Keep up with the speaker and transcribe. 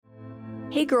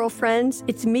Hey girlfriends,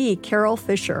 it's me, Carol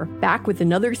Fisher, back with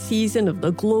another season of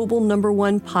the global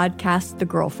 #1 podcast, The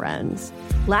Girlfriends.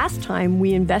 Last time,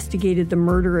 we investigated the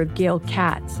murder of Gail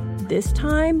Katz. This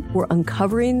time, we're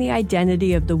uncovering the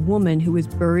identity of the woman who was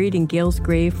buried in Gail's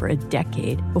grave for a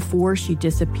decade before she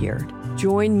disappeared.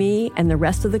 Join me and the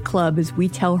rest of the club as we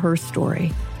tell her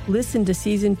story. Listen to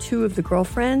Season 2 of The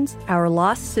Girlfriends, Our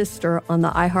Lost Sister on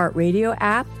the iHeartRadio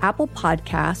app, Apple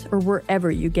Podcasts, or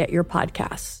wherever you get your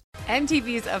podcasts.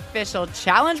 MTV's official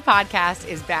Challenge podcast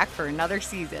is back for another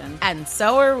season. And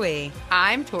so are we.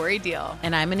 I'm Tori Deal.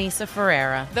 And I'm Anissa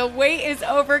Ferreira. The wait is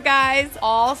over, guys.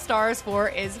 All Stars 4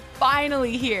 is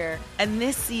finally here. And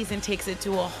this season takes it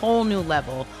to a whole new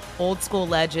level. Old school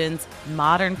legends,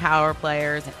 modern power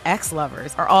players, and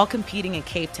ex-lovers are all competing in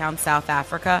Cape Town, South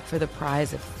Africa for the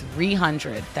prize of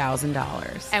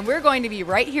 $300,000. And we're going to be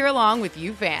right here along with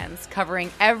you fans,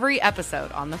 covering every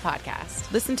episode on the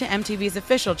podcast. Listen to MTV's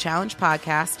official Challenge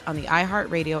podcast on the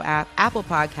iHeartRadio app, Apple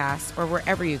Podcasts, or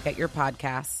wherever you get your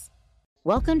podcasts.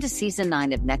 Welcome to Season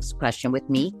 9 of Next Question with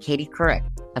me, Katie Couric.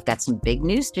 I've got some big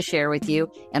news to share with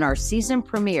you in our season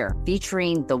premiere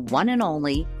featuring the one and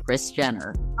only Kris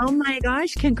Jenner. Oh my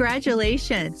gosh,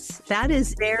 congratulations. That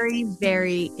is very,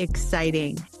 very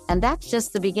exciting. And that's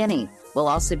just the beginning. We'll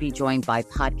also be joined by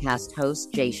podcast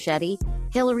host Jay Shetty,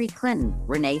 Hillary Clinton,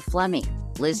 Renee Fleming,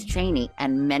 Liz Cheney,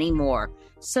 and many more.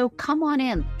 So come on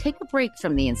in, take a break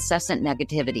from the incessant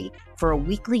negativity for a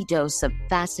weekly dose of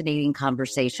fascinating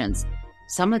conversations.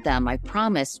 Some of them, I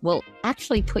promise, will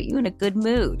actually put you in a good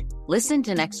mood. Listen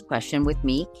to Next Question with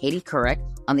me, Katie Couric,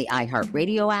 on the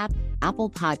iHeartRadio app, Apple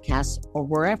Podcasts, or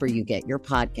wherever you get your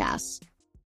podcasts.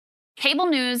 Cable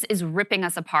news is ripping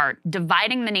us apart,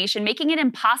 dividing the nation, making it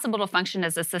impossible to function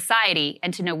as a society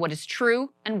and to know what is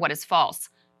true and what is false.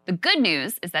 The good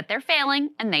news is that they're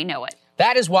failing and they know it.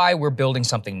 That is why we're building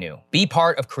something new. Be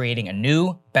part of creating a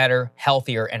new, better,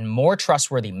 healthier, and more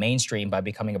trustworthy mainstream by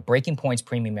becoming a Breaking Points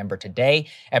premium member today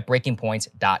at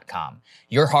BreakingPoints.com.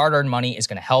 Your hard-earned money is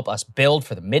going to help us build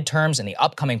for the midterms and the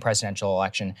upcoming presidential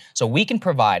election so we can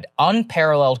provide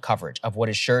unparalleled coverage of what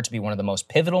is sure to be one of the most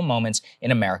pivotal moments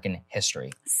in American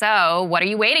history. So what are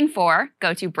you waiting for?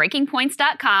 Go to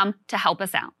BreakingPoints.com to help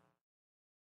us out.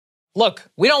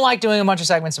 Look, we don't like doing a bunch of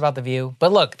segments about The View,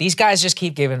 but look, these guys just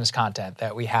keep giving us content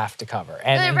that we have to cover.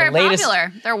 And they're very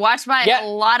popular. They're watched by a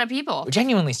lot of people. We're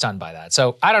genuinely stunned by that.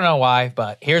 So I don't know why,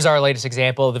 but here's our latest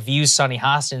example. The View's Sunny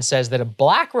Hostin says that a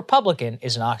black Republican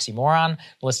is an oxymoron.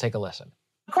 Let's take a listen.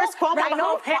 Chris Cuomo,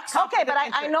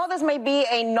 I know this may be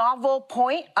a novel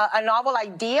point, a novel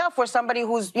idea for somebody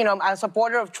who's, a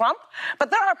supporter of Trump,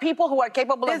 but there are people who are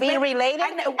capable of being related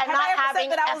and not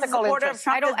having ethical interests.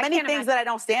 There's many things that I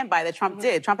don't stand by that Trump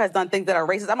did. Trump has done things that are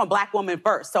racist. I'm a black woman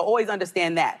first, so always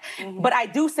understand that. But I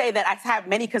do say that I have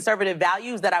many conservative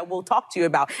values that I will talk to you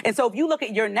about. And so if you look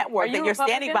at your network that you're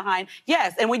standing behind,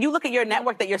 yes, and when you look at your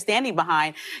network that you're standing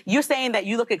behind, you're saying that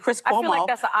you look at Chris Cuomo. I feel like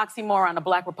that's an oxymoron, a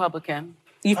black Republican.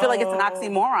 You feel like it's an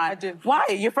oxymoron? I do. Why?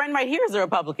 Your friend right here is a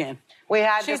Republican. We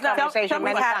had this conversation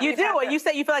many times. You do, and you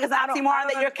say you feel like it's an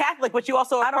oxymoron that you're Catholic, but you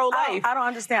also are pro-life. I don't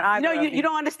understand either. No, you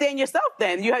don't understand yourself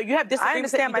then. You have disagreements. I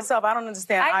understand myself. I don't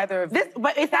understand either of you.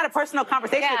 But it's not a personal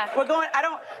conversation. Yeah.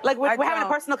 We're having a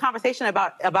personal conversation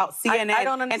about CNN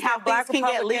and how things can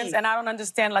get leaked. And I don't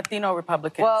understand Latino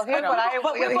Republicans. Well, today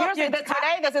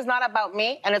this is not about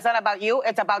me, and it's not about you.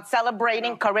 It's about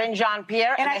celebrating Karine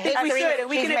Jean-Pierre. And I think we should, and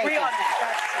we can agree on that.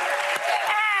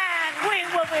 And we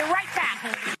will be right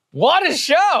back. What a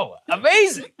show!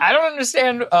 Amazing. I don't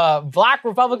understand black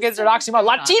Republicans are an oxymoron.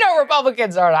 Latino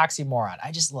Republicans are an oxymoron.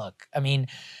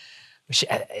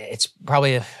 It's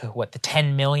probably, the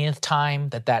 10 millionth time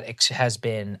that has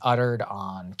been uttered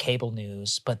on cable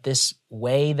news. But this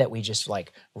way that we just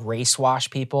race wash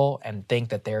people and think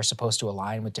that they're supposed to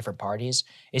align with different parties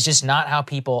is just not how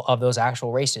people of those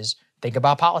actual races think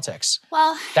about politics.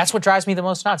 Well, that's what drives me the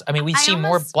most nuts. I mean, we see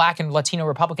more black and Latino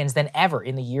Republicans than ever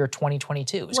in the year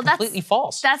 2022. It's completely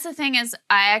false. That's the thing is,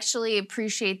 I actually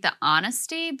appreciate the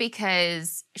honesty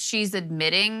because she's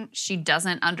admitting she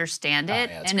doesn't understand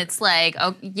it. And it's great.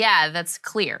 That's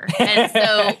clear. And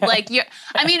so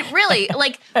really,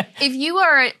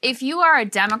 if you are a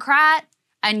Democrat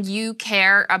and you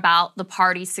care about the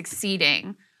party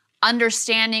succeeding,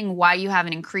 understanding why you have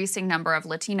an increasing number of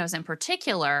Latinos in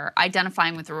particular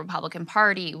identifying with the Republican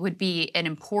Party would be an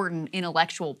important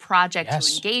intellectual project to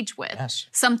engage with. Yes.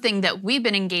 Something that we've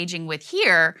been engaging with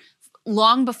here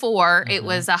long before it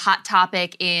was a hot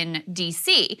topic in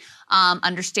D.C.,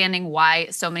 understanding why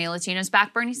so many Latinos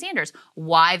back Bernie Sanders,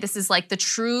 why this is the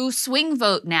true swing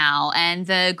vote now, and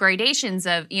the gradations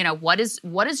of, what is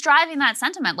driving that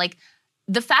sentiment.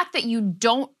 the fact that you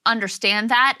don't understand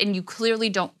that, and you clearly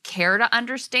don't care to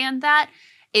understand that,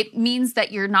 it means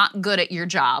that you're not good at your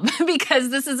job, because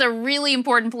this is a really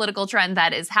important political trend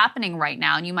that is happening right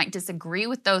now. And you might disagree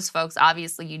with those folks.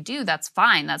 Obviously you do. That's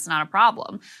fine. That's not a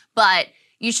problem. But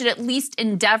you should at least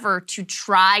endeavor to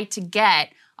try to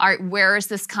get, all right, where is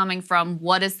this coming from?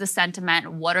 What is the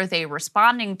sentiment? What are they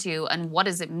responding to? And what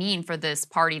does it mean for this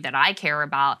party that I care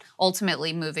about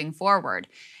ultimately moving forward?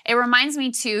 It reminds me,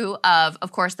 too,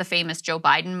 of course, the famous Joe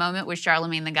Biden moment with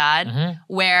Charlemagne the God,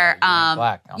 where,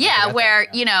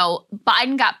 you know,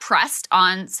 Biden got pressed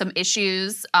on some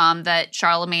issues that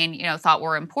Charlemagne, you know, thought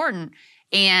were important.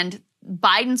 And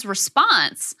Biden's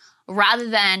response, rather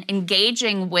than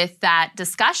engaging with that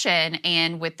discussion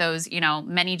and with those, you know,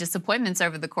 many disappointments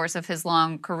over the course of his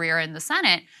long career in the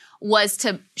Senate, was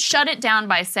to shut it down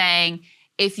by saying,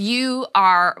 if you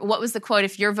are, what was the quote?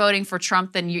 If you're voting for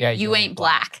Trump, then you ain't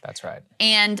black. That's right.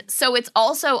 And so it's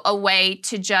also a way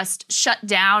to just shut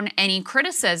down any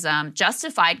criticism,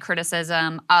 justified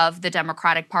criticism of the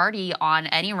Democratic Party on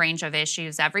any range of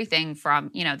issues, everything from,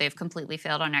 you know, they've completely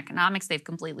failed on economics. They've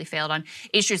completely failed on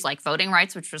issues like voting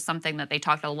rights, which was something that they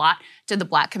talked a lot to the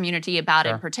black community about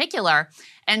in particular.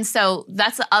 And so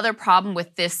that's the other problem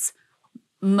with this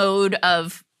mode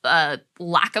of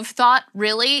lack of thought,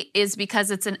 really, is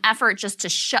because it's an effort just to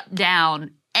shut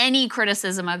down any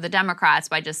criticism of the Democrats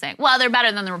by just saying, well, they're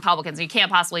better than the Republicans. You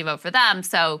can't possibly vote for them,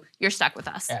 so you're stuck with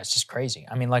us. Yeah, it's just crazy.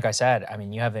 I mean, like I said,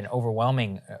 you have an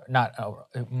overwhelming,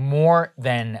 more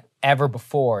than ever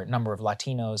before number of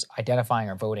Latinos identifying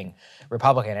or voting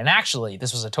Republican. And actually,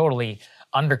 this was a totally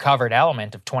undercovered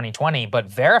element of 2020, but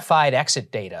verified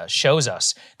exit data shows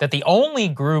us that the only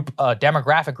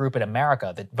demographic group in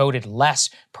America that voted less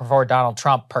for Donald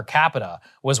Trump per capita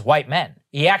was white men.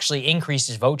 He actually increased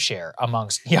his vote share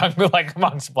amongst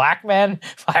amongst black men,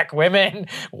 black women,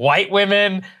 white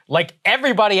women, like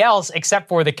everybody else except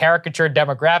for the caricatured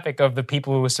demographic of the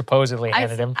people who supposedly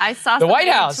handed him I saw the White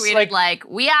House. Tweeted like,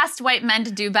 we asked white men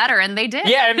to do better, and they did.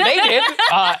 Yeah, and they did.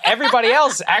 Everybody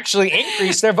else actually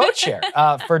increased their vote share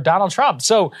for Donald Trump.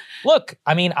 So look,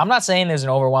 I mean, I'm not saying there's an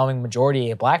overwhelming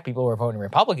majority of black people who are voting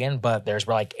Republican, but there's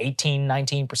like 18,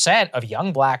 19% of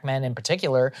young black men in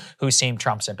particular who seem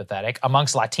Trump sympathetic.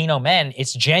 Amongst Latino men,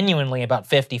 it's genuinely about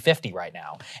 50-50 right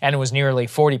now. And it was nearly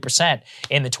 40%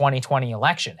 in the 2020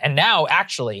 election. And now,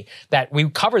 actually, that we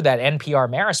covered that NPR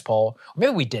Marist poll,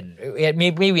 maybe we didn't.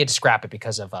 Maybe we had to scrap it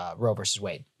because of Roe versus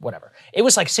Wade, whatever. It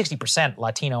was like 60%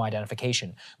 Latino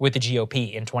identification with the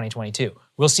GOP in 2022.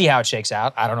 We'll see how it shakes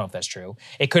out. I don't know if that's true.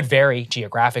 It could vary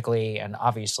geographically and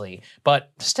obviously,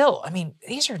 but still, I mean,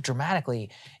 these are dramatically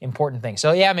important things.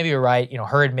 So yeah, maybe you're right. You know,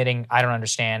 her admitting, I don't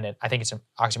understand it. I think it's an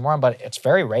oxymoron, but it's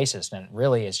very racist. And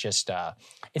really it's just,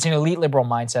 it's an elite liberal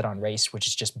mindset on race, which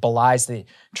is just belies the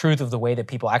truth of the way that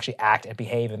people actually act and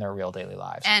behave in their real daily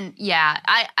lives. And yeah,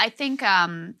 I think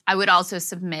I would also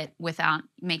submit, without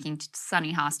making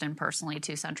Sunny Hostin personally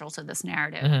too central to this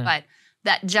narrative, but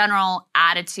that general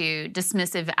attitude,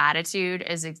 dismissive attitude,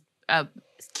 is a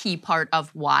key part of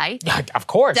why of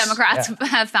course Democrats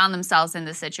have found themselves in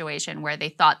this situation where they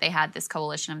thought they had this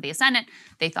coalition of the ascendant.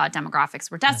 They thought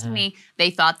demographics were destiny. They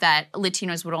thought that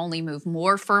Latinos would only move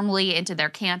more firmly into their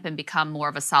camp and become more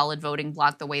of a solid voting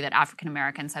bloc the way that African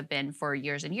Americans have been for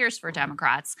years and years for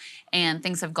Democrats. And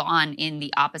things have gone in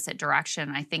the opposite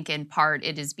direction. I think in part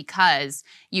it is because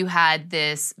you had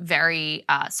this very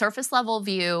surface level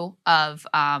view of,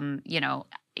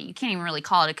 you can't even really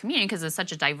call it a community because it's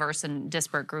such a diverse and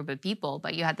disparate group of people,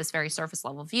 but you had this very surface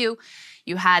level view.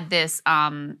 You had this,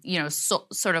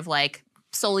 sort of like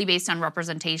solely based on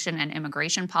representation and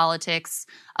immigration politics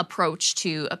approach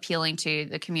to appealing to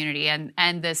the community,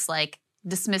 and this like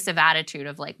dismissive attitude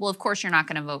of like, well, of course you're not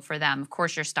going to vote for them. Of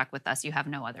course you're stuck with us. You have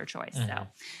no other choice. So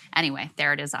anyway,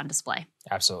 there it is on display.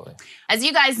 Absolutely. As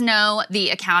you guys know,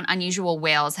 the account Unusual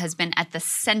Whales has been at the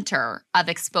center of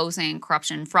exposing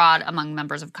corruption and fraud among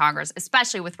members of Congress,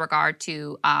 especially with regard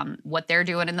to what they're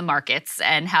doing in the markets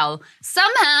and how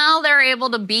somehow they're able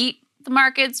to beat the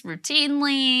markets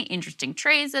routinely, interesting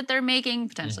trades that they're making,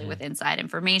 potentially with inside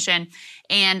information.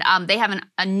 And they have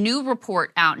a new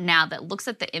report out now that looks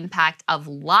at the impact of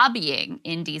lobbying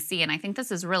in D.C. And I think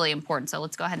this is really important. So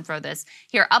let's go ahead and throw this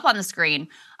here up on the screen.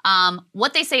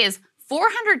 What they say is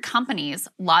 400 companies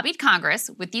lobbied Congress,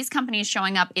 with these companies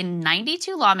showing up in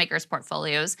 92 lawmakers'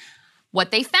 portfolios.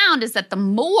 What they found is that the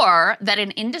more that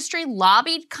an industry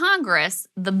lobbied Congress,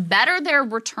 the better their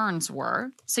returns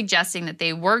were, suggesting that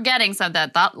they were getting some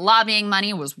that lobbying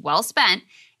money was well spent.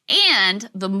 And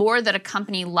the more that a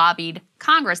company lobbied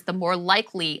Congress, the more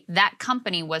likely that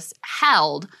company was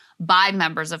held by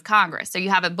members of Congress. So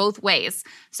you have it both ways.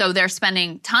 So they're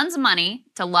spending tons of money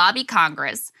to lobby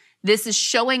Congress. This is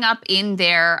showing up in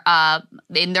their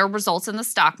results in the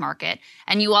stock market.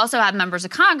 And you also have members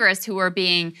of Congress who are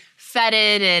being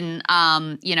feted and,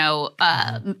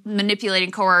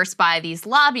 manipulated, coerced by these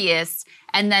lobbyists.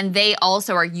 And then they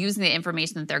also are using the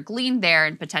information that they're gleaned there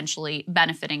and potentially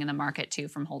benefiting in the market too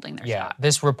from holding their stock.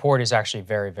 This report is actually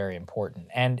very, very important.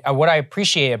 And what I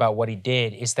appreciate about what he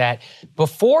did is that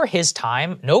before his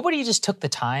time, nobody just took the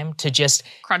time to just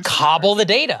cobble the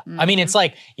data. I mean, it's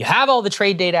like you have all the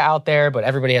trade data out there, but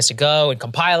everybody has to go and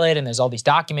compile it, and there's all these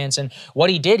documents. And what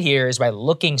he did here is by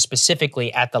looking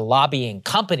specifically at the lobbying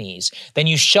companies, then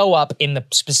you show up in the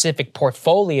specific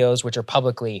portfolios, which are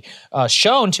publicly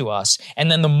shown to us. And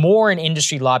then the more an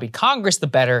industry lobbied Congress, the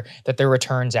better that their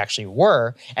returns actually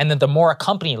were. And then the more a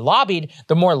company lobbied,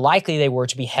 the more likely they were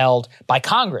to be held by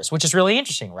Congress, which is really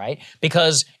interesting, right?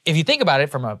 Because if you think about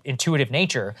it from an intuitive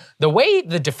nature, the way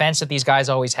the defense that these guys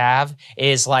always have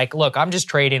is like, look, I'm just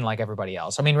trading like everybody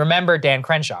else. I mean, remember Dan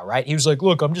Crenshaw, right? He was like,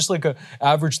 look, I'm just like an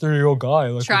average 30-year-old guy.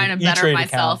 Like trying to better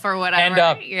myself or whatever. And,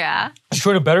 just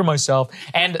trying to better myself.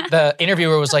 And the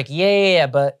interviewer was like, yeah,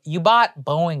 but you bought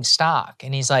Boeing stock.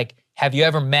 And he's like, have you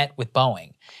ever met with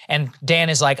Boeing? And Dan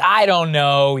is like, I don't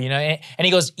know, and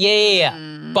he goes,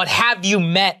 yeah, but have you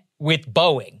met with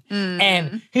Boeing?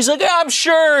 And he's like, I'm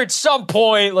sure at some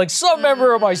point, like some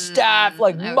member of my staff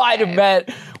might have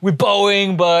met with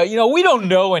Boeing, but we don't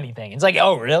know anything. It's like,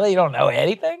 oh, really? You don't know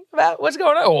anything about what's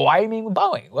going on? Well, why are you meeting with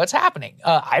Boeing? What's happening?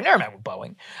 I've never met with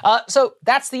Boeing. So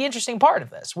that's the interesting part of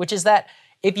this, which is that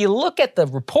if you look at the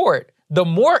report, the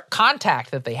more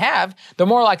contact that they have, the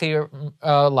more likely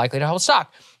to hold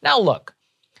stock. Now, look,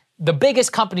 the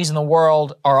biggest companies in the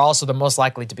world are also the most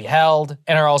likely to be held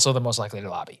and are also the most likely to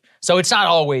lobby. So it's not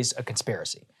always a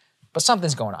conspiracy, but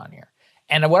something's going on here.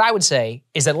 And what I would say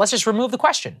is that let's just remove the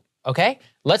question, okay?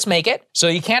 Let's make it so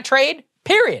you can't trade,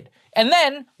 period. And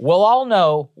then we'll all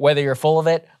know whether you're full of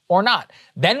it or not.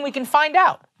 Then we can find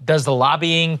out, does the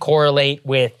lobbying correlate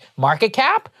with market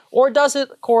cap or does it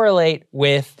correlate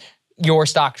with your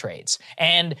stock trades?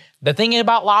 And the thing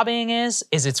about lobbying is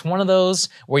it's one of those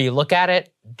where you look at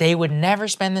it, they would never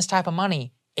spend this type of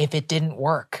money if it didn't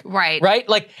work. Right. Right?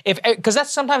 Because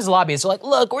that's sometimes the lobbyists are like,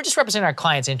 look, we're just representing our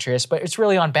clients' interests, but it's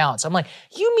really on balance. I'm like,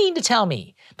 you mean to tell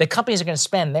me that companies are going to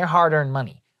spend their hard-earned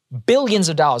money, billions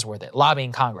of dollars worth it,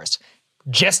 lobbying Congress,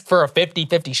 just for a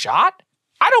 50-50 shot?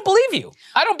 I don't believe you.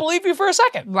 I don't believe you for a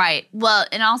second. Right. Well,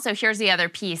 and also here's the other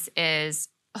piece is,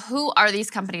 who are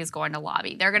these companies going to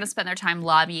lobby? They're going to spend their time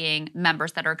lobbying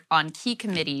members that are on key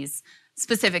committees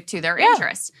specific to their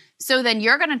interests. So then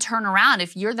you're going to turn around,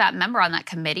 if you're that member on that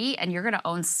committee and you're going to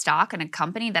own stock in a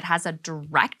company that has a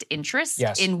direct interest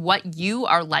in what you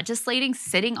are legislating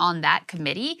sitting on that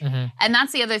committee. And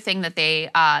that's the other thing that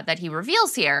that he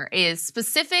reveals here is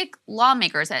specific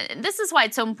lawmakers. And this is why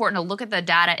it's so important to look at the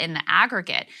data in the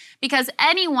aggregate, because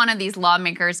any one of these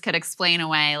lawmakers could explain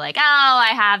away like, oh, I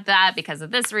have that because of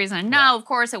this reason. No, of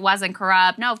course it wasn't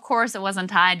corrupt. No, of course it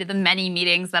wasn't tied to the many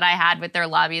meetings that I had with their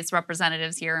lobbyist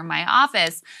representatives here in my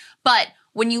office. But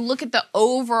when you look at the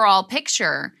overall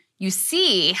picture, you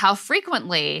see how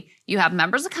frequently you have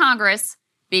members of Congress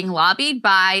being lobbied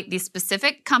by these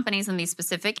specific companies and these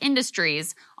specific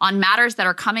industries on matters that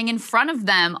are coming in front of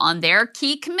them on their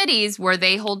key committees where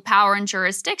they hold power and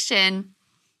jurisdiction.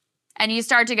 And you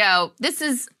start to go, this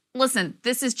is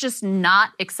just not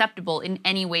acceptable in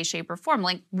any way, shape, or form.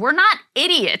 Like, we're not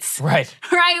idiots. Right.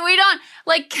 Right? We don't,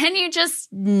 can you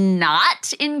just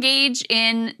not engage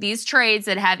in these trades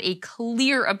that have a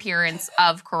clear appearance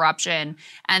of corruption?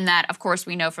 And that, of course,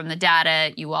 we know from the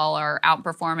data, you all are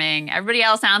outperforming everybody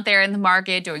else out there in the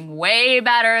market, doing way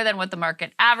better than what the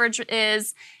market average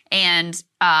is. And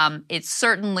it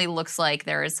certainly looks like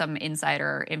there is some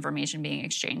insider information being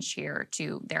exchanged here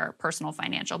to their personal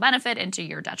financial benefit and to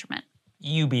your detriment.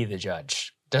 You be the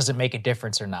judge. Does it make a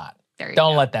difference or not?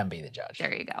 Don't let them be the judge.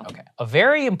 There you go. Okay. A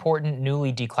very important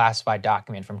newly declassified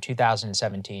document from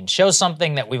 2017 shows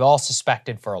something that we've all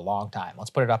suspected for a long time.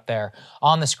 Let's put it up there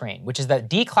on the screen, which is that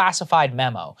declassified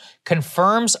memo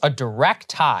confirms a direct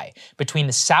tie between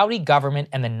the Saudi government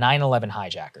and the 9/11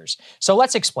 hijackers. So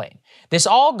let's explain. This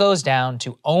all goes down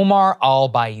to Omar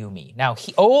al-Bayoumi. Now,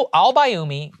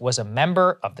 al-Bayoumi was a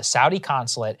member of the Saudi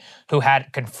consulate who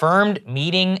had confirmed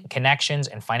meeting, connections,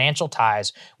 and financial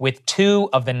ties with two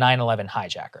of the 9/11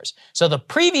 hijackers. So the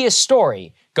previous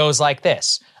story goes like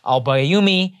this.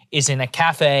 Al-Bayoumi is in a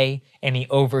cafe and he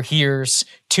overhears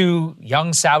two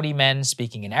young Saudi men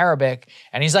speaking in Arabic.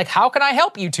 And he's like, how can I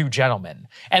help you two gentlemen?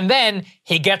 And then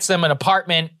he gets them an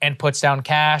apartment and puts down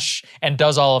cash and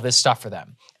does all of this stuff for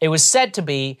them. It was said to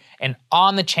be an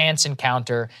on-the-chance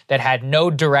encounter that had no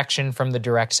direction from the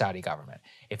direct Saudi government.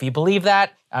 If you believe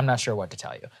that, I'm not sure what to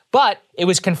tell you. But it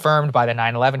was confirmed by the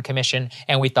 9/11 Commission,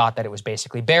 and we thought that it was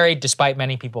basically buried, despite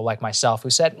many people like myself who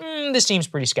said, this seems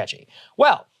pretty sketchy.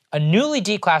 Well, a newly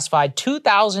declassified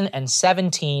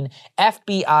 2017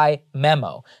 FBI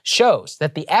memo shows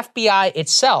that the FBI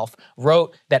itself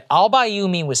wrote that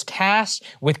al-Bayoumi was tasked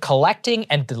with collecting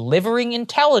and delivering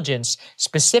intelligence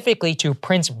specifically to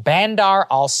Prince Bandar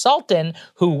al-Sultan,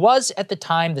 who was at the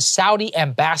time the Saudi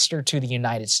ambassador to the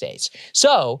United States.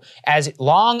 So, as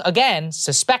long again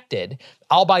suspected,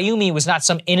 al-Bayoumi was not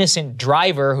some innocent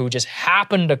driver who just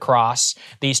happened across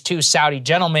these two Saudi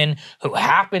gentlemen who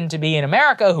happened to be in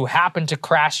America, who happened to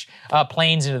crash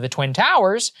planes into the Twin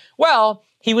Towers. Well,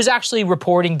 he was actually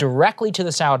reporting directly to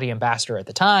the Saudi ambassador at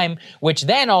the time, which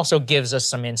then also gives us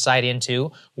some insight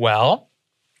into, well,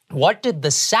 what did the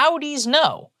Saudis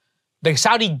know? The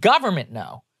Saudi government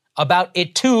know about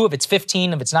two of its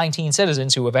 15 of its 19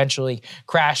 citizens who eventually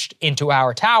crashed into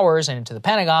our towers and into the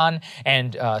Pentagon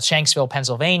and Shanksville,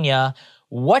 Pennsylvania.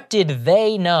 What did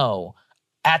they know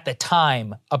at the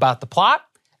time about the plot?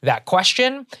 That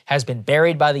question has been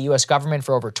buried by the U.S. government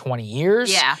for over 20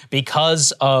 years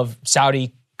because of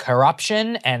Saudi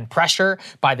corruption and pressure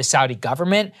by the Saudi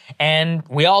government, and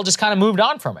we all just kind of moved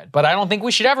on from it. But I don't think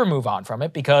we should ever move on from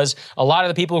it because a lot of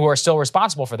the people who are still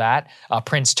responsible for that,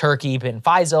 Prince Turki bin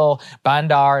Faisal,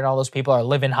 Bandar, and all those people are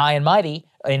living high and mighty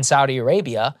in Saudi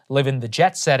Arabia, living the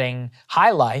jet-setting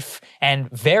high life, and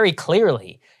very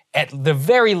clearly, at the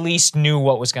very least, knew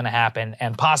what was going to happen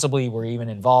and possibly were even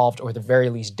involved or at the very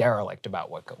least derelict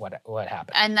about what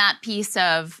happened. And that piece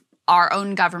of our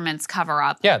own government's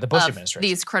cover-up the Bush of administration.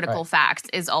 These critical facts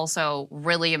is also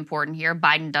really important here.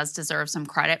 Biden does deserve some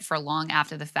credit for long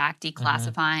after the fact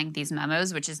declassifying these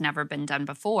memos, which has never been done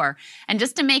before. And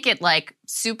just to make it like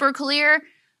super clear,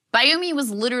 Bayoumi was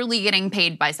literally getting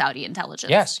paid by Saudi intelligence.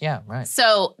 Yes, yeah, right.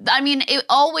 So, I mean, it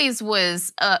always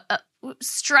was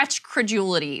stretch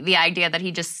credulity, the idea that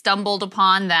he just stumbled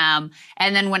upon them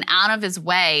and then went out of his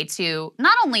way to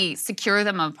not only secure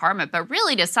them an apartment, but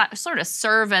really to sort of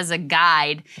serve as a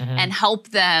guide and help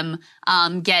them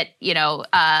get,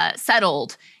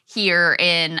 settled here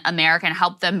in America and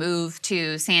help them move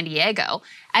to San Diego.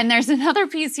 And there's another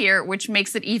piece here which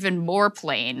makes it even more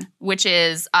plain, which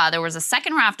is there was a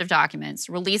second raft of documents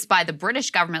released by the British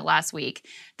government last week.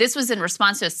 This was in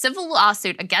response to a civil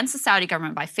lawsuit against the Saudi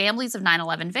government by families of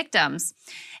 9/11 victims.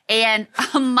 And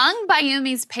among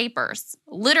Bayoumi's papers,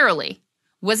 literally,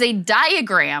 was a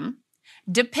diagram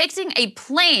depicting a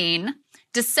plane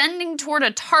descending toward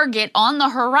a target on the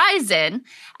horizon,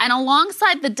 and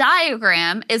alongside the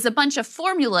diagram is a bunch of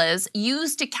formulas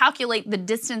used to calculate the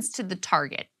distance to the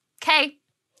target. Okay?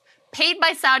 Paid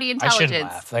by Saudi intelligence. I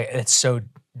shouldn't laugh. It's so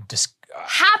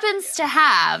happens to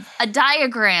have a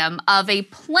diagram of a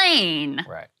plane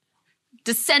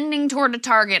descending toward a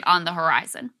target on the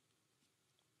horizon.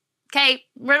 Okay,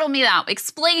 riddle me that.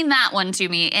 Explain that one to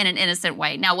me in an innocent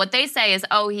way. Now, what they say is,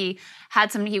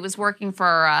 he was working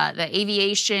for the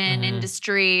aviation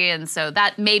industry, and so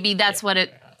that's what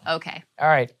it, okay. All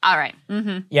right.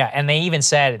 Yeah, and they even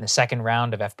said in the second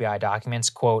round of FBI documents,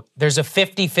 quote, there's a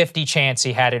 50-50 chance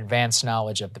he had advanced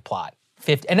knowledge of the plot.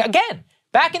 And again,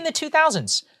 back in the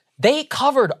 2000s, they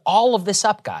covered all of this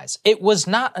up, guys. It was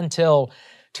not until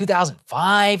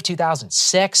 2005,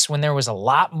 2006, when there was a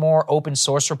lot more open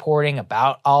source reporting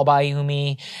about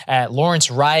al-Bayoumi.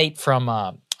 Lawrence Wright from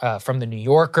the New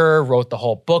Yorker wrote the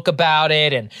whole book about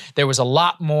it, and there was a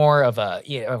lot more of a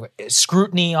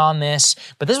scrutiny on this.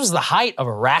 But this was the height of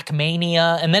Iraq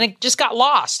mania, and then it just got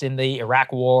lost in the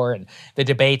Iraq War and the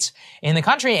debates in the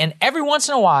country. And every once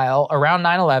in a while, around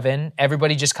 9/11,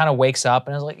 everybody just kind of wakes up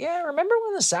and is like, yeah, remember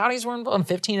when the Saudis were involved in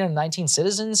 15 and 19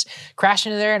 citizens crashed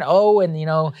into there? And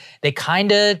they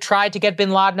kind of tried to get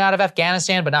bin Laden out of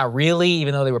Afghanistan, but not really,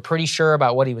 even though they were pretty sure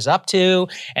about what he was up to.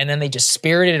 And then they just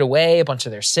spirited away a bunch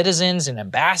of their citizens and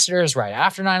ambassadors right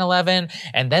after 9/11.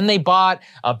 And then they bought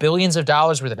billions of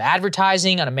dollars worth of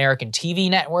advertising on American TV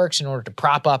networks in order to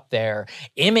prop up their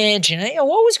image. And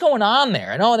what was going on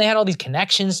there? And they had all these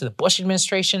connections to the Bush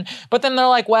administration. But then they're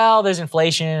like, well, there's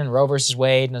inflation and Roe versus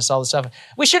Wade and all this stuff.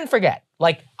 We shouldn't forget.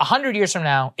 Like 100 years from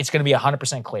now, it's going to be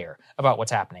 100% clear about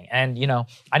what's happening. And,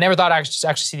 I never thought I'd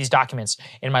actually see these documents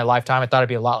in my lifetime. I thought it'd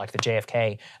be a lot like the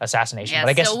JFK assassination. Yeah, but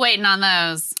I guess still waiting on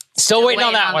those. Still waiting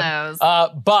on that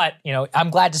one. But,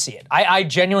 I'm glad to see it. I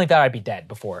genuinely thought I'd be dead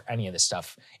before any of this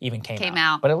stuff even came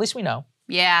out. But at least we know.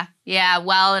 Yeah.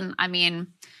 Well, and I mean,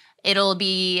 it'll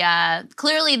be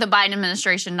clearly the Biden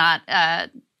administration not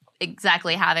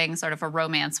exactly having sort of a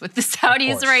romance with the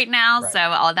Saudis right now. Right.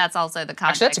 So that's also the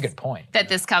context. Actually, that's a good point. That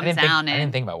this comes down in. I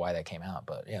didn't think about why that came out,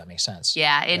 but yeah, it makes sense.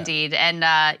 Yeah, indeed. And,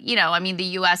 I mean, the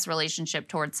U.S. relationship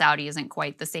towards Saudi isn't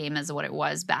quite the same as what it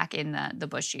was back in the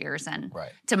Bush years. And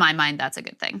to my mind, that's a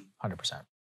good thing. 100%.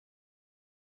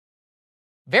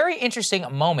 Very interesting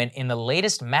moment in the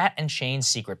latest Matt and Shane's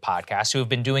Secret podcast, who have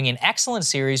been doing an excellent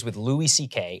series with Louis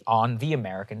C.K. on the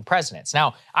American presidents.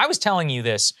 Now, I was telling you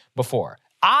this before.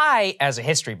 I, as a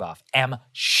history buff, am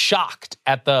shocked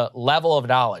at the level of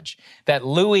knowledge that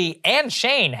Louis and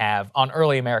Shane have on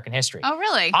early American history. Oh,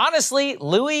 really? Honestly,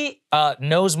 Louis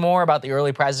knows more about the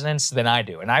early presidents than I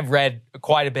do, and I've read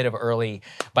quite a bit of early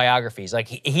biographies. Like,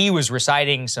 he was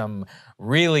reciting some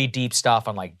really deep stuff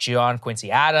on, like, John Quincy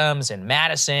Adams and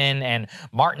Madison and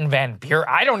Martin Van Buren.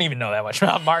 I don't even know that much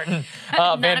about Martin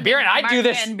Van Buren. I do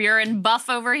this. Van Buren buff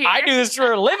over here. I do this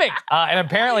for a living. And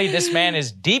apparently this man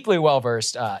is deeply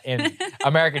well-versed in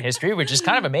American history, which is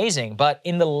kind of amazing. But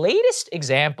in the latest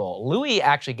example, Louis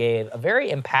actually gave a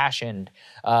very impassioned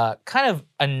kind of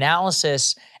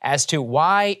analysis as to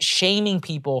why shaming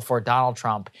people for Donald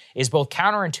Trump is both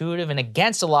counterintuitive and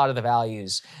against a lot of the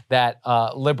values that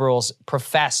liberals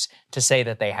profess to say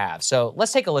that they have. So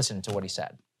let's take a listen to what he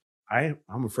said.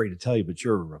 I'm afraid to tell you, but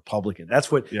you're a Republican.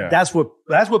 That's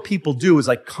what people do is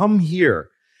like, come here.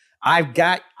 I've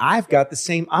got the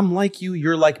same, I'm like you,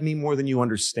 you're like me more than you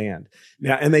understand.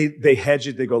 Now, and they hedge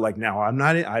it. They go like, now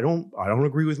I don't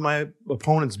agree with my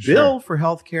opponent's bill for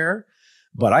healthcare,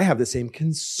 but I have the same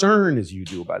concern as you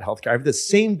do about healthcare. I have the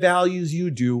same values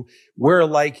you do. We're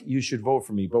like, you should vote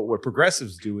for me. But what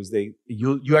progressives do is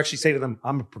you actually say to them,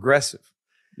 I'm a progressive.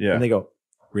 Yeah. And they go,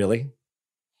 really?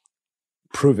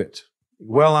 Prove it.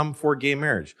 Well, I'm for gay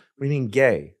marriage. What do you mean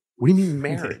gay? What do you mean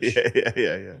marriage?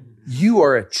 Yeah. You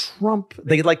are a Trump.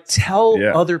 They like tell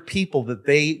other people that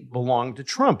they belong to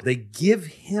Trump. They give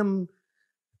him,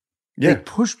 they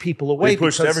push people away. They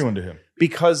push everyone to him.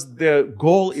 Because the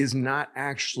goal is not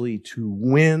actually to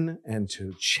win and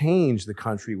to change the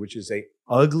country, which is a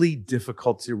ugly,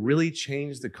 difficult, to really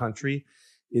change the country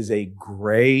is a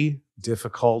gray,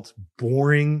 difficult,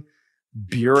 boring,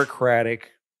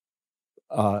 bureaucratic,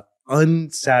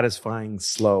 unsatisfying,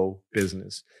 slow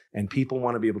business. And people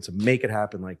want to be able to make it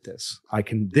happen like this. I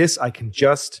can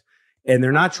just, and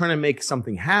they're not trying to make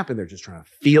something happen. They're just trying to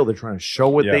feel, they're trying to show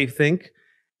what they think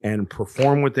and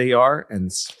perform what they are and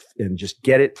just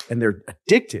get it. And they're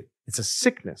addicted. It's a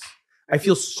sickness. I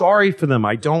feel sorry for them.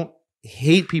 I don't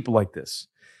hate people like this.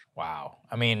 Wow.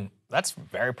 I mean, that's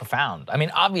very profound. I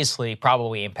mean, obviously,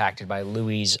 probably impacted by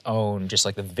Louis' own, just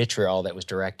like the vitriol that was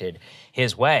directed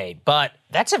his way. But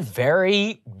that's a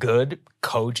very good,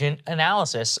 cogent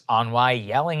analysis on why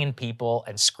yelling at people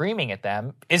and screaming at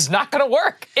them is not going to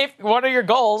work if one of your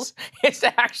goals is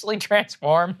to actually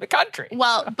transform the country.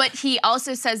 Well, but he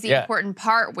also says the important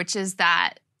part, which is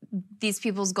that these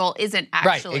people's goal isn't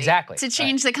actually to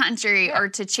change the country or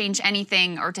to change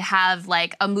anything or to have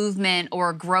like a movement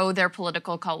or grow their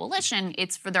political coalition.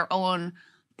 It's for their own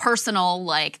personal,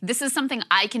 like, this is something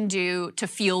I can do to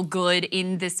feel good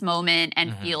in this moment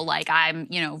and feel like I'm,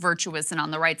 virtuous and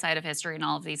on the right side of history and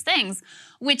all of these things,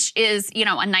 which is,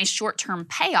 a nice short-term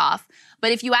payoff.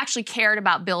 But if you actually cared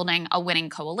about building a winning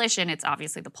coalition, it's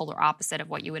obviously the polar opposite of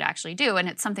what you would actually do. And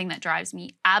it's something that drives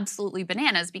me absolutely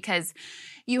bananas because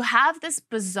you have this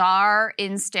bizarre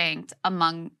instinct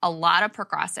among a lot of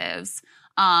progressives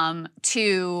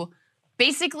to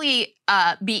basically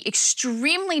be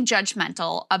extremely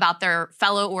judgmental about their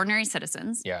fellow ordinary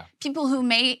citizens. Yeah. People who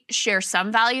may share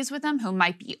some values with them, who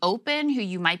might be open, who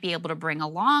you might be able to bring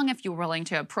along if you're willing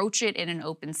to approach it in an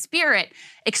open spirit,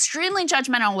 extremely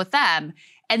judgmental with them,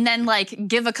 and then like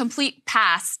give a complete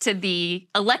pass to the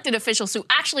elected officials who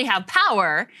actually have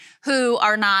power, who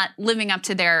are not living up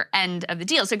to their end of the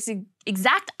deal. So it's the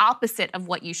exact opposite of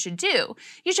what you should do.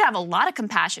 You should have a lot of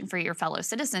compassion for your fellow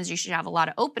citizens. You should have a lot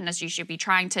of openness. You should be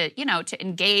trying to, to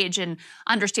engage and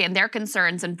understand their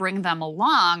concerns and bring them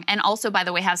along. And also, by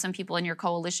the way, have some people in your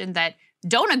coalition that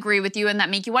don't agree with you and that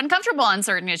make you uncomfortable on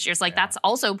certain issues. Like that's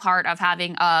also part of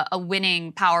having a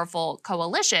winning, powerful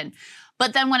coalition.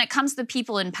 But then when it comes to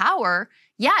people in power,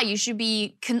 you should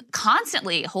be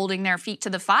constantly holding their feet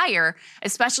to the fire,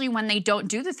 especially when they don't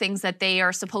do the things that they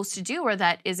are supposed to do or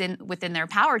that is within their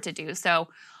power to do. So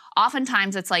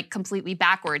oftentimes it's like completely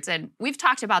backwards. And we've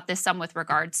talked about this some with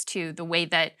regards to the way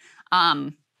that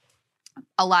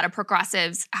a lot of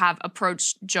progressives have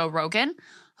approached Joe Rogan,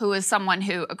 who is someone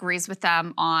who agrees with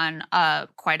them on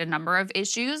quite a number of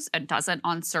issues and doesn't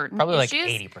on certain issues. Probably like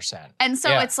 80%. And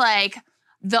so it's like,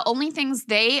 The only things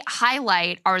they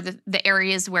highlight are the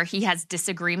areas where he has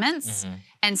disagreements. Mm-hmm.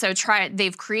 And so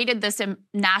they've created this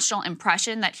national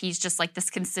impression that he's just like this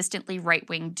consistently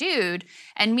right-wing dude.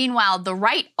 And meanwhile, the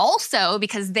right also,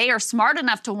 because they are smart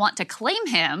enough to want to claim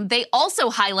him, they also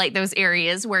highlight those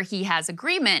areas where he has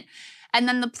agreement. And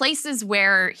then the places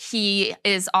where he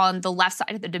is on the left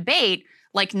side of the debate,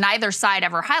 like neither side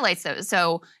ever highlights those.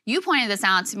 So you pointed this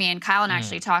out to me, and Kyle and I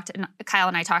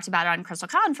talked about it on Crystal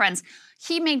Kyle and Friends.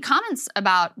 He made comments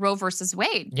about Roe versus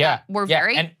Wade. Yeah, were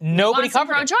very and nobody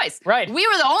covered pro-choice. It. Right, we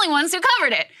were the only ones who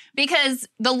covered it because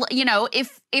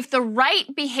if the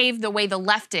right behaved the way the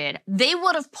left did, they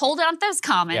would have pulled out those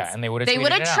comments. Yeah, and they would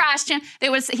have trashed him. They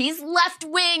would say he's left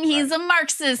wing, he's a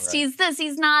Marxist, he's this,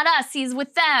 he's not us, he's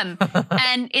with them.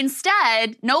 And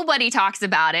instead, nobody talks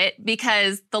about it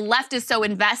because the left is so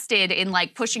invested in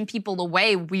like pushing people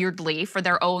away weirdly for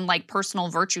their own like personal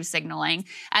virtue signaling,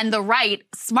 and the right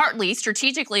smartly,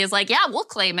 strategically is like, yeah, we'll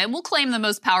claim it. We'll claim the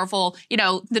most powerful,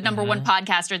 the number one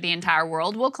podcaster in the entire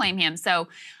world. We'll claim him. So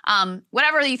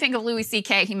whatever you think of Louis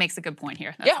C.K., he makes a good point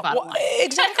here. That's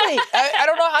exactly. I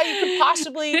don't know how you could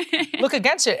possibly look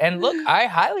against it. And look, I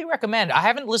highly recommend. I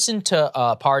haven't listened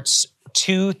to parts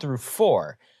 2 through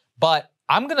 4, but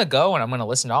I'm going to go and I'm going to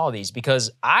listen to all of these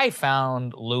because I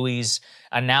found Louis'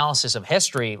 analysis of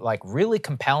history like really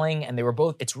compelling, and they were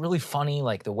both, it's really funny,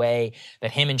 like the way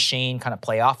that him and Shane kind of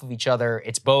play off of each other.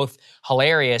 It's both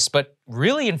hilarious, but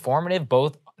really informative,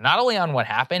 both not only on what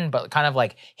happened, but kind of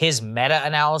like his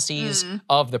meta-analyses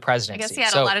of the presidency. I guess he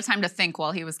had a lot of time to think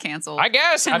while he was canceled. I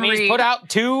guess. I mean, he's put out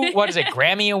 2,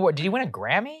 Grammy Award. Did he win a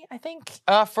Grammy, I think,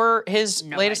 for his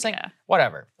latest thing?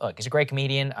 Whatever. Look, he's a great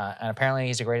comedian, and apparently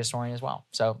he's a great historian as well.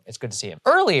 So it's good to see him.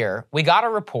 Earlier, we got a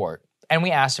report, and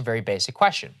we asked a very basic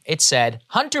question. It said,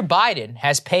 Hunter Biden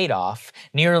has paid off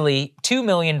nearly $2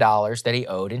 million that he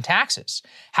owed in taxes.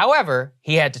 However,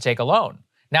 he had to take a loan.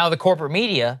 Now, the corporate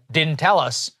media didn't tell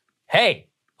us, hey,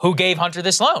 who gave Hunter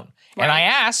this loan? Right. And I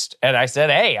asked, and I said,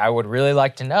 hey, I would really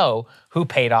like to know who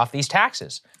paid off these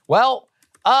taxes. Well,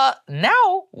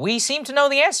 now we seem to know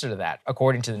the answer to that.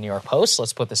 According to the New York Post,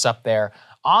 let's put this up there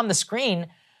on the screen.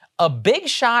 A big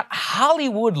shot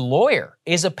Hollywood lawyer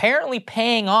is apparently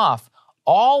paying off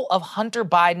all of Hunter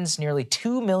Biden's nearly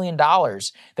 $2 million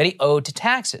that he owed to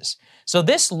taxes. So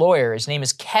this lawyer, his name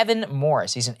is Kevin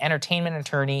Morris. He's an entertainment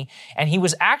attorney, and he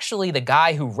was actually the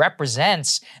guy who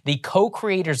represents the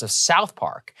co-creators of South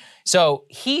Park. So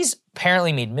he's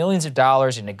apparently made millions of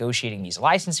dollars in negotiating these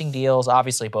licensing deals.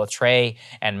 Obviously, both Trey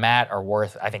and Matt are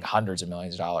worth, I think, hundreds of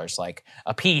millions of dollars, like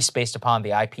a piece based upon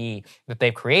the IP that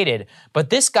they've created. But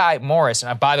this guy, Morris,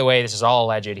 and by the way, this is all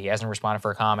alleged. He hasn't responded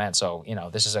for a comment. So,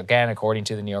 this is, again, according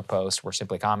to the New York Post. We're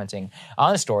simply commenting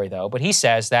on the story, though. But he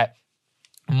says that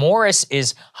Morris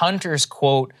is Hunter's,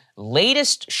 quote,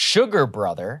 latest sugar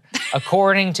brother,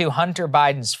 according to Hunter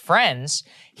Biden's friends.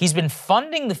 He's been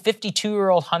funding the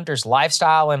 52-year-old Hunter's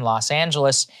lifestyle in Los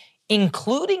Angeles,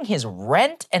 including his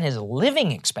rent and his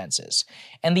living expenses.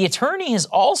 And the attorney has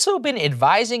also been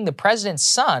advising the president's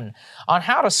son on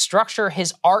how to structure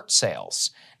his art sales.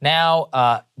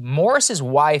 Now, Morris's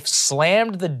wife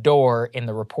slammed the door in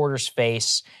the reporter's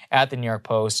face at the New York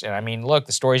Post. And I mean, look,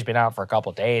 the story's been out for a couple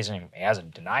of days and he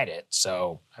hasn't denied it.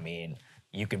 So, I mean,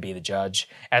 you can be the judge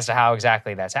as to how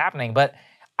exactly that's happening. But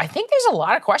I think there's a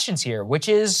lot of questions here, which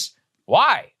is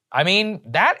why? I mean,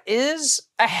 that is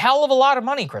a hell of a lot of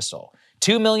money, Crystal.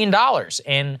 $2 million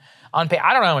in unpaid.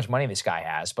 I don't know how much money this guy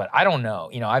has, but I don't know.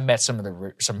 I've met some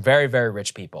very, very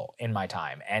rich people in my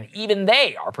time, and even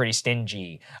they are pretty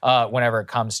stingy whenever it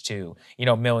comes to,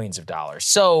 millions of dollars.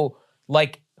 So,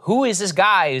 like, who is this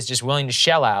guy who's just willing to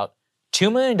shell out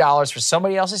 $2 million for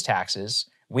somebody else's taxes?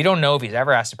 We don't know if he's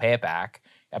ever asked to pay it back.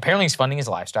 Apparently, he's funding his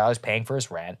lifestyle. He's paying for his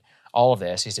rent, all of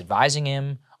this. He's advising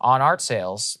him on art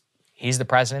sales. He's the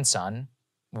president's son.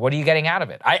 What are you getting out of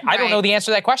it? I don't know the answer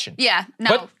to that question. Yeah, no.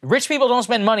 But rich people don't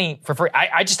spend money for free.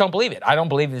 I just don't believe it. I don't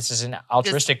believe this is an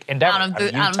altruistic endeavor. Out of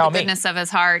the goodness of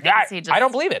his heart. Yeah, he just I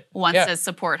don't believe it. Wants to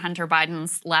support Hunter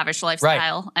Biden's lavish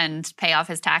lifestyle and pay off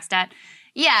his tax debt.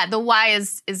 Yeah, the why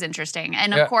is interesting.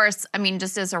 And of course, I mean,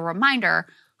 just as a reminder,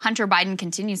 Hunter Biden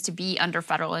continues to be under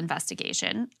federal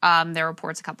investigation. There were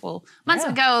reports a couple months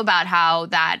ago about how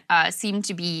that seemed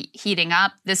to be heating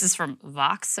up. This is from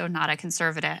Vox, so not a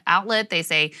conservative outlet. They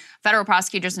say federal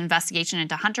prosecutors' investigation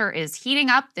into Hunter is heating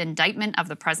up. The indictment of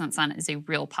the president's son is a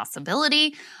real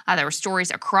possibility. There were stories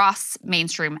across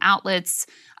mainstream outlets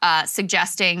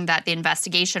suggesting that the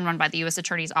investigation run by the U.S.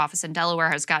 Attorney's Office in Delaware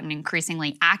has gotten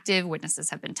increasingly active. Witnesses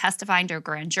have been testifying to a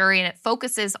grand jury, and it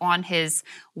focuses on his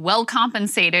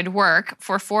well-compensated related work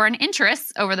for foreign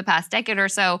interests over the past decade or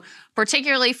so,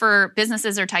 particularly for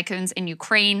businesses or tycoons in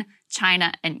Ukraine,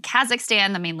 China, and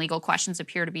Kazakhstan. The main legal questions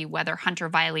appear to be whether Hunter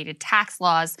violated tax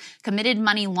laws, committed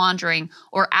money laundering,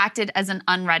 or acted as an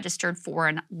unregistered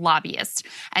foreign lobbyist.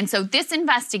 And so this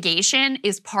investigation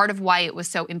is part of why it was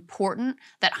so important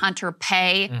that Hunter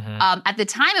pay. At the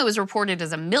time, it was reported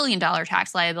as $1 million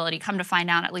tax liability. Come to find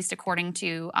out, at least according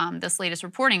to this latest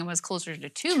reporting, it was closer to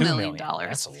 $2 million.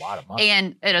 That's a lot of money.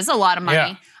 And it is a lot of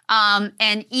money.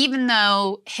 And even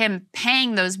though him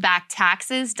paying those back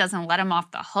taxes doesn't let him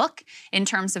off the hook in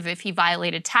terms of if he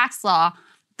violated tax law,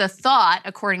 the thought,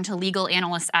 according to legal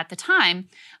analysts at the time,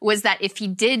 was that if he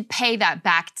did pay that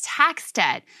back tax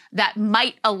debt, that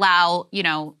might allow,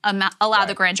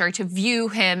 the grand jury to view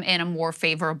him in a more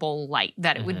favorable light,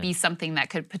 that it would be something that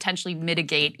could potentially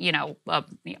mitigate, a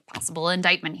possible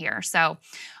indictment here. So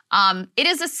it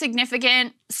is a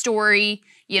significant story,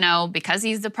 because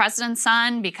he's the president's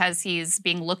son, because he's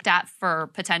being looked at for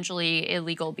potentially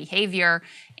illegal behavior,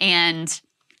 and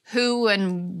who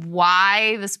and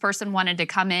why this person wanted to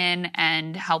come in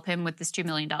and help him with this $2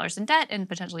 million in debt and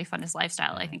potentially fund his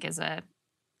lifestyle, I think it's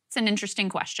an interesting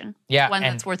question. Yeah. One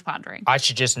that's worth pondering. I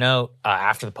should just note,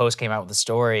 after the Post came out with the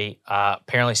story,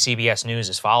 apparently CBS News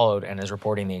has followed and is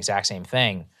reporting the exact same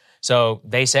thing. So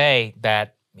they say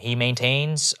that he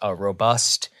maintains a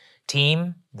robust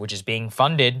team, which is being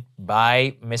funded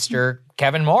by Mr.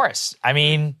 Kevin Morris. I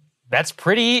mean, that's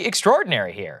pretty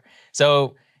extraordinary here.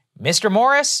 So Mr.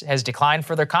 Morris has declined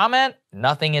further comment.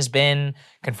 Nothing has been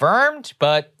confirmed,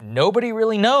 but nobody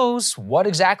really knows what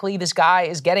exactly this guy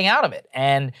is getting out of it.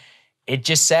 And it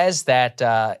just says that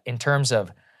in terms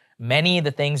of many of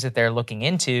the things that they're looking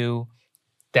into,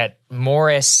 that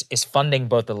Morris is funding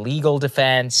both the legal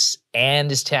defense and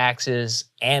his taxes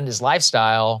and his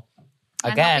lifestyle.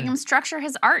 And helping him structure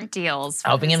his art deals.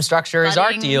 Helping him structure his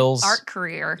art deals. Art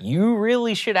career. You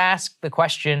really should ask the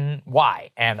question,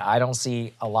 why? And I don't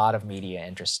see a lot of media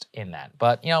interest in that.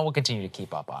 But, we'll continue to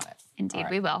keep up on it. Indeed,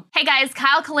 we will. Hey guys,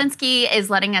 Kyle Kulinski is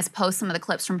letting us post some of the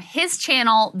clips from his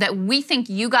channel that we think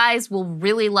you guys will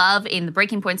really love in the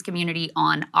Breaking Points community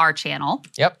on our channel.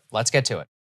 Yep, let's get to it.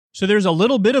 So there's a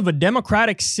little bit of a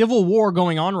Democratic civil war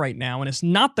going on right now, and it's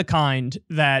not the kind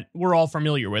that we're all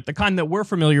familiar with. The kind that we're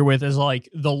familiar with is like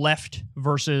the left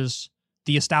versus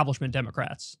the establishment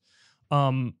Democrats.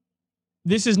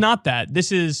 This is not that.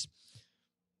 This is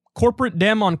corporate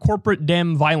Dem on corporate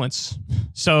Dem violence.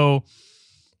 So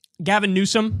Gavin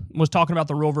Newsom was talking about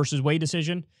the Roe versus Wade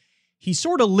decision. He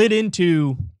sort of lit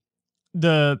into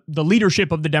the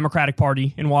leadership of the Democratic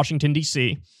Party in Washington,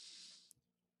 D.C.,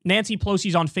 Nancy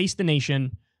Pelosi's on Face the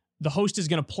Nation. The host is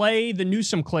going to play the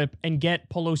Newsom clip and get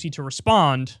Pelosi to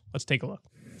respond. Let's take a look.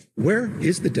 Where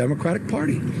is the Democratic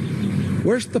Party?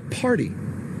 Where's the party?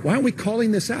 Why aren't we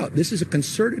calling this out? This is a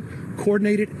concerted,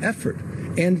 coordinated effort.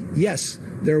 And yes,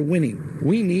 they're winning.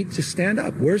 We need to stand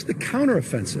up. Where's the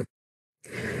counteroffensive?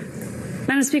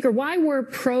 Madam Speaker, why were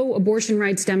pro-abortion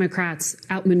rights Democrats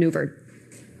outmaneuvered?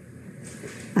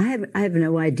 I have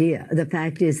no idea. The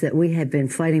fact is that we have been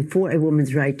fighting for a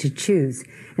woman's right to choose,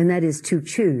 and that is to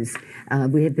choose.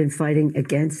 We have been fighting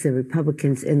against the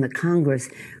Republicans in the Congress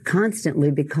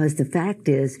constantly because the fact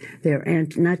is they're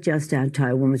not just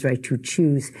anti-woman's right to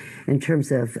choose in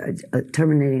terms of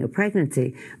terminating a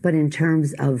pregnancy, but in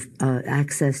terms of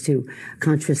access to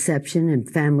contraception and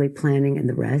family planning and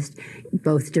the rest,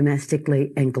 both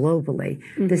domestically and globally.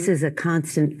 Mm-hmm. This is a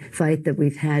constant fight that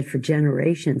we've had for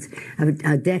generations,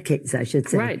 decades, I should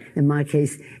say. Right. In my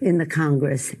case, in the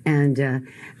Congress, and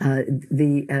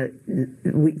we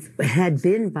had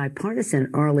been bipartisan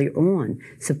early on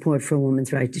support for a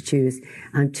woman's right to choose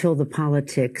until the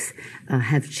politics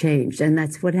have changed, and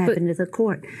that's what happened to the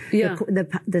court. Yeah.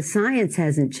 The science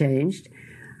hasn't changed.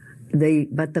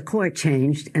 But the court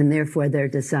changed, and therefore they're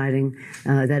deciding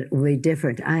that it will be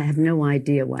different. I have no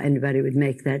idea why anybody would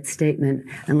make that statement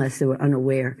unless they were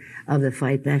unaware of the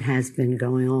fight that has been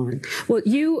going on. Well,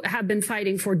 you have been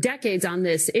fighting for decades on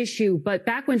this issue, but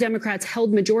back when Democrats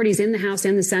held majorities in the House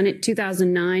and the Senate,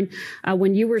 2009,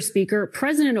 when you were Speaker,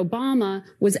 President Obama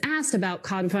was asked about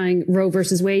codifying Roe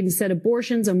versus Wade and said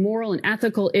abortion's a moral and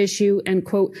ethical issue and,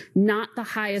 quote, not the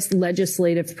highest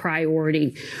legislative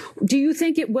priority. Do you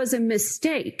think it was a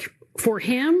mistake for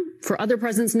him, for other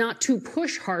presidents, not to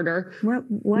push harder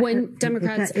when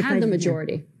Democrats had the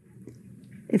majority?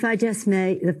 If I just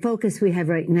may, the focus we have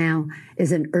right now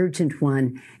is an urgent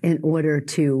one in order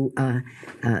to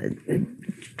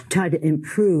try to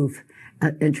improve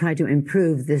and try to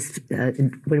improve this,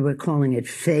 what we're calling it,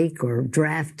 fake or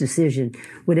draft decision,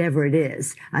 whatever it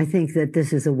is. I think that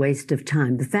this is a waste of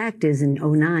time. The fact is, in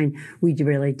 2009, we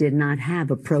really did not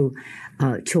have a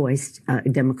pro-choice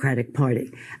Democratic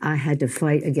Party. I had to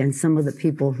fight against some of the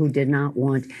people who did not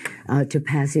want to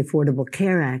pass the Affordable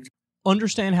Care Act.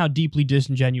 Understand how deeply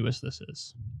disingenuous this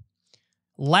is.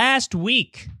 Last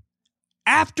week,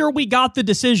 after we got the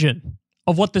decision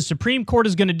of what the Supreme Court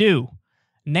is going to do,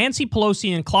 Nancy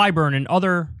Pelosi and Clyburn and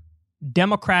other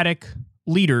Democratic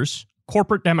leaders,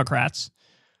 corporate Democrats,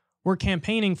 were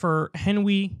campaigning for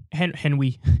Henry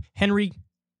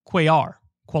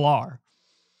Cuellar,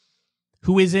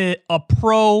 who is a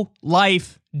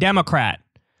pro-life Democrat,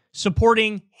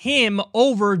 supporting him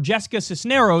over Jessica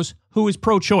Cisneros, who is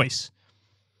pro-choice.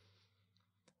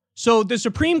 So the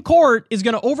Supreme Court is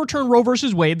going to overturn Roe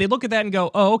versus Wade. They look at that and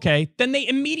go, oh, okay. Then they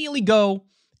immediately go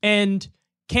and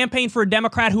campaign for a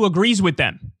Democrat who agrees with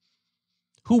them,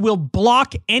 who will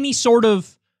block any sort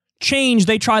of change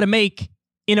they try to make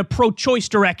in a pro-choice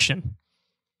direction.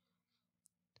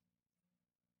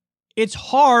 It's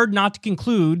hard not to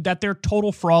conclude that they're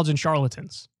total frauds and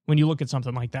charlatans when you look at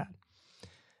something like that.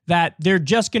 That they're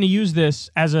just going to use this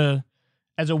as a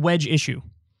wedge issue.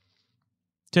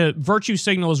 To virtue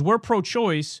signal is we're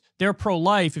pro-choice, they're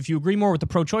pro-life. If you agree more with the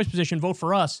pro-choice position, vote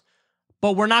for us.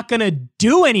 But we're not going to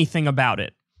do anything about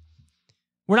it.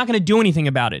 We're not going to do anything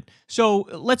about it. So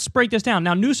let's break this down.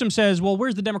 Now, Newsom says, well,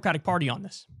 where's the Democratic Party on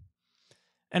this?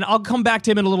 And I'll come back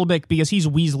to him in a little bit because he's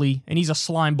Weasley and he's a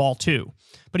slime ball too.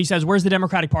 But he says, where's the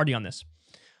Democratic Party on this?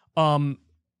 The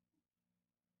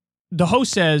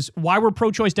host says, why were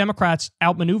pro-choice Democrats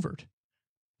outmaneuvered?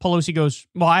 Pelosi goes,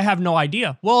 well, I have no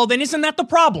idea. Well, then isn't that the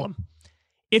problem?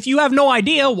 If you have no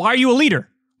idea, why are you a leader?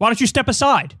 Why don't you step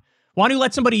aside? Why don't you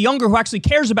let somebody younger who actually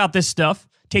cares about this stuff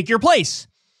take your place?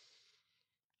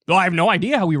 Well, I have no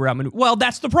idea how we were outmaneuvered. Well,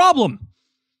 that's the problem.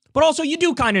 But also, you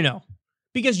do kind of know.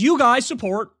 Because you guys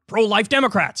support pro-life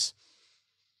Democrats.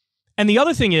 And the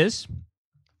other thing is,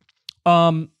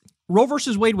 Roe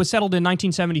versus Wade was settled in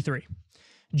 1973.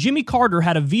 Jimmy Carter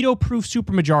had a veto-proof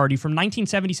supermajority from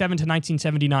 1977 to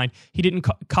 1979. He didn't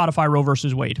codify Roe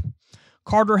versus Wade.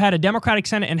 Carter had a Democratic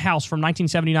Senate and House from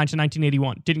 1979 to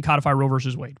 1981. Didn't codify Roe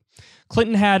versus Wade.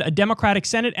 Clinton had a Democratic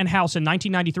Senate and House in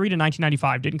 1993 to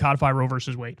 1995. Didn't codify Roe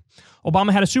versus Wade.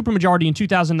 Obama had a supermajority in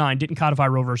 2009. Didn't codify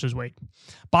Roe versus Wade.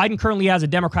 Biden currently has a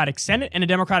Democratic Senate and a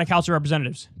Democratic House of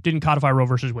Representatives. Didn't codify Roe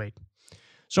versus Wade.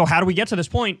 So how do we get to this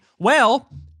point? Well,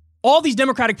 all these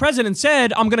Democratic presidents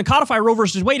said, I'm going to codify Roe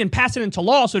versus Wade and pass it into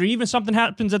law so that even if something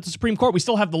happens at the Supreme Court, we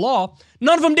still have the law.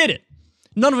 None of them did it.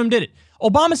 None of them did it.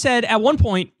 Obama said at one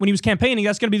point when he was campaigning,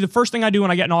 that's going to be the first thing I do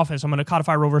when I get in office. I'm going to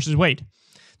codify Roe versus Wade.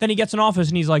 Then he gets in office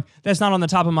and he's like, that's not on the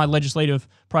top of my legislative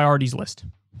priorities list.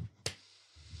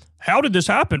 How did this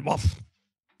happen? Well,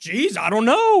 geez, I don't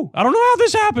know. I don't know how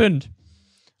this happened.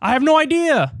 I have no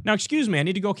idea. Now, excuse me, I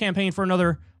need to go campaign for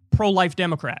another pro-life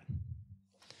Democrat.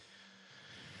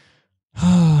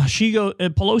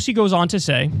 Pelosi goes on to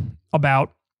say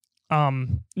about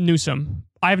Newsom,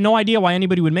 I have no idea why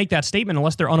anybody would make that statement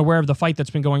unless they're unaware of the fight that's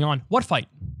been going on. What fight?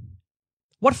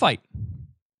 What fight?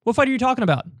 What fight are you talking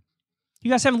about?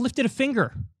 You guys haven't lifted a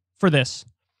finger for this.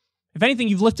 If anything,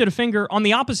 you've lifted a finger on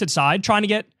the opposite side trying to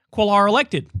get Cuellar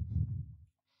elected.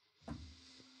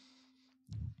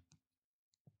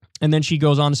 And then she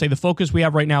goes on to say, the focus we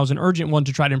have right now is an urgent one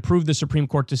to try to improve the Supreme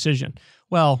Court decision.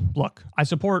 Well, look, I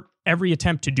support every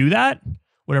attempt to do that,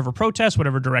 whatever protests,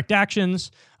 whatever direct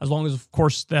actions, as long as, of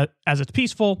course, that as it's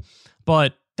peaceful.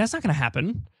 But that's not going to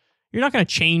happen. You're not going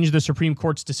to change the Supreme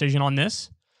Court's decision on this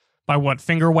by what,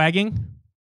 finger wagging?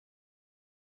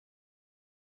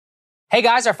 Hey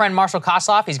guys, our friend Marshall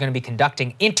Kosloff, he's going to be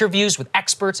conducting interviews with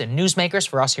experts and newsmakers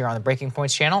for us here on the Breaking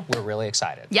Points channel. We're really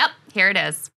excited. Yep, here it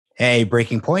is. Hey,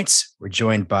 Breaking Points. We're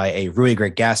joined by a really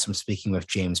great guest. I'm speaking with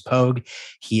James Pogue.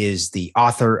 He is the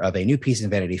author of a new piece in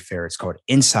Vanity Fair. It's called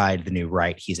Inside the New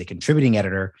Right. He's a contributing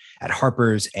editor at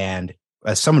Harper's, and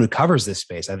as someone who covers this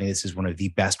space, I think this is one of the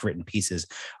best written pieces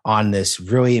on this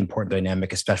really important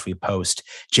dynamic, especially post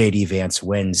J.D. Vance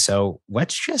win. So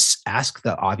let's just ask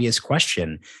the obvious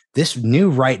question. This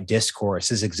new right discourse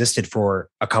has existed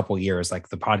for a couple of years, like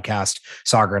the podcast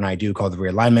Sagar and I do called The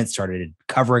Realignment started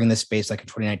covering this space like in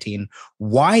 2019.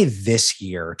 Why this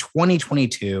year,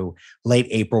 2022, late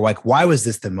April? Like, why was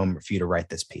this the moment for you to write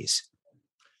this piece?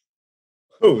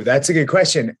 Oh, that's a good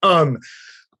question.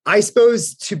 I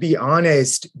suppose, to be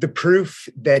honest, the proof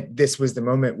that this was the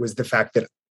moment was the fact that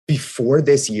before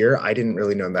this year, I didn't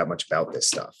really know that much about this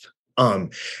stuff.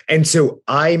 And so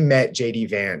I met JD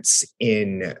Vance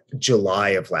in July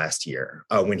of last year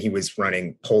when he was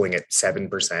polling at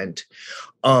 7%.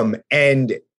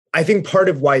 And I think part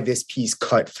of why this piece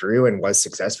cut through and was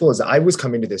successful is I was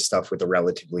coming to this stuff with a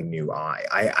relatively new eye.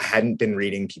 I hadn't been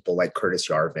reading people like Curtis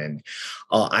Yarvin.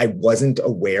 I wasn't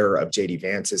aware of JD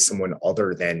Vance as someone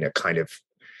other than a kind of,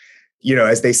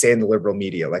 as they say in the liberal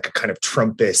media, like a kind of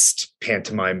Trumpist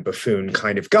pantomime buffoon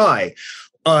kind of guy.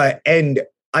 And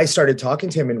I started talking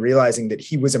to him and realizing that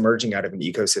he was emerging out of an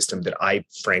ecosystem that I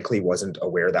frankly wasn't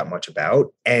aware that much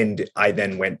about. And I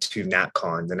then went to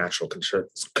NatCon, the National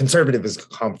Conservatism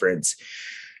Conference,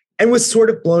 and was sort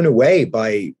of blown away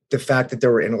by the fact that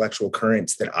there were intellectual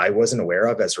currents that I wasn't aware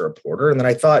of as a reporter and that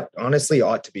I thought honestly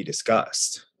ought to be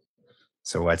discussed.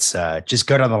 So let's just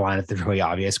go down the line of the really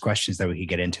obvious questions that we could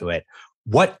get into it.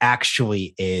 What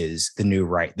actually is the new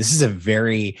right? This is a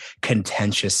very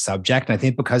contentious subject. And I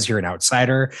think because you're an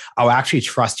outsider, I'll actually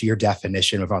trust your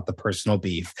definition without the personal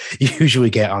beef you usually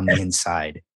get on the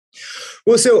inside.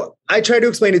 Well, so I try to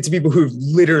explain it to people who've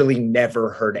literally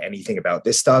never heard anything about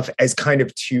this stuff as kind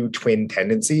of two twin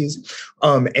tendencies.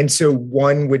 And so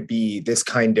one would be this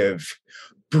kind of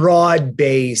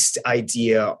broad-based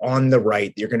idea on the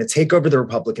right that you're going to take over the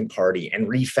Republican Party and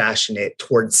refashion it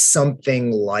towards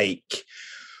something like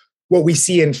what we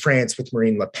see in France with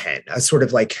Marine Le Pen, a sort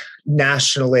of like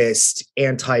nationalist,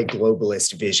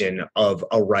 anti-globalist vision of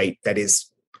a right that is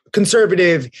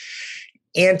conservative,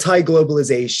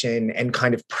 anti-globalization, and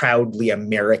kind of proudly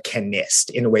Americanist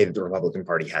in a way that the Republican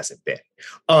Party hasn't been.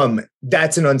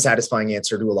 That's an unsatisfying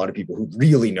answer to a lot of people who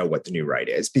really know what the new right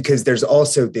is, because there's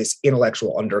also this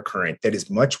intellectual undercurrent that is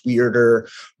much weirder,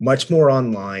 much more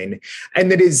online, and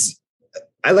that is,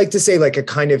 I like to say, like a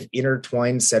kind of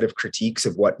intertwined set of critiques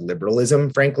of what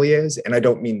liberalism frankly is. And I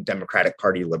don't mean Democratic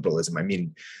Party liberalism. I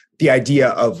mean the idea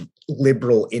of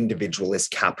liberal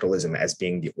individualist capitalism as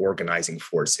being the organizing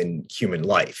force in human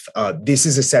life. This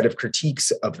is a set of critiques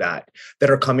of that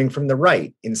are coming from the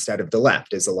right instead of the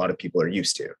left, as a lot of people are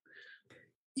used to.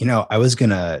 I was going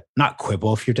to not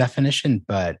quibble with your definition,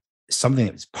 but something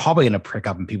that's probably going to prick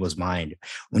up in people's mind.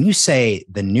 When you say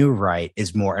the new right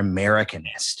is more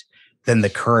Americanist than the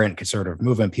current conservative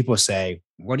movement, people say,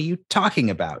 what are you talking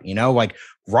about? Like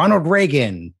Ronald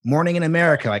Reagan, Morning in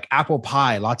America, like apple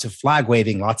pie, lots of flag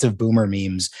waving, lots of boomer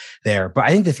memes there. But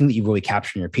I think the thing that you really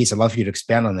captured in your piece, I'd love for you to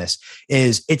expand on this,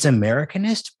 is it's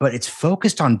Americanist, but it's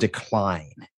focused on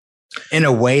decline in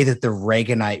a way that the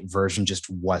Reaganite version just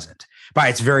wasn't by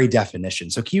its very definition.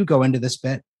 So can you go into this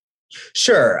bit?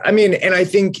 Sure. I mean, and I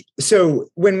think, so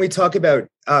when we talk about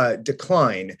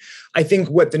decline, I think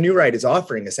what the new right is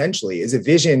offering essentially is a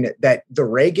vision that the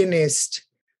Reaganist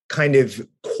kind of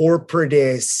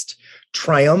corporatist,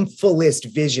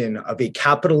 triumphalist vision of a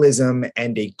capitalism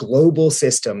and a global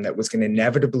system that was going to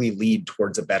inevitably lead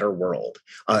towards a better world,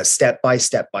 step by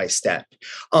step by step,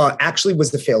 actually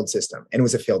was the failed system and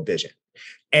was a failed vision.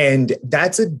 And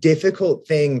that's a difficult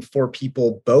thing for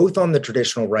people both on the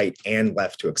traditional right and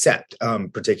left to accept.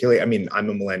 Particularly, I mean, I'm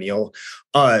a millennial.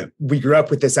 We grew up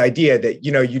with this idea that,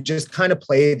 you just kind of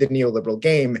play the neoliberal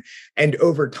game and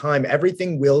over time,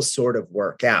 everything will sort of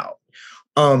work out.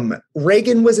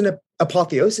 Reagan was an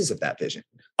apotheosis of that vision.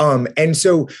 And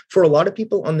so for a lot of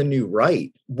people on the new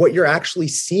right, what you're actually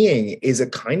seeing is a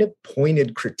kind of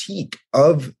pointed critique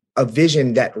of a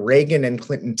vision that Reagan and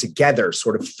Clinton together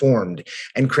sort of formed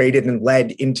and created and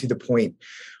led into the point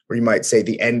where you might say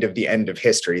the end of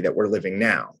history that we're living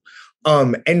now.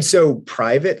 And so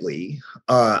privately,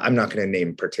 I'm not going to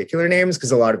name particular names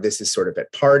because a lot of this is sort of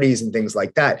at parties and things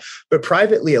like that. But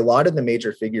privately, a lot of the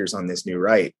major figures on this new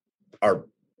right are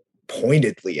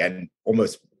pointedly and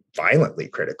almost violently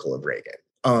critical of Reagan.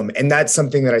 And that's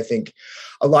something that I think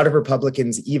a lot of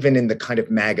Republicans, even in the kind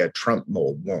of MAGA Trump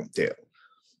mold, won't do.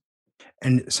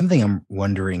 And something I'm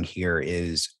wondering here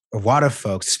is a lot of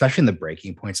folks, especially in the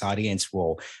Breaking Points audience,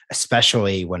 will,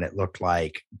 especially when it looked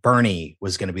like Bernie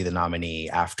was going to be the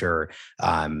nominee after,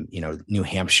 New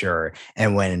Hampshire.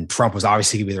 And when Trump was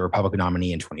obviously going to be the Republican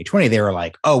nominee in 2020, they were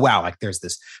like, oh, wow, like there's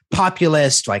this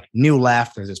populist, like new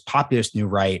left, there's this populist new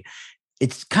right.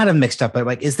 It's kind of mixed up, but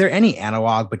like, is there any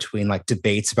analog between like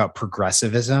debates about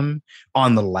progressivism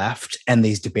on the left and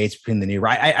these debates between the new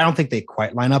right? I don't think they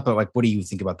quite line up, but like, what do you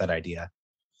think about that idea?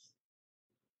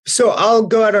 So I'll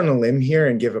go out on a limb here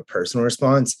and give a personal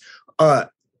response. I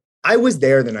was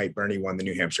there the night Bernie won the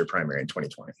New Hampshire primary in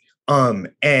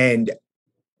 2020. And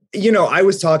I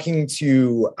was talking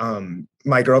to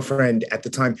my girlfriend at the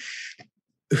time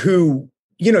who,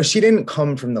 she didn't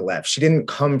come from the left. She didn't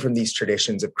come from these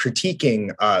traditions of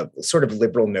critiquing sort of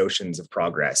liberal notions of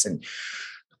progress. And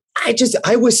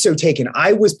I was so taken.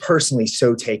 I was personally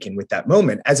so taken with that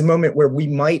moment as a moment where we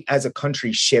might, as a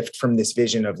country, shift from this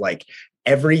vision of like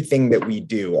everything that we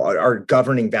do, our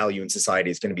governing value in society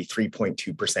is going to be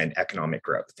 3.2% economic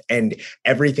growth. And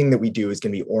everything that we do is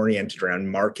going to be oriented around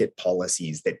market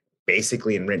policies that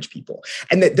basically enrich people.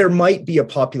 And that there might be a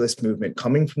populist movement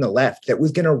coming from the left that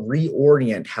was going to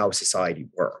reorient how society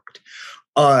worked.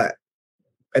 And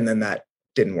then that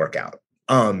didn't work out.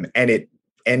 And it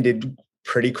ended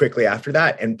pretty quickly after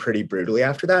that and pretty brutally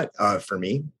after that, for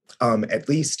me, at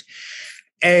least.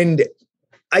 And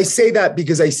I say that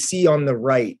because I see on the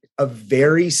right a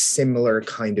very similar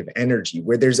kind of energy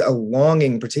where there's a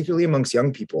longing, particularly amongst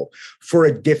young people, for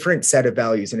a different set of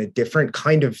values and a different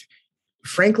kind of,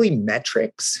 frankly,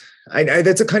 metrics.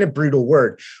 That's a kind of brutal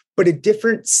word, but a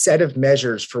different set of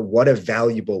measures for what a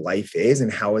valuable life is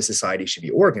and how a society should be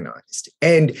organized.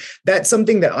 And that's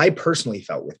something that I personally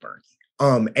felt with Bernie.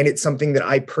 And it's something that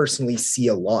I personally see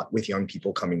a lot with young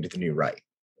people coming to the new right.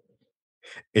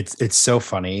 It's so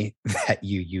funny that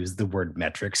you use the word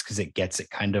metrics because it gets it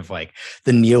kind of like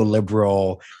the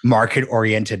neoliberal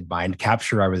market-oriented mind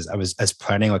capture. I was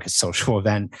planning like a social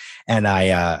event and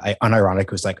I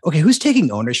unironically was like, okay, who's taking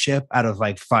ownership out of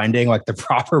like finding like the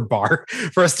proper bar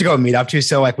for us to go meet up to?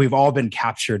 So like we've all been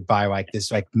captured by like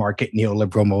this like market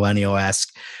neoliberal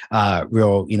millennial-esque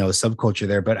real, subculture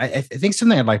there. But I think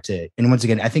something I'd like to, and once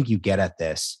again, I think you get at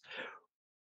this.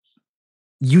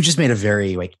 You just made a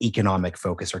very like economic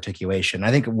focused articulation. I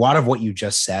think a lot of what you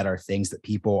just said are things that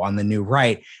people on the new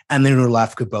right and the new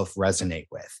left could both resonate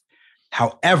with.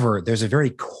 However, there's a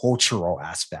very cultural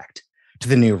aspect to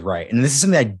the new right. And this is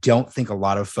something I don't think a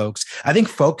lot of folks, I think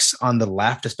folks on the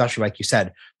left, especially like you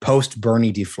said, post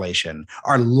Bernie deflation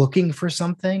are looking for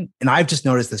something. And I've just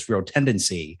noticed this real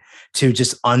tendency to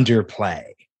just underplay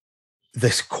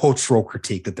this cultural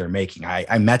critique that they're making.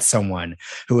 I met someone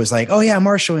who was like, oh yeah,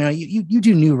 Marshall, you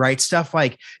do new right stuff.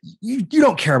 Like you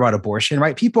don't care about abortion,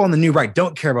 right? People on the new right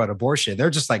don't care about abortion. They're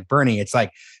just like Bernie. It's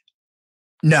like,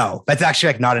 no, that's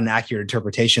actually like not an accurate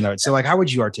interpretation of it. So like, how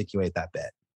would you articulate that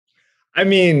bit?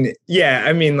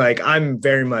 Like I'm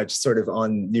very much sort of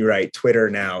on new right Twitter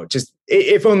now, just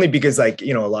if only because like,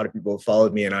 a lot of people have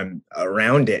followed me and I'm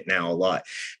around it now a lot.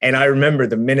 And I remember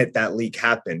the minute that leak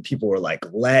happened, people were like,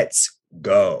 let's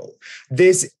go.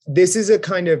 This is a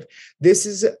kind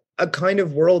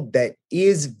of world that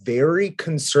is very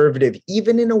conservative,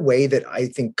 even in a way that I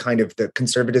think kind of the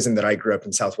conservatism that I grew up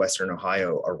in Southwestern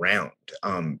Ohio around,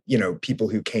 people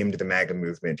who came to the MAGA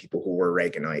movement, people who were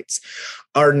Reaganites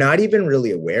are not even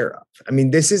really aware of. I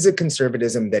mean, this is a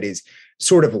conservatism that is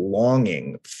sort of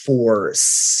longing for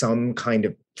some kind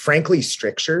of, frankly,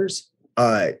 strictures,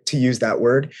 to use that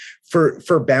word,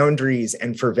 for boundaries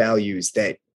and for values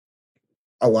that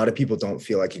a lot of people don't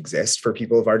feel like exist for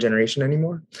people of our generation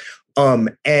anymore.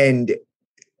 And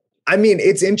I mean,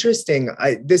 it's interesting.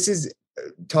 This is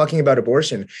talking about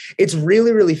abortion. It's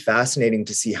really, really fascinating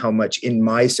to see how much in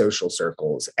my social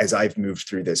circles, as I've moved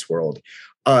through this world,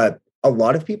 a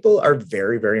lot of people are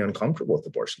very, very uncomfortable with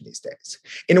abortion these days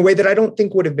in a way that I don't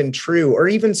think would have been true or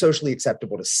even socially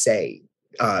acceptable to say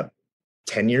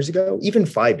 10 years ago, even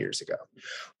 5 years ago.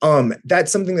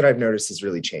 That's something that I've noticed has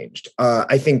really changed.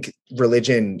 I think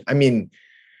religion, I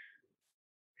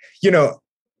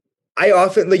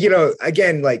often,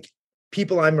 again, like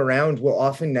people I'm around will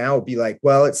often now be like,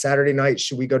 well, it's Saturday night.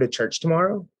 Should we go to church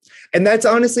tomorrow? And that's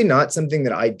honestly not something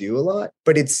that I do a lot,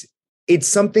 but it's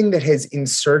something that has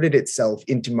inserted itself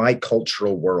into my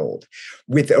cultural world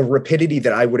with a rapidity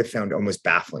that I would have found almost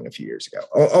baffling a few years ago.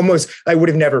 Almost, I would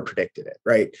have never predicted it,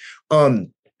 right?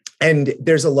 And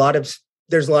there's a lot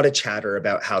of chatter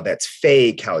about how that's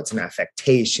fake, how it's an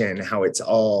affectation, how it's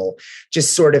all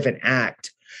just sort of an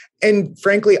act. And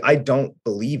frankly, I don't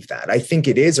believe that. I think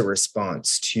it is a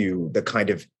response to the kind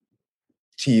of,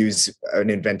 to use an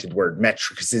invented word,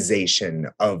 metricization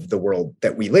of the world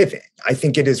that we live in. I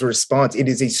think it is a response. It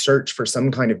is a search for some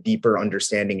kind of deeper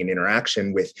understanding and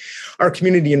interaction with our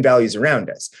community and values around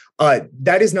us.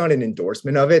 That is not an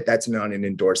endorsement of it. That's not an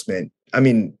endorsement. I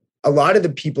mean, a lot of the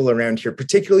people around here,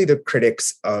 particularly the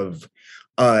critics of,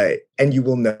 and you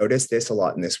will notice this a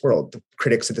lot in this world, the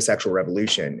critics of the sexual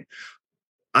revolution,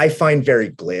 I find very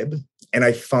glib, and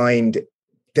I find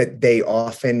that they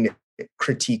often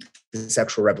critique the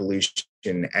sexual revolution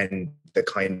and the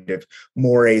kind of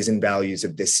mores and values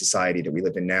of this society that we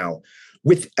live in now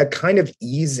with a kind of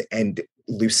ease and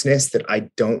looseness that I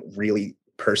don't really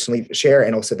personally share,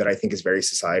 and also that I think is very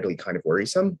societally kind of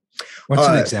worrisome. What's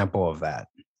an example of that?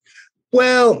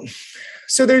 Well,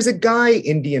 so there's a guy,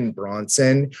 Indian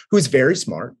Bronson, who's very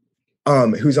smart,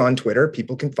 who's on Twitter.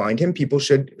 People can find him. People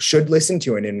should listen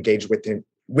to and engage with him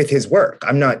with his work.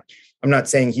 I'm not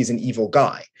saying he's an evil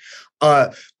guy.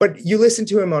 But you listen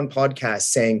to him on podcasts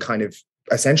saying kind of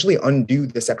essentially undo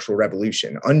the sexual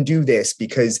revolution, undo this,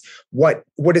 because what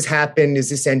has happened is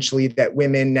essentially that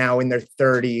women now in their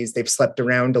 30s, they've slept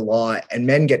around a lot, and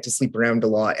men get to sleep around a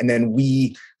lot. And then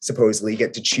we supposedly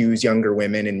get to choose younger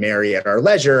women and marry at our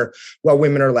leisure while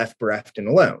women are left bereft and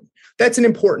alone. That's an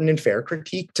important and fair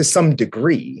critique to some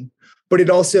degree, but it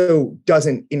also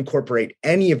doesn't incorporate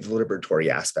any of the liberatory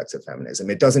aspects of feminism.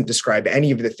 It doesn't describe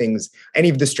any of the things, any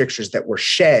of the strictures that were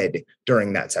shed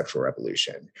during that sexual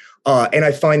revolution. And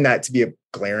I find that to be a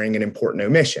glaring and important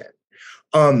omission.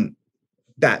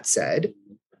 That said,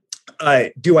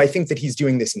 do I think that he's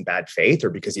doing this in bad faith or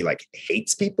because he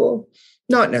hates people?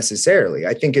 Not necessarily.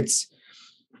 I think it's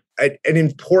an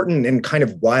important and kind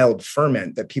of wild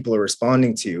ferment that people are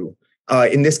responding to,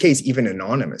 in this case, even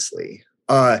anonymously.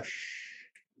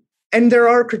 And there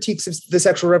are critiques of the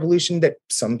sexual revolution that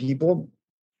some people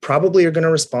probably are going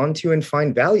to respond to and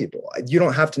find valuable. You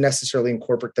don't have to necessarily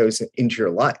incorporate those into your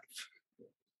life.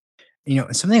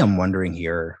 Something I'm wondering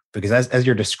here, because as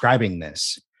you're describing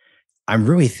this, I'm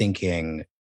really thinking,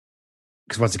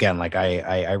 because once again,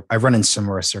 I run in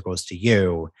similar circles to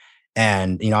you,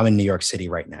 and I'm in New York City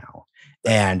right now,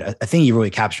 and a thing you really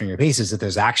capture in your piece is that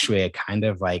there's actually a kind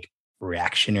of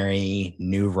reactionary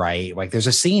new right, there's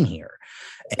a scene here.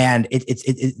 And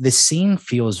the scene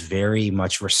feels very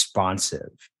much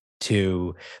responsive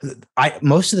to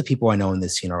most of the people I know in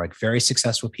this scene are very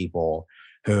successful people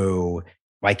who,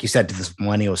 like you said, to this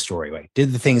millennial story,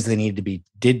 did the things they needed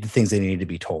to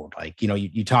be told.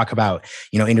 You talk about,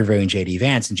 interviewing JD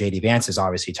Vance, and JD Vance is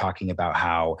obviously talking about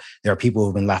how there are people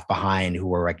who've been left behind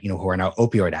who are who are now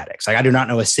opioid addicts. I do not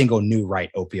know a single new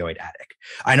right opioid addict.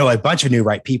 I know a bunch of new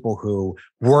right people who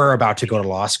were about to go to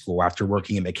law school after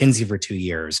working at McKinsey for 2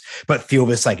 years, but feel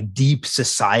this deep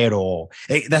societal,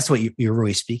 that's what you're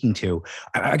really speaking to.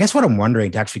 I guess what I'm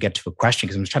wondering, to actually get to a question,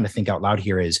 because I'm just trying to think out loud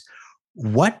here, is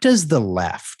what does the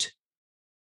left,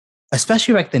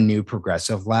 especially the new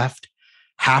progressive left,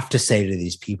 have to say to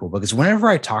these people? Because whenever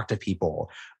I talk to people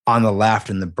on the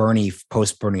left and the Bernie,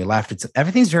 post-Bernie left,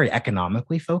 everything's very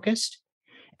economically focused.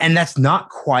 And that's not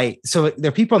quite, so there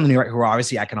are people on the new right who are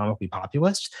obviously economically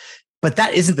populist, but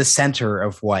that isn't the center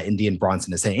of what Indian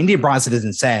Bronson is saying. Indian Bronson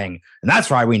isn't saying, and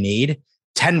that's why we need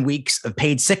 10 weeks of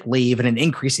paid sick leave and an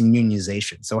increase in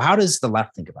unionization. So how does the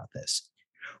left think about this?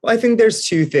 Well, I think there's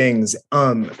two things.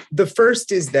 The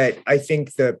first is that I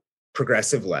think the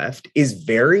progressive left is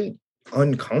very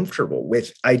uncomfortable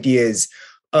with ideas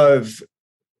of,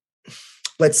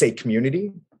 let's say,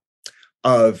 community,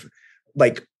 of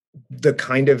the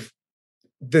kind of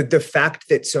the fact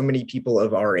that so many people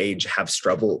of our age have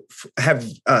trouble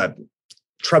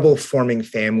forming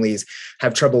families,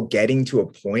 have trouble getting to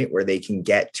a point where they can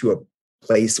get to a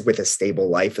place with a stable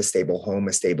life, a stable home,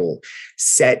 a stable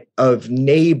set of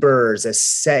neighbors, a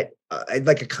set, a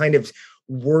kind of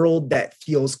world that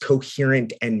feels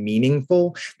coherent and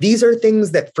meaningful. These are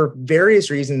things that for various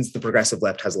reasons, the progressive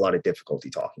left has a lot of difficulty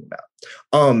talking about.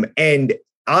 And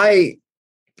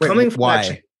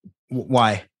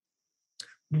Why?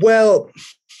 Well,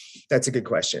 that's a good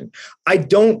question. I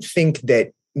don't think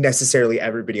that necessarily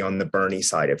everybody on the Bernie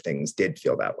side of things did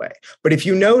feel that way. But if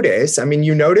you notice,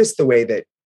 you notice the way that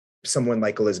someone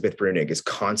like Elizabeth Bruenig is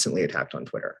constantly attacked on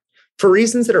Twitter for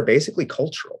reasons that are basically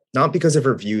cultural, not because of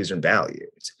her views and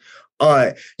values.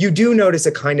 You do notice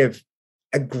a kind of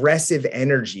aggressive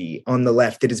energy on the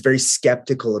left that is very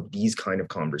skeptical of these kind of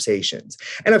conversations.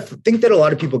 And I think that a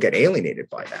lot of people get alienated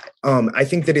by that. I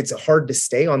think that it's hard to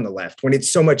stay on the left when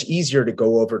it's so much easier to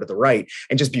go over to the right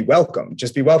and just be welcomed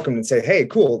and say, hey,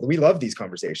 cool, we love these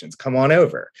conversations. Come on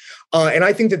over. And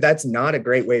I think that that's not a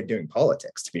great way of doing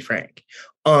politics, to be frank.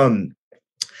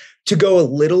 To go a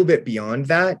little bit beyond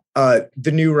that,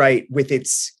 the new right, with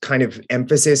its kind of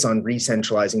emphasis on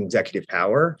re-centralizing executive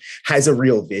power, has a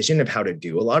real vision of how to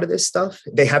do a lot of this stuff.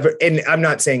 They have, and I'm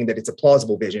not saying that it's a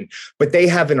plausible vision, but they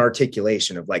have an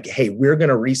articulation of hey, we're going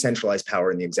to re-centralize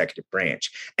power in the executive branch,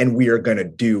 and we are going to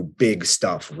do big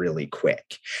stuff really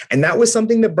quick. And that was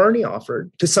something that Bernie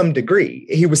offered to some degree.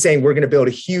 He was saying, we're going to build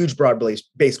a huge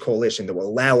broad-based coalition that will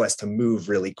allow us to move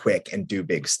really quick and do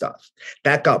big stuff.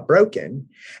 That got broken.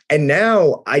 And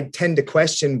now I tend to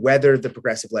question whether the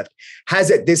progressive left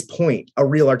has at this point a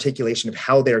real articulation of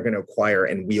how they're going to acquire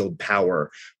and wield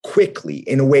power quickly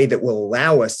in a way that will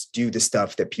allow us to do the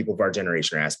stuff that people of our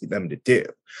generation are asking them to do.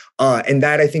 And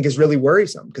that I think is really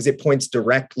worrisome because it points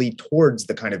directly towards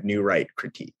the kind of new right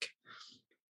critique.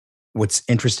 What's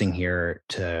interesting here,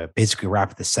 to basically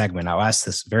wrap this segment, I'll ask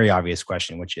this very obvious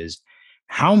question, which is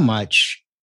how much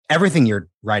everything you're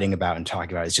writing about and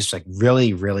talking about is just like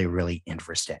really, really, really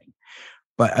interesting.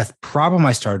 But a problem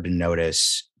I started to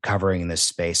notice covering this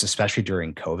space, especially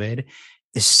during COVID,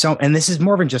 is and this is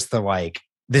more than just the like,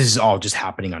 this is all just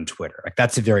happening on Twitter. Like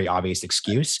that's a very obvious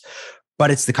excuse,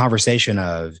 but it's the conversation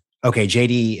of, okay,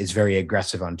 JD is very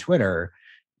aggressive on Twitter,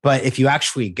 but if you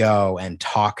actually go and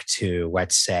talk to,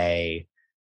 let's say,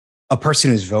 a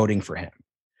person who's voting for him,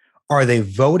 are they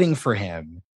voting for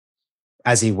him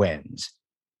as he wins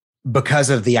because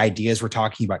of the ideas we're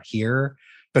talking about here?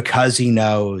 Because he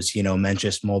knows,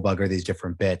 Mencius, Moldbugger, these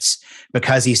different bits,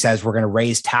 because he says we're going to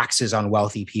raise taxes on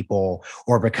wealthy people,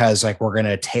 or because like we're going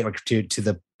to take to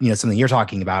the, something you're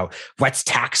talking about, let's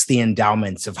tax the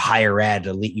endowments of higher ed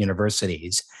elite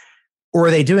universities, or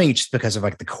are they doing it just because of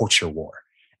like the culture war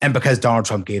and because Donald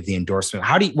Trump gave the endorsement?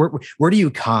 Where do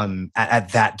you come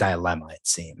at that dilemma, it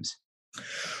seems?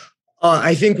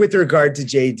 I think with regard to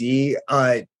JD,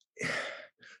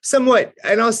 somewhat,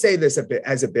 and I'll say this a bit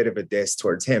as a bit of a diss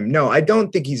towards him. No, I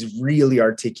don't think he's really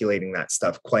articulating that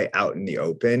stuff quite out in the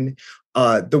open.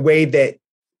 The way that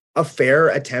a fair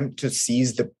attempt to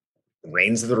seize the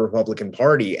reins of the Republican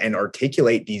Party and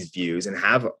articulate these views and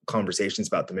have conversations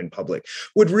about them in public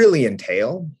would really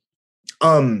entail.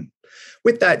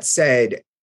 With that said,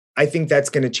 I think that's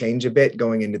going to change a bit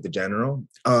going into the general.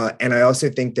 And I also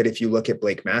think that if you look at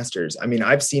Blake Masters, I mean,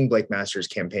 I've seen Blake Masters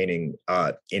campaigning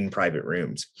in private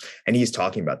rooms, and he's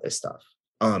talking about this stuff.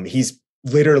 He's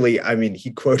literally, I mean,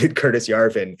 he quoted Curtis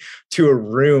Yarvin to a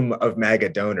room of MAGA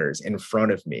donors in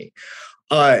front of me.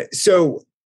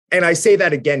 And I say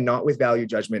that again, not with value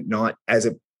judgment, not as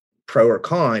a pro or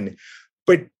con,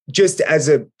 but just as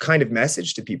a kind of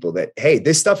message to people that, hey,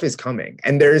 this stuff is coming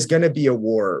and there is going to be a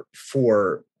war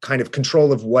for kind of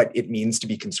control of what it means to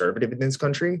be conservative in this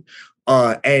country.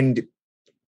 And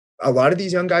a lot of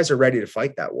these young guys are ready to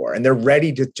fight that war, and they're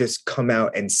ready to just come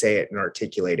out and say it and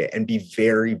articulate it and be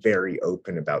very, very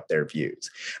open about their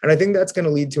views. And I think that's going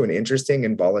to lead to an interesting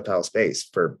and volatile space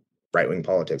for right-wing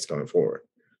politics going forward.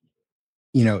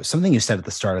 Something you said at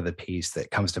the start of the piece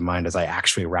that comes to mind as I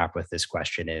actually wrap with this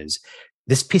question is,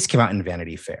 this piece came out in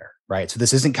Vanity Fair, right? So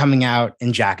this isn't coming out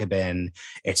in Jacobin.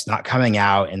 It's not coming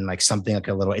out in like something like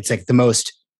it's like the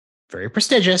most very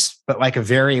prestigious, but like a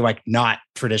very like not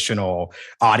traditional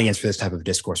audience for this type of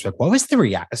discourse. Like, what was the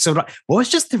reaction? So what was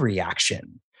just the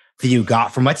reaction that you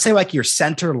got from, let's say, like your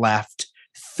center left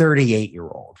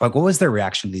 38-year-old? Like, what was their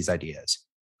reaction to these ideas?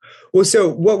 Well, so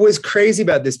what was crazy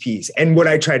about this piece, and what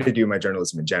I try to do in my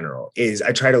journalism in general, is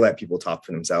I try to let people talk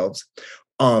for themselves.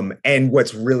 And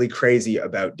what's really crazy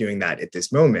about doing that at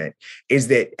this moment is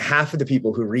that half of the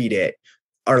people who read it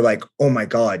are like, oh my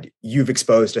God, you've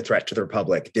exposed a threat to the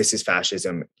Republic. This is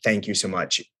fascism. Thank you so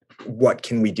much. What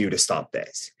can we do to stop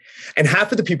this? And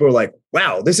half of the people are like,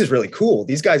 wow, this is really cool.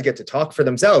 These guys get to talk for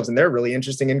themselves and they're really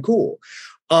interesting and cool.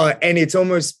 And it's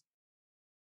almost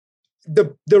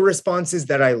the responses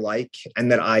that I like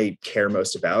and that I care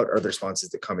most about are the responses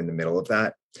that come in the middle of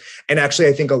that. And actually,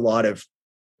 I think a lot of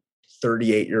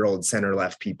 38-year-old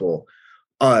center-left people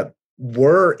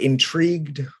were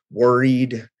intrigued,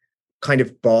 worried, kind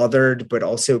of bothered, but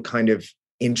also kind of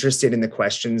interested in the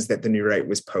questions that the new right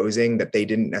was posing that they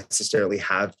didn't necessarily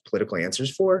have political answers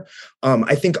for.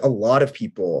 I think a lot of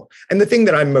people, and the thing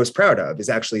that I'm most proud of is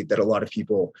actually that a lot of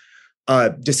people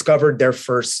discovered their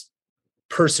first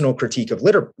personal critique of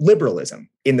liberalism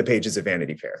in the pages of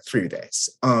Vanity Fair through this.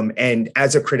 And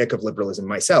as a critic of liberalism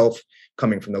myself,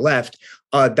 coming from the left,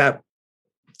 that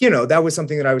was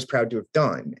something that I was proud to have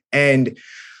done. And,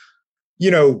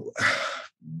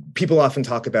 people often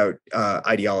talk about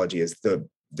ideology as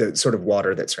the sort of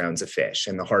water that surrounds a fish.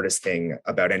 And the hardest thing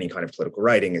about any kind of political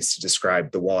writing is to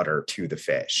describe the water to the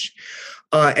fish.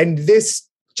 And this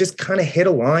just kind of hit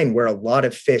a line where a lot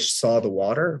of fish saw the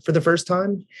water for the first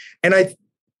time. And I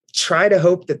try to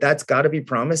hope that that's got to be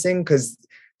promising, because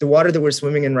the water that we're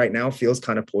swimming in right now feels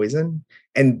kind of poison.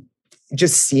 And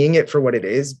just seeing it for what it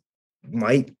is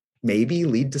might maybe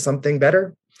lead to something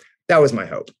better. That was my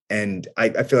hope. And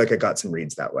I feel like I got some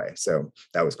reads that way. So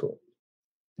that was cool.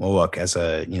 Well, look, as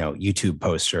a YouTube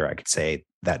poster, I could say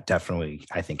that definitely,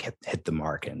 I think, hit the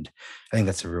mark. And I think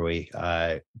that's a really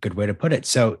good way to put it.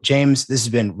 So, James, this has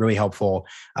been really helpful.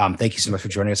 Thank you so much for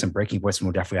joining us on Breaking Points. And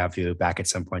we'll definitely have you back at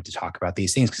some point to talk about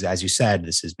these things, because as you said,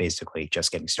 this is basically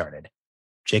just getting started.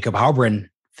 Jacob Heilbrunn,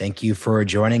 thank you for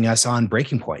joining us on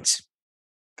Breaking Points.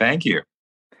 Thank you.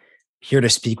 Here to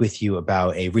speak with you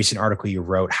about a recent article you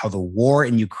wrote, How the War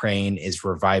in Ukraine is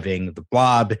Reviving the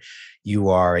Blob. You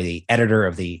are the editor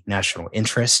of the National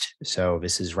Interest, so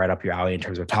this is right up your alley in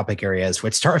terms of topic areas.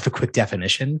 Let's start with a quick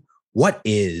definition. what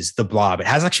is the blob? It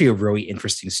has actually a really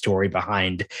interesting story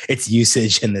behind its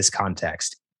usage in this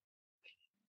context.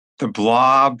 The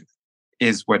blob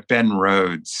is what Ben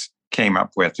Rhodes came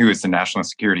up with, who is the national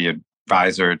security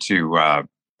advisor to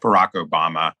Barack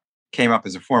Obama, came up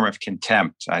as a form of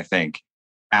contempt, I think,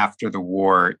 after the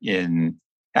war in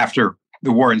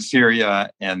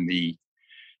Syria and the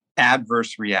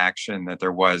adverse reaction that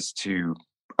there was to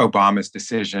Obama's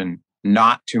decision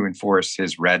not to enforce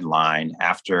his red line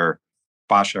after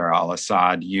Bashar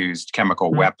al-Assad used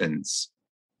chemical weapons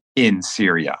in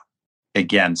Syria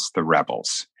against the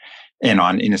rebels and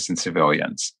on innocent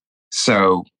civilians.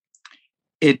 So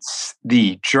it's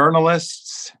the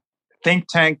journalists, think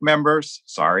tank members,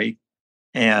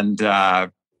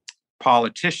 and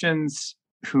politicians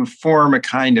who form a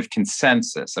kind of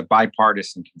consensus, a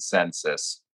bipartisan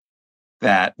consensus,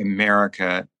 that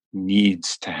America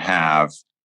needs to have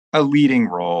a leading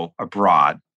role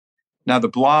abroad. Now, the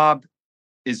blob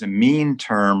is a mean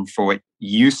term for what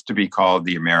used to be called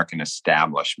the American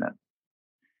establishment.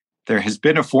 There has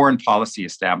been a foreign policy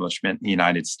establishment in the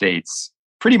United States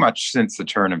pretty much since the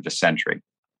turn of the century.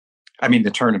 I mean,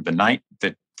 the turn of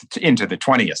into the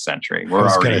 20th century. We're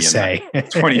already in the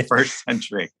 21st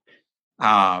century.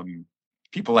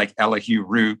 People like Elihu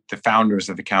Root, the founders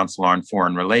of the Council on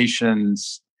Foreign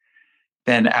Relations.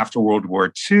 Then after World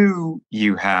War II,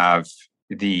 you have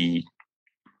the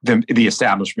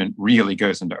establishment really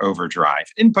goes into overdrive,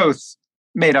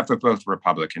 made up of both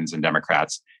Republicans and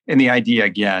Democrats. And the idea,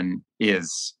 again,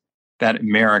 is that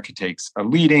America takes a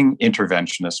leading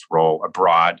interventionist role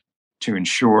abroad to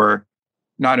ensure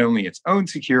not only its own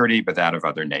security, but that of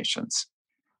other nations.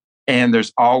 And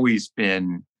there's always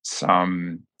been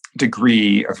some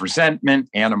degree of resentment,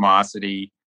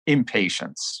 animosity,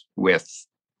 impatience with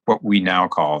what we now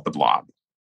call the blob.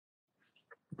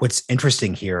 What's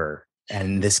interesting here,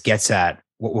 and this gets at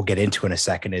what we'll get into in a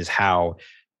second, is how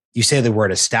you say the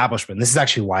word establishment. This is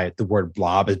actually why the word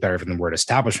blob is better than the word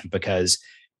establishment, because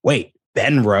wait,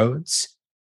 Ben Rhodes,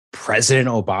 President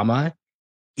Obama,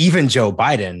 even Joe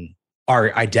Biden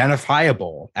are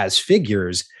identifiable as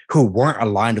figures who weren't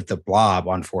aligned with the blob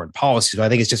on foreign policy. So I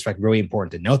think it's just really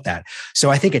important to note that. So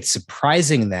I think it's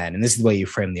surprising then, and this is the way you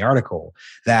frame the article,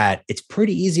 that it's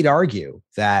pretty easy to argue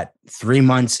that 3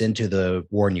 months into the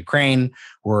war in Ukraine,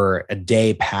 we're a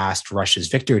day past Russia's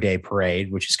Victory Day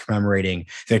parade, which is commemorating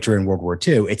victory in World War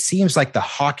II. It seems like the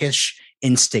hawkish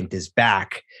instinct is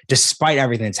back, despite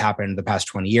everything that's happened in the past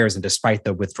 20 years and despite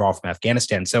the withdrawal from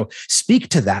Afghanistan. So speak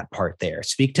to that part there.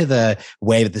 Speak to the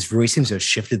way that this really seems to have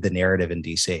shifted the narrative in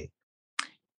DC.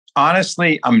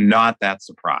 Honestly, I'm not that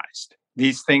surprised.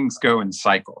 These things go in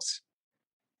cycles.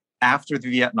 After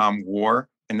the Vietnam War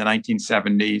in the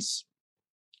 1970s,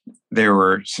 there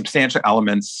were substantial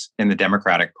elements in the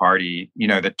Democratic Party,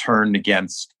 that turned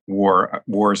against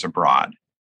wars abroad.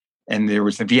 And there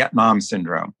was the Vietnam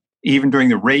syndrome. Even during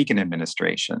the Reagan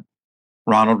administration,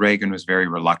 Ronald Reagan was very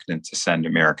reluctant to send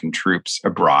American troops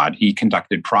abroad. He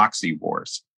conducted proxy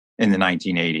wars in the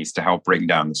 1980s to help bring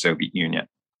down the Soviet Union.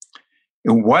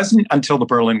 It wasn't until the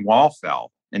Berlin Wall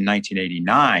fell in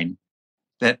 1989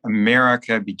 that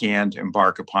America began to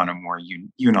embark upon a more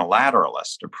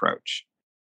unilateralist approach.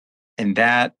 And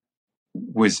that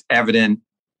was evident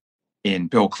in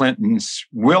Bill Clinton's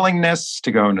willingness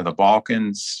to go into the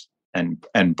Balkans and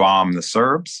bomb the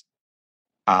Serbs.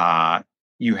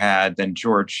 You had then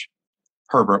George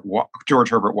Herbert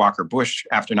Walker Bush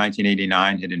after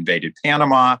 1989 had invaded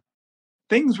Panama.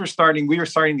 We were starting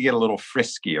to get a little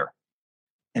friskier.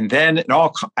 And then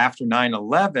after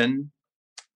 9/11,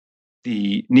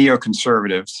 the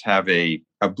neoconservatives have a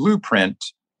blueprint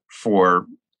for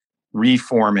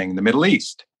reforming the Middle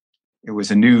East. It was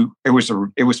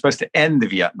supposed to end the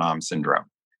Vietnam syndrome.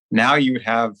 Now you would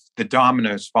have the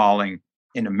dominoes falling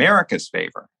in America's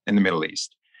favor in the Middle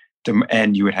East.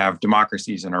 And you would have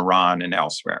democracies in Iran and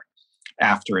elsewhere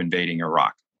after invading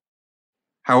Iraq.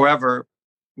 However,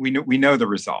 we know the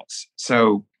results.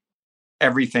 So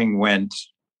everything went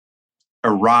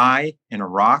awry in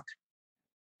Iraq.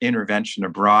 Intervention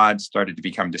abroad started to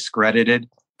become discredited,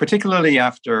 particularly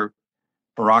after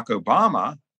Barack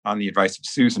Obama, on the advice of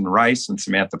Susan Rice and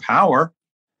Samantha Power,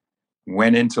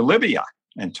 went into Libya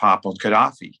and toppled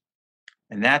Gaddafi.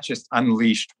 And that just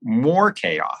unleashed more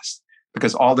chaos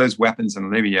because all those weapons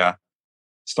in Libya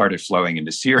started flowing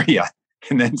into Syria,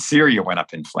 and then Syria went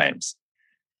up in flames.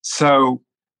 So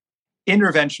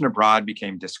intervention abroad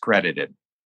became discredited.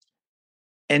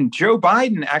 And Joe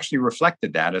Biden actually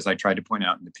reflected that, as I tried to point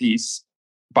out in the piece,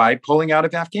 by pulling out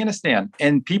of Afghanistan.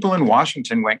 And people in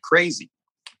Washington went crazy.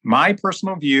 My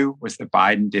personal view was that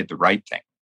Biden did the right thing,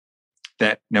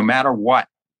 that no matter what,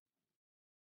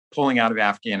 pulling out of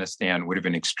Afghanistan would have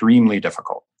been extremely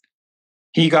difficult.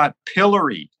 He got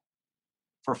pilloried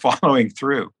for following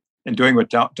through and doing what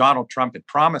Donald Trump had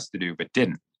promised to do, but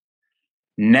didn't.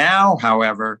 Now,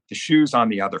 however, the shoe's on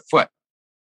the other foot.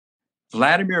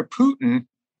 Vladimir Putin,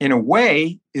 in a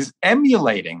way, is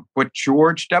emulating what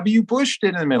George W. Bush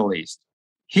did in the Middle East.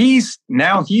 He's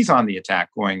on the attack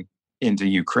going into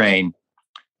Ukraine.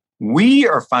 We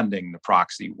are funding the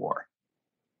proxy war.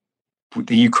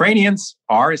 The Ukrainians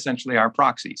are essentially our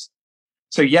proxies.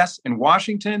 So yes, in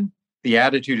Washington, the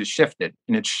attitude has shifted,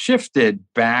 and it's shifted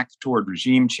back toward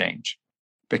regime change.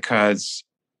 Because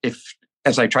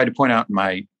as I tried to point out in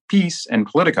my piece in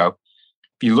Politico,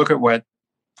 if you look at what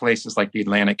places like the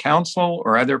Atlantic Council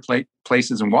or other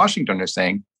places in Washington are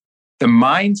saying, the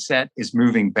mindset is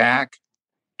moving back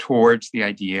towards the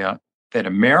idea that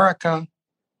America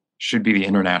should be the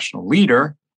international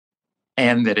leader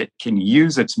and that it can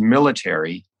use its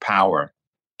military power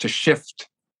to shift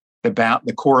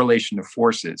the correlation of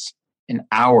forces in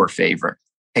our favor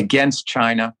against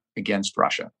China, against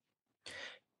Russia.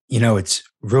 You know, it's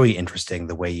really interesting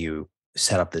the way you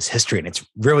set up this history, and it's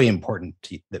really important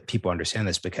that people understand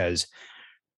this because,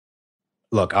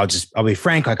 look, I'll be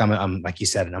frank. Like I'm like you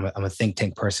said, I'm a think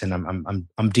tank person.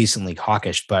 I'm decently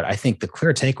hawkish, but I think the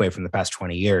clear takeaway from the past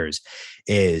 20 years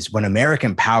is when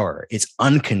American power is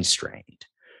unconstrained,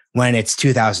 when it's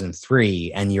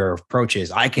 2003 and your approach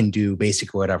is I can do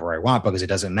basically whatever I want because it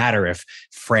doesn't matter if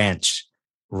France,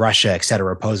 Russia, et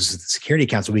cetera, opposes the Security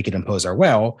Council, we can impose our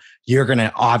will, you're going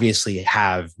to obviously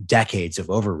have decades of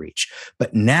overreach.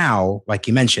 But now, like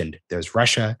you mentioned, there's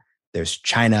Russia, there's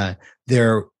China,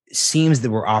 there seems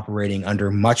that we're operating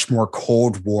under much more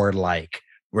Cold War-like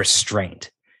restraint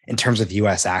in terms of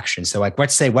U.S. action. So like,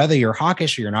 let's say whether you're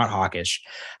hawkish or you're not hawkish,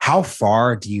 how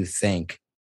far do you think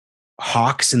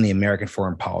hawks in the American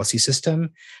foreign policy system,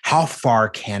 how far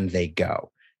can they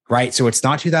go, right? So it's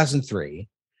not 2003.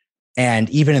 And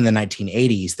even in the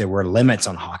 1980s, there were limits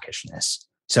on hawkishness.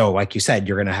 So like you said,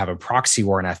 you're going to have a proxy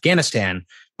war in Afghanistan,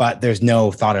 but there's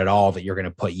no thought at all that you're going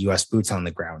to put U.S. boots on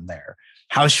the ground there.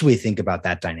 How should we think about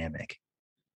that dynamic?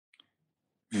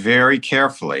 Very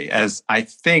carefully, as I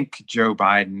think Joe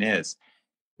Biden is.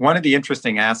 One of the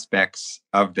interesting aspects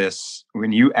of this,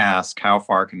 when you ask how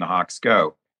far can the hawks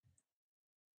go,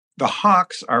 the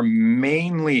hawks are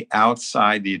mainly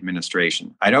outside the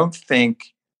administration. I don't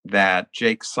think that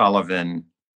Jake Sullivan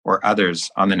or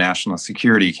others on the National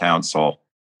Security Council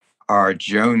are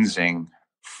jonesing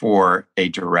for a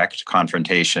direct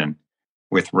confrontation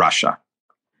with Russia.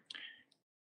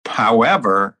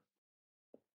 However,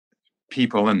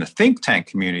 people in the think tank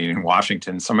community in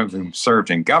Washington, some of whom served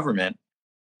in government,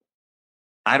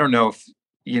 I don't know if,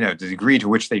 the degree to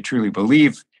which they truly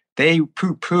believe, they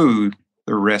poo-poo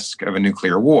the risk of a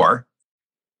nuclear war,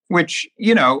 which,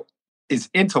 is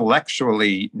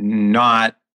intellectually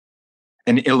not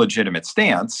an illegitimate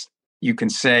stance. You can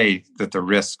say that the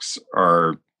risks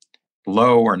are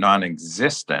low or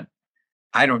non-existent.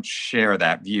 I don't share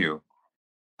that view.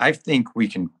 I think we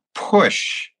can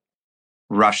push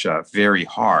Russia very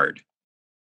hard,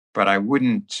 but I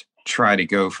wouldn't try to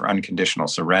go for unconditional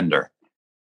surrender.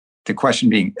 The question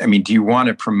being, do you want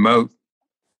to promote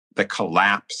the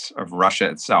collapse of Russia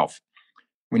itself?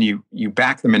 When you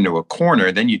back them into a corner,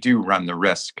 then you do run the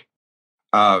risk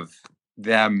of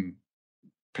them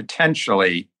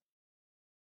potentially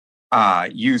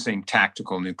using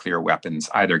tactical nuclear weapons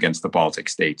either against the Baltic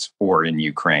states or in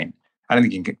Ukraine. I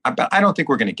don't think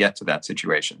we're going to get to that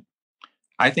situation.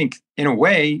 I think, in a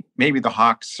way, maybe the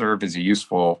hawks serve as a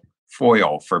useful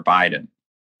foil for Biden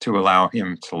to allow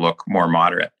him to look more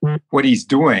moderate. What he's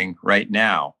doing right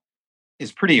now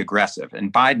is pretty aggressive,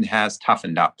 and Biden has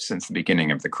toughened up since the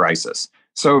beginning of the crisis.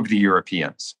 So have the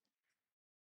Europeans.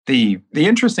 The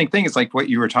interesting thing is like what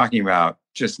you were talking about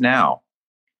just now,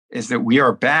 is that we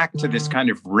are back to this kind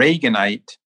of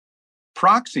Reaganite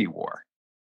proxy war.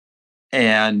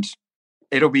 And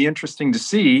it'll be interesting to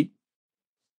see,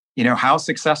 how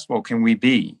successful can we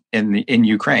be in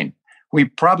Ukraine? We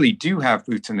probably do have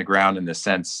boots in the ground in the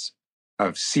sense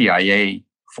of CIA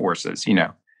forces,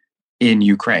 in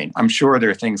Ukraine. I'm sure there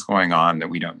are things going on that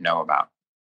we don't know about.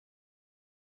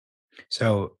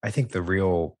 So I think the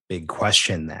real big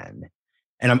question then,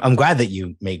 and I'm glad that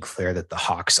you made clear that the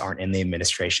hawks aren't in the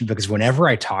administration, because whenever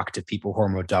I talk to people who are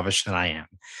more dovish than I am,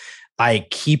 I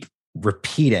keep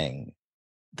repeating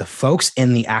the folks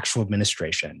in the actual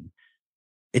administration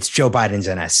it's Joe Biden's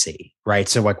NSC, right?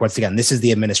 So like, once again, this is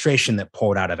the administration that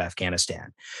pulled out of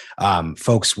Afghanistan.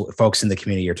 Folks in the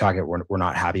community you're talking, we're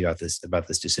not happy about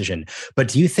this decision. But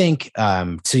do you think,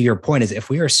 to your point, is if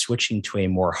we are switching to a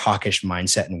more hawkish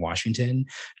mindset in Washington,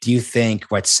 do you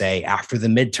think, let's say after the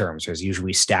midterms, there's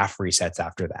usually staff resets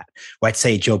after that. Let's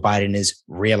say Joe Biden is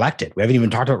reelected. We haven't even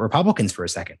talked about Republicans for a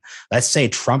second. Let's say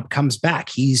Trump comes back.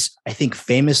 He's, I think,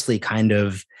 famously kind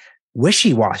of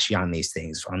wishy-washy on these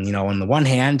things. On the one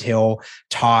hand, he'll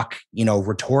talk,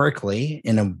 rhetorically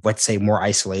in a, let's say, more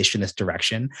isolationist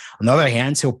direction. On the other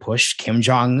hand, he'll push Kim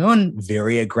Jong-un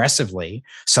very aggressively,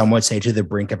 some would say to the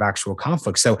brink of actual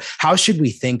conflict. So how should we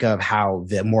think of how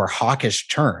the more hawkish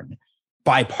turn,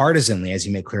 bipartisanly, as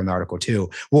you make clear in the article too,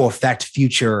 will affect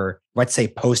future, let's say,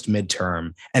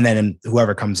 post-midterm, and then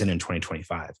whoever comes in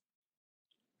 2025?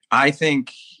 I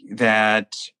think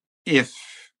that if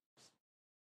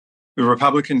the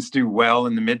Republicans do well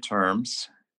in the midterms,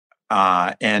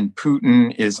 and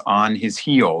Putin is on his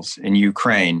heels in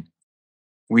Ukraine,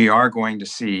 we are going to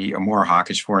see a more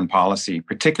hawkish foreign policy,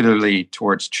 particularly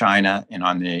towards China and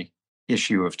on the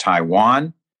issue of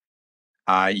Taiwan.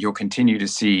 You'll continue to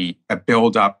see a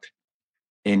buildup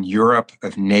in Europe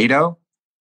of NATO,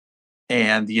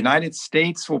 and the United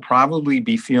States will probably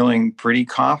be feeling pretty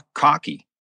cocky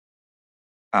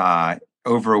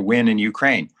over a win in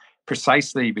Ukraine,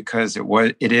 precisely because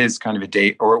it is kind of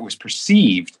it was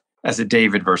perceived as a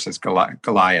David versus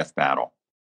Goliath battle.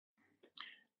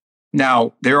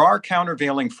 Now, there are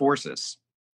countervailing forces.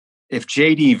 If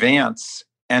J.D. Vance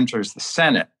enters the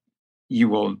Senate,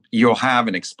 you'll have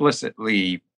an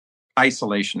explicitly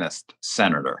isolationist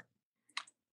senator.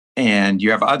 And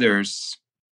you have others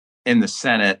in the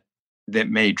Senate that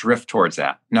may drift towards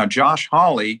that. Now, Josh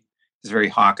Hawley is very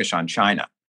hawkish on China.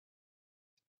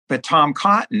 But Tom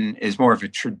Cotton is more of a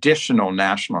traditional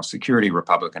national security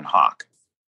Republican hawk.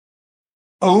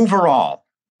 Overall,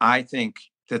 I think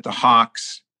that the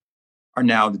hawks are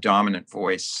now the dominant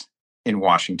voice in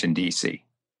Washington, D.C.,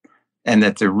 and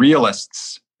that the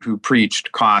realists who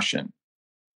preached caution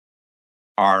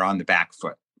are on the back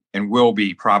foot and will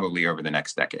be probably over the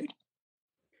next decade.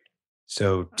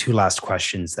 So 2 last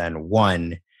questions then.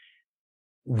 One,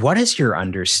 what is your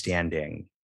understanding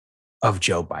of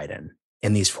Joe Biden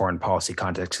in these foreign policy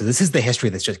contexts? So this is the history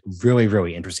that's just really,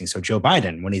 really interesting. So Joe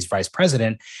Biden, when he's vice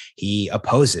president, he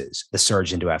opposes the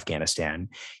surge into Afghanistan.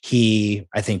 He,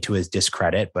 I think to his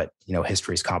discredit, but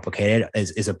history is complicated,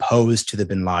 is opposed to the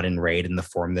bin Laden raid in the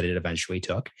form that it eventually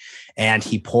took. And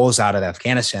he pulls out of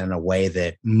Afghanistan in a way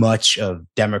that much of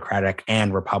Democratic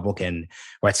and Republican,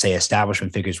 let's say,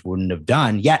 establishment figures wouldn't have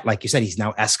done. Yet, like you said, he's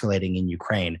now escalating in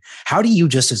Ukraine. How do you,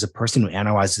 just as a person who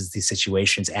analyzes these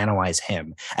situations, analyze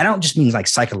him? I don't just mean like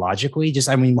psychologically,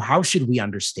 how should we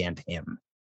understand him?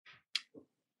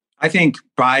 I think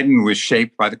Biden was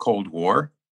shaped by the Cold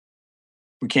War.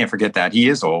 We can't forget that. He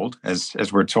is old,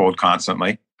 as we're told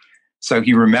constantly. So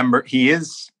he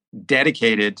is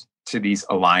dedicated to these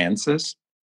alliances.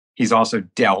 He's also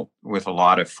dealt with a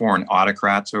lot of foreign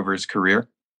autocrats over his career.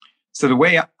 So the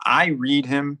way I read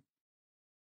him,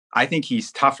 I think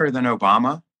he's tougher than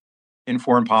Obama in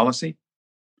foreign policy.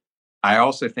 I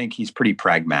also think he's pretty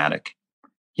pragmatic.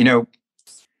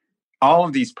 All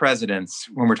of these presidents,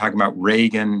 when we're talking about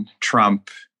Reagan, Trump,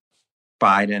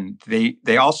 Biden,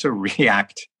 they also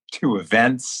react to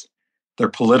events. They're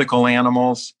political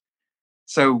animals.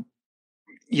 So,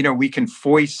 we can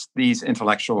foist these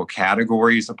intellectual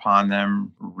categories upon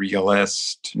them: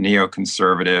 realist,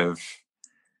 neoconservative,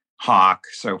 hawk,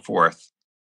 so forth.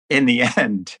 In the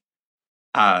end,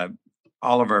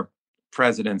 all of our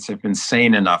presidents have been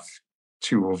sane enough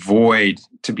to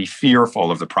be fearful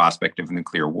of the prospect of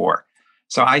nuclear war.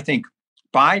 So I think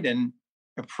Biden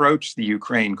approached the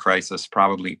Ukraine crisis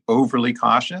probably overly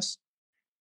cautious.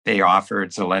 They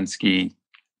offered Zelensky,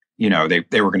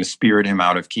 they were going to spirit him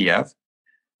out of Kiev.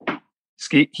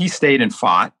 He stayed and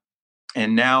fought.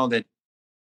 And now that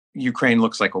Ukraine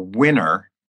looks like a winner,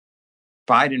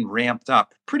 Biden ramped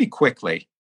up pretty quickly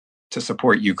to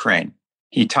support Ukraine.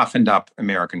 He toughened up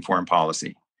American foreign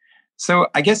policy. So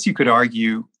I guess you could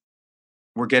argue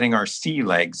we're getting our sea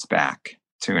legs back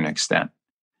to an extent.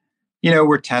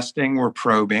 We're testing, we're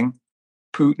probing.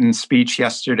 Putin's speech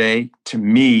yesterday, to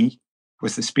me,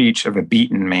 was the speech of a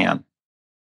beaten man.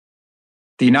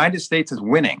 The United States is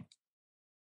winning,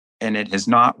 and it has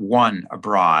not won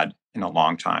abroad in a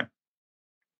long time.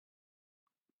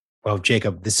 Well,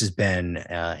 Jacob, this has been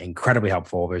incredibly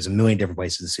helpful. There's a million different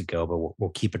places this could go, but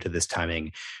we'll keep it to this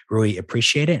timing. Really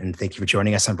appreciate it, and thank you for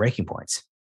joining us on Breaking Points.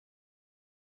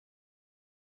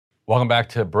 Welcome back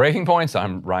to Breaking Points.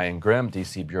 I'm Ryan Grimm,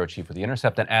 DC Bureau Chief with The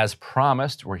Intercept. And as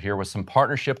promised, we're here with some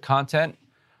partnership content.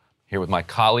 Here with my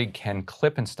colleague, Ken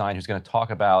Klippenstein, who's going to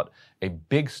talk about a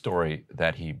big story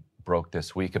that he broke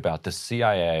this week about the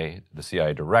CIA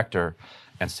director,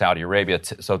 and Saudi Arabia.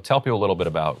 So tell people a little bit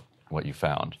about what you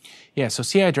found. Yeah, so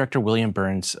CIA Director William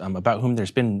Burns, about whom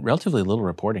there's been relatively little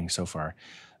reporting so far,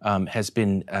 has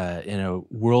been in a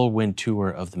whirlwind tour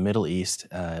of the Middle East,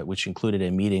 which included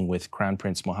a meeting with Crown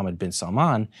Prince Mohammed bin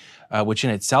Salman, which in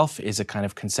itself is a kind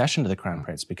of concession to the Crown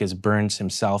Prince, because Burns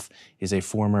himself is a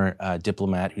former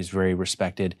diplomat who's very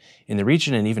respected in the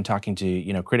region, and even talking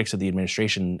to critics of the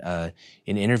administration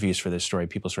in interviews for this story,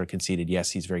 people sort of conceded,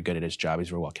 yes, he's very good at his job, he's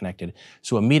very well connected.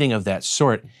 So a meeting of that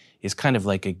sort is kind of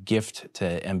like a gift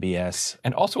to MBS.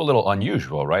 And also a little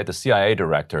unusual, right? The CIA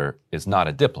director is not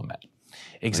a diplomat.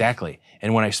 Exactly.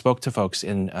 And when I spoke to folks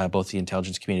in both the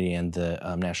intelligence community and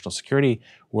the national security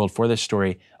world for this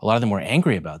story, a lot of them were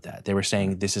angry about that. They were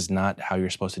saying this is not how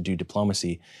you're supposed to do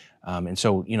diplomacy. And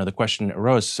so, the question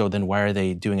arose, so then why are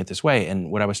they doing it this way? And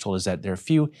what I was told is that there are a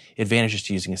few advantages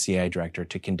to using a CIA director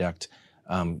to conduct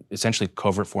essentially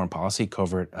covert foreign policy,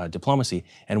 covert diplomacy.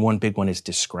 And one big one is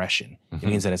discretion. It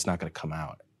means that it's not going to come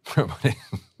out.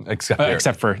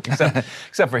 except for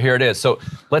here it is. So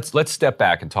let's step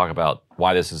back and talk about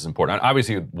why this is important.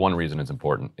 Obviously, one reason it's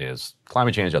important is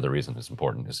climate change. The other reason it's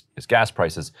important is gas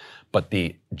prices. But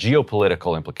the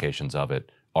geopolitical implications of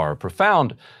it are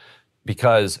profound,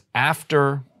 because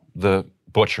after the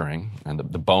butchering and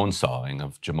the bone sawing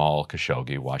of Jamal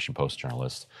Khashoggi, Washington Post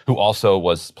journalist, who also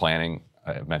was planning,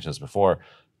 I've mentioned this before,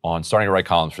 on starting to write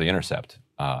columns for The Intercept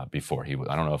before he was,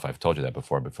 I don't know if I've told you that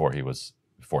before he was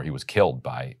killed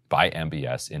by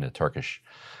MBS in a Turkish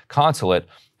consulate.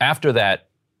 After that,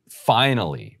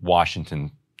 finally,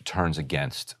 Washington turns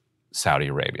against Saudi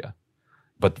Arabia.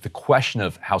 But the question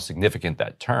of how significant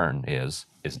that turn is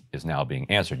now being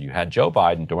answered. You had Joe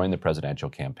Biden during the presidential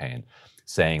campaign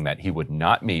saying that he would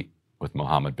not meet with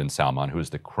Mohammed bin Salman,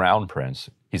 who's the crown prince.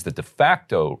 He's the de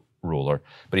facto ruler,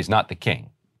 but he's not the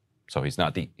king. So he's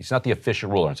not the official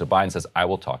ruler. And so Biden says, I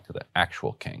will talk to the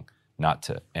actual king, not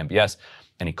to MBS.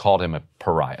 And he called him a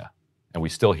pariah. And we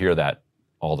still hear that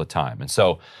all the time. And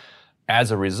so as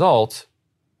a result,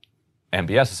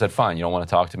 MBS has said, fine, you don't want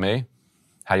to talk to me?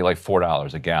 How do you like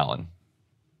 $4 a gallon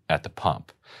at the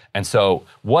pump? And so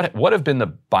what have been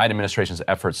the Biden administration's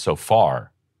efforts so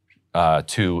far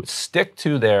to stick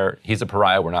to he's a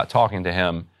pariah, we're not talking to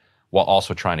him, while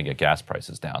also trying to get gas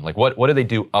prices down? Like what do they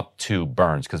do up to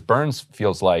Burns? Because Burns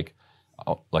feels like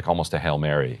almost a Hail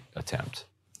Mary attempt.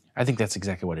 I think that's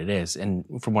exactly what it is. And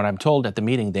from what I'm told at the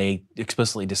meeting, they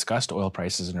explicitly discussed oil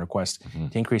prices and request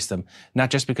to increase them, not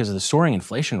just because of the soaring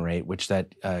inflation rate, which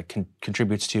that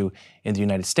contributes to in the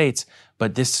United States,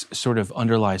 but this sort of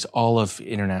underlies all of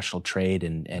international trade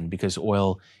and because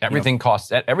oil... Everything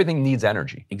needs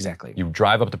energy. Exactly. You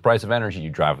drive up the price of energy, you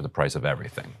drive up the price of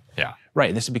everything. Yeah. Right.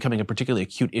 And this is becoming a particularly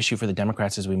acute issue for the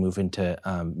Democrats as we move into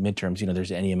midterms.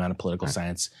 There's any amount of political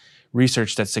science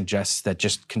research that suggests that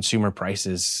just consumer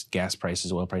prices, gas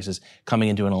prices, oil prices coming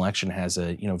into an election has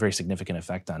a very significant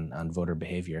effect on voter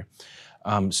behavior.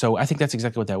 So I think that's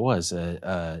exactly what that was,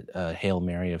 a Hail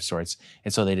Mary of sorts.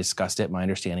 And so they discussed it. My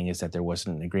understanding is that there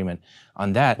wasn't an agreement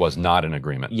on that. Was not an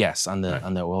agreement. Yes, on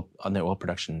the oil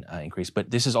production increase.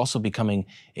 But this is also becoming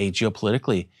a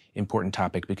geopolitically important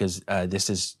topic because this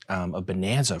is a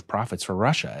bonanza of profits for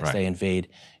Russia as they invade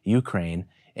Ukraine,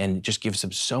 and it just gives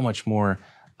them so much more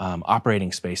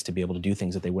operating space to be able to do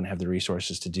things that they wouldn't have the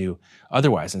resources to do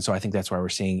otherwise. And so I think that's why we're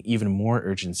seeing even more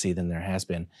urgency than there has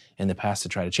been in the past to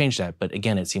try to change that. But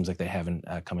again, it seems like they haven't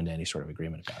come into any sort of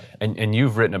agreement about it. And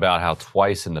you've written about how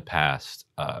twice in the past,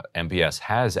 MBS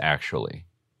has actually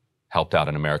helped out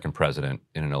an American president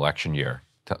in an election year.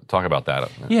 Talk about that.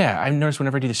 Yeah, I've noticed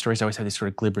whenever I do these stories, I always have these sort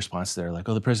of glib responses that are like,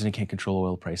 oh, the president can't control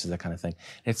oil prices, that kind of thing.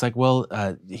 And it's like, well,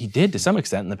 he did to some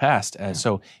extent in the past.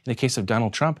 So in the case of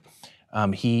Donald Trump,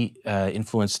 he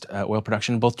influenced oil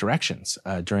production in both directions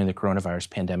during the coronavirus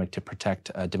pandemic to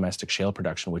protect domestic shale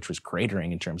production, which was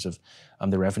cratering in terms of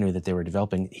the revenue that they were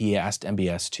developing. He asked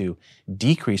MBS to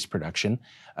decrease production.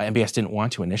 MBS didn't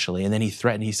want to initially, and then he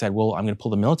threatened. He said, well, I'm going to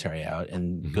pull the military out,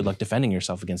 and good luck defending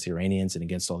yourself against the Iranians and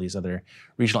against all these other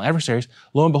regional adversaries.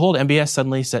 Lo and behold, MBS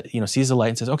suddenly sees the light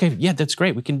and says, okay, yeah, that's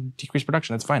great. We can decrease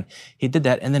production. That's fine. He did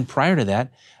that. And then prior to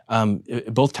that,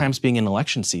 both times being in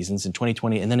election seasons in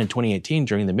 2020 and then in 2018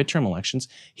 during the midterm elections,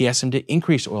 he asked him to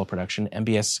increase oil production.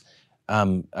 MBS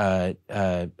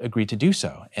agreed to do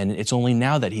so. And it's only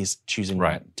now that he's choosing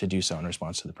not to do so in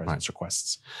response to the president's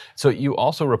requests. So you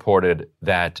also reported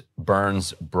that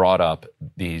Burns brought up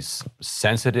these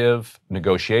sensitive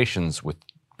negotiations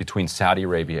between Saudi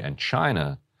Arabia and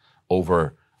China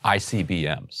over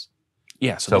ICBMs.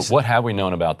 Yeah. So what have we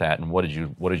known about that, and what did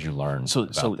you learn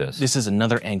about this? This is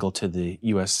another angle to the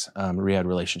U.S. Riyadh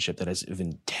relationship that is of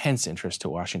intense interest to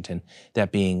Washington.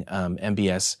 That being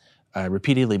MBS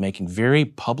repeatedly making very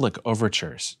public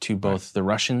overtures to both the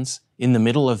Russians in the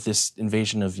middle of this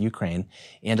invasion of Ukraine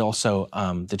and also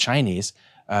the Chinese.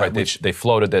 They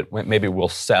floated that maybe we'll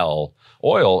sell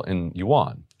oil in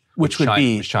yuan. Which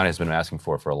China has been asking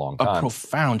for a long time. A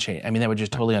profound change. I mean, that would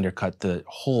just totally undercut the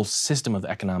whole system of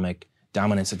economic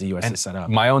dominance that the U.S. has set up.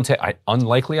 My own take,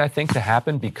 unlikely, I think, to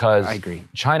happen because I agree.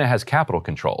 China has capital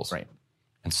controls. Right.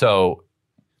 And so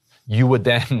you would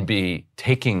then be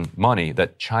taking money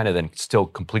that China then still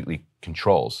completely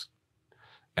controls.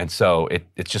 And so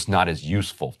it's just not as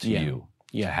useful to you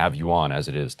to have yuan as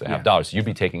it is to have dollars. So you'd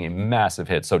be taking a massive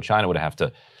hit. So China would have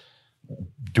to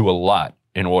do a lot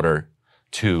in order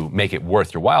to make it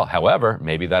worth your while. However,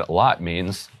 maybe that lot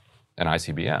means an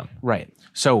ICBM. Right.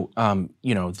 So,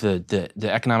 the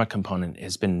economic component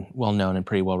has been well known and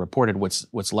pretty well reported.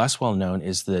 What's less well known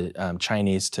is the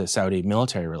Chinese to Saudi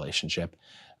military relationship,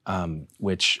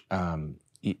 which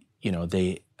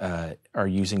they are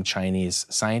using Chinese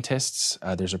scientists.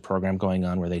 There's a program going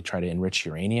on where they try to enrich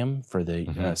uranium for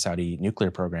the Saudi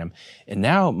nuclear program. And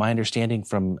now, my understanding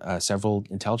from several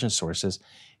intelligence sources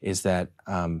is that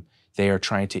they are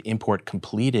trying to import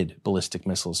completed ballistic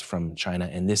missiles from China,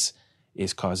 and this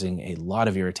is causing a lot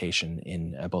of irritation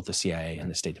in both the CIA and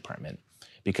the State Department,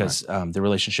 because the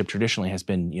relationship traditionally has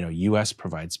been, U.S.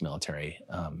 provides military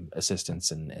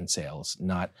assistance and sales,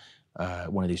 not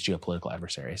one of these geopolitical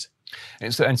adversaries.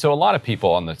 And so a lot of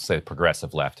people on the, say,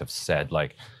 progressive left have said,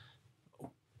 like,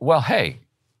 well, hey,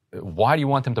 why do you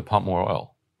want them to pump more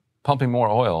oil? Pumping more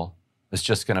oil is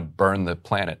just going to burn the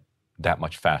planet that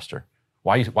much faster.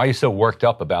 Why are you so worked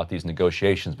up about these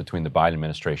negotiations between the Biden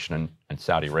administration and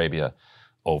Saudi Arabia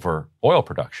over oil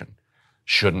production?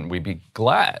 Shouldn't we be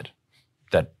glad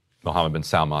that Mohammed bin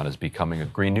Salman is becoming a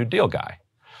Green New Deal guy?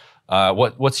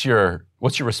 What's your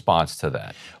response to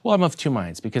that? Well, I'm of two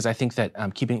minds, because I think that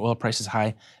keeping oil prices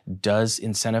high does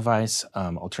incentivize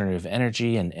alternative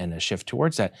energy and a shift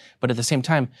towards that. But at the same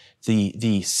time,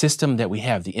 the system that we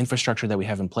have, the infrastructure that we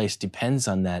have in place, depends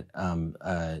on that.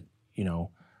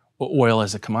 Oil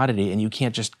as a commodity, and you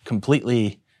can't just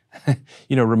completely,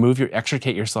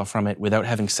 extricate yourself from it without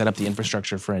having set up the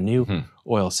infrastructure for a new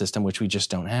oil system, which we just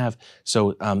don't have.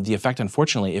 So the effect,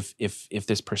 unfortunately, if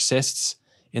this persists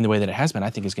in the way that it has been,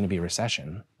 I think is going to be a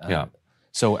recession.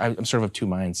 So I'm sort of two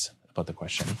minds about the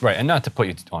question. Right, and not to put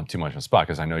you on too much of a spot,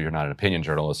 because I know you're not an opinion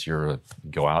journalist. You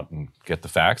go out and get the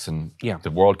facts, and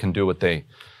the world can do what they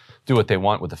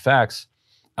want with the facts.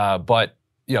 But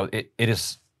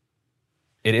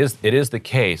it is the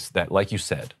case that, like you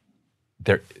said,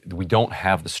 we don't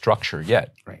have the structure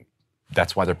yet. Right.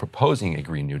 That's why they're proposing a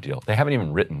Green New Deal. They haven't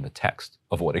even written the text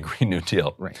of what a Green New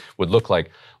Deal would look like,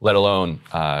 let alone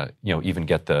even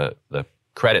get the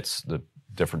credits, the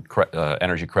different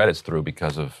energy credits through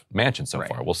because of Manchin so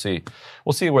far. We'll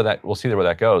see where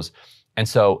that goes. And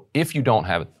so if you don't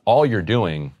have it, all you're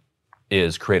doing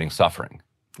is creating suffering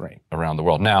around the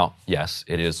world. Now, yes,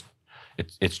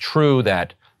 it's true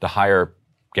that the higher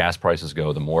gas prices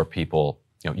go, the more people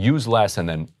use less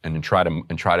and try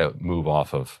to move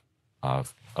off of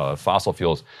fossil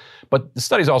fuels. But the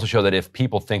studies also show that if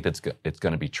people think that it's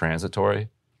going to be transitory,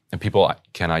 and people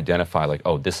can identify, like,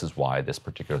 oh, this is why this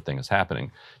particular thing is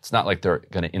happening, it's not like they're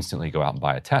going to instantly go out and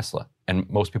buy a Tesla. And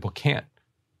most people can't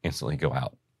instantly go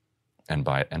out and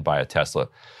buy a Tesla.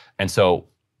 And so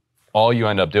all you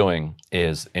end up doing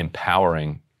is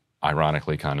empowering,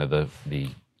 ironically, kind of the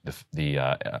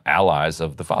allies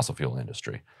of the fossil fuel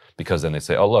industry, because then they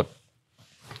say, oh, look,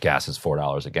 gas is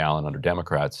 $4 a gallon under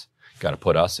Democrats, got to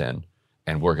put us in,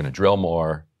 and we're going to drill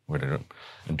more, we're going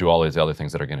to do all these other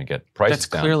things that are going to get prices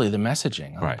down. That's clearly the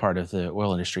messaging on the part of the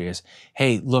oil industry is,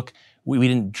 hey, look, we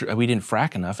didn't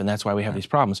frack enough, and that's why we have these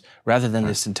problems, rather than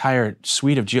this entire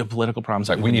suite of geopolitical problems.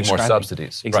 Like, we need more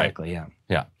subsidies. Exactly,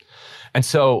 yeah. And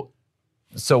so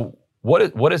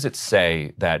what does it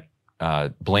say that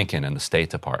Blinken and the State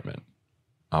Department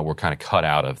were kind of cut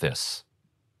out of this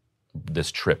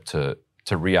trip to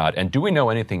Riyadh? And do we know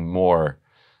anything more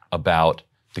about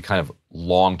the kind of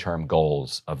long-term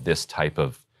goals of this type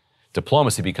of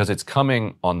diplomacy? Because it's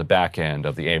coming on the back end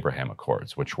of the Abraham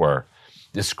Accords, which were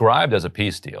described as a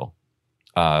peace deal,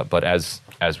 but as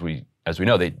we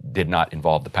know, they did not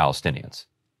involve the Palestinians.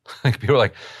 People are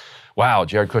like, wow,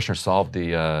 Jared Kushner solved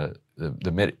the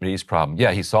Mideast problem.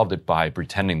 Yeah, he solved it by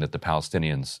pretending that the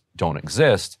Palestinians don't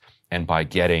exist, and by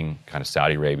getting kind of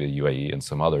Saudi Arabia, UAE, and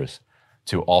some others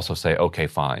to also say, okay,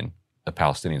 fine, the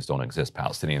Palestinians don't exist.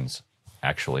 Palestinians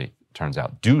actually, turns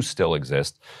out, do still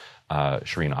exist.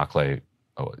 Shireen Akleh,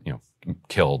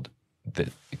 killed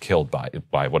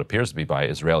by what appears to be by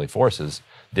Israeli forces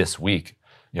this week,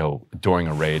 during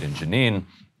a raid in Jenin.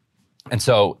 And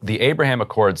so the Abraham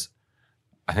Accords,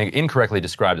 I think, incorrectly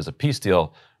described as a peace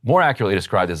deal, more accurately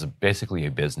described as basically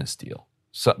a business deal,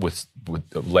 so with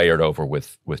layered over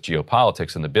with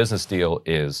geopolitics. And the business deal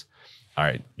is, all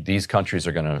right, these countries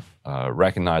are going to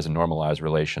recognize and normalize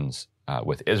relations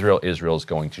with Israel. Israel is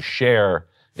going to share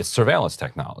its surveillance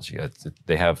technology.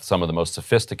 They have some of the most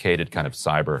sophisticated kind of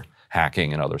cyber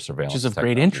hacking and other surveillance. Which is of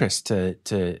great interest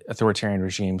to authoritarian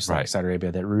regimes like Saudi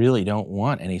Arabia that really don't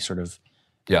want any sort of,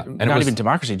 and not even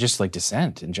democracy, just like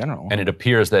dissent in general. And it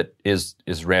appears that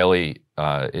Israeli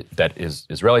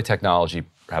technology,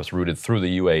 perhaps rooted through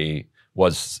the UAE,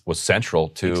 was central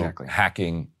to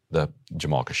hacking the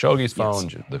Jamal Khashoggi's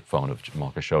phone, the phone of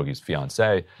Jamal Khashoggi's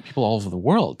fiancée. People all over the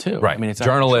world too. Right. I mean, it's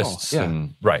journalists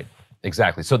and right.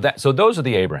 Exactly. So those are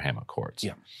the Abraham Accords.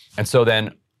 Yeah. And so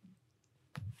then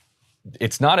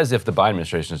it's not as if the Biden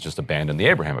administration has just abandoned the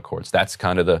Abraham Accords. That's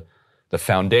kind of the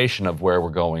foundation of where we're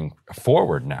going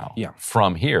forward now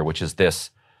from here, which is this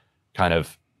kind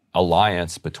of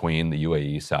alliance between the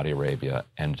UAE, Saudi Arabia,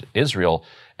 and Israel.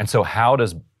 And so how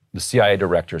does the CIA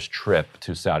director's trip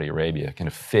to Saudi Arabia kind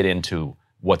of fit into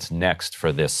what's next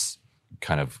for this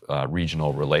kind of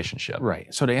regional relationship?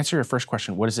 Right. So to answer your first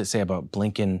question, what does it say about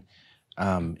Blinken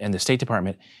and the State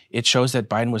Department? It shows that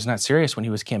Biden was not serious when he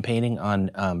was campaigning on,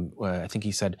 I think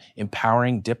he said,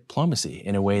 empowering diplomacy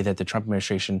in a way that the Trump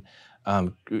administration,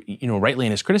 rightly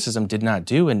in his criticism, did not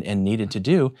do and needed to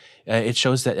do. It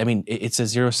shows that, it's a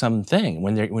zero-sum thing.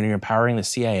 When you're empowering the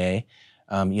CIA,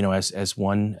 as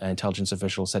one intelligence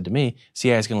official said to me,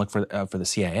 CIA is going to look for the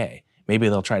CIA. Maybe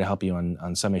they'll try to help you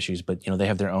on some issues, but they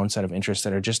have their own set of interests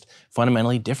that are just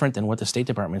fundamentally different than what the State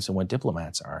Departments and what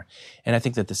diplomats are. And I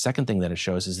think that the second thing that it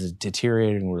shows is the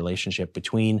deteriorating relationship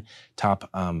between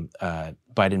top Biden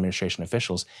administration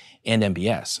officials and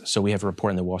MBS. So we have a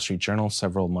report in the Wall Street Journal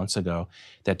several months ago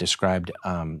that described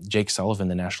Jake Sullivan,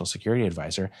 the National Security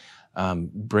Advisor,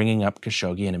 bringing up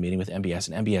Khashoggi in a meeting with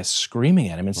MBS, and MBS screaming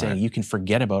at him and saying, you can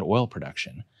forget about oil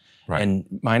production. Right.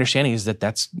 And my understanding is that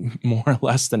that's more or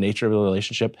less the nature of the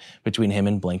relationship between him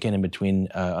and Blinken and between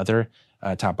other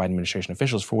top Biden administration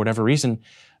officials. For whatever reason,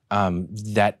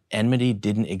 that enmity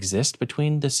didn't exist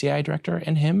between the CIA director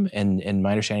and him. And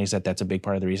my understanding is that that's a big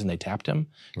part of the reason they tapped him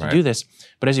to do this.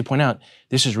 But as you point out,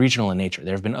 this is regional in nature.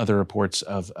 There have been other reports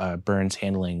of Burns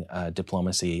handling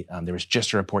diplomacy. There was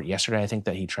just a report yesterday, I think,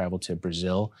 that he traveled to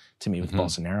Brazil to meet with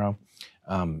Bolsonaro.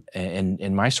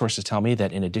 And my sources tell me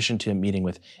that in addition to meeting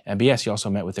with MBS, he also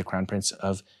met with the Crown Prince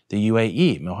of the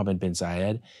UAE, Mohammed bin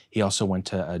Zayed. He also went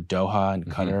to Doha and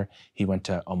Qatar. He went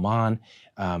to Oman.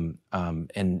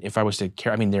 And if I was to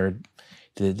care,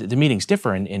 the meetings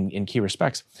differ in key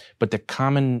respects, but the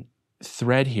common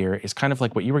thread here is kind of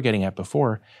like what you were getting at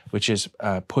before, which is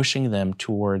pushing them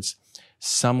towards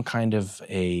some kind of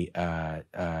a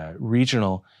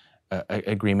regional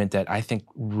agreement that I think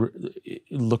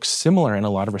looks similar in a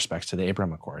lot of respects to the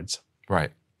Abraham Accords.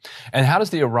 Right. And how does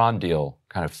the Iran deal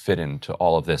kind of fit into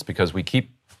all of this? Because we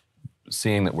keep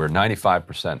seeing that we're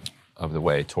 95% of the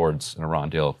way towards an Iran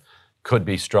deal, could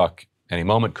be struck any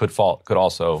moment, could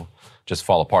also just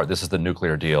fall apart. This is the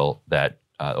nuclear deal that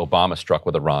Obama struck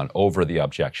with Iran over the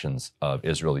objections of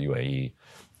Israel, the UAE,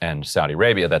 and Saudi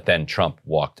Arabia that then Trump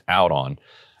walked out on.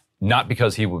 Not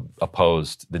because he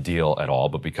opposed the deal at all,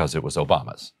 but because it was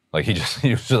Obama's. Like he was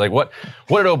just like, what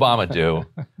did Obama do?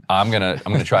 I'm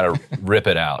gonna try to rip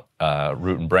it out,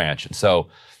 root and branch. And so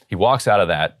he walks out of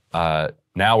that.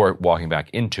 Now we're walking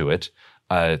back into it,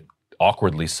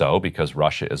 awkwardly so, because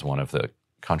Russia is one of the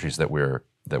countries that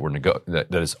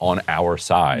is on our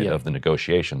side of the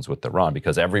negotiations with Iran,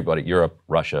 because everybody, Europe,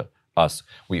 Russia, us,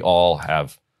 we all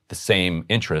have the same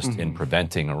interest in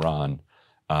preventing Iran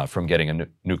from getting a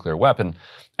nuclear weapon.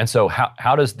 And so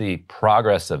how does the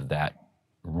progress of that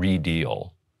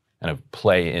re-deal kind of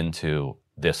play into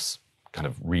this kind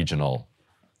of regional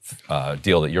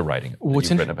deal that you've written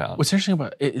about? What's interesting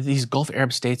about these Gulf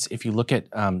Arab states, if you look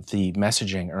at the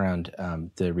messaging around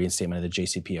the reinstatement of the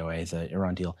JCPOA, the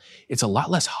Iran deal, it's a lot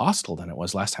less hostile than it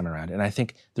was last time around. And I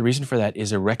think the reason for that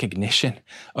is a recognition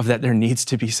of that there needs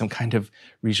to be some kind of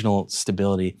regional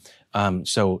stability.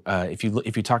 So if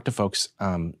you talk to folks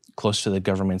close to the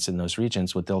governments in those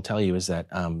regions, what they'll tell you is that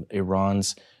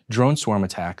Iran's drone swarm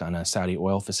attack on a Saudi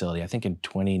oil facility, I think in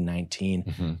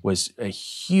 2019, was a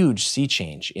huge sea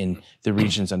change in the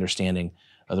region's understanding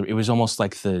It was almost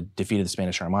like the defeat of the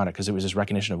Spanish Armada, because it was this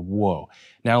recognition of, whoa,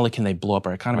 not only can they blow up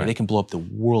our economy, they can blow up the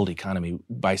world economy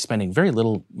by spending very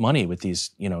little money with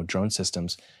these, drone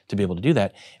systems to be able to do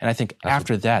that. And I think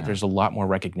after that, there's a lot more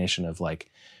recognition of like,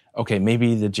 okay,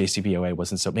 maybe the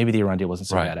JCPOA maybe the Iran deal wasn't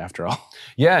so bad after all.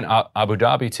 Yeah, and Abu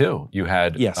Dhabi too. You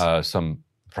had some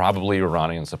probably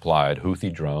Iranian-supplied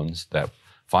Houthi drones that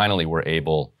finally were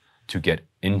able to get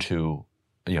into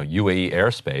UAE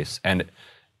airspace, and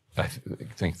I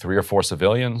think 3 or 4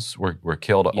 civilians were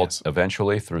killed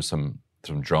eventually through some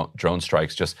drone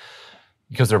strikes, just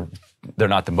because they're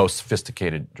not the most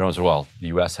sophisticated drones. Well, the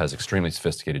U.S. has extremely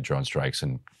sophisticated drone strikes,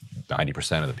 and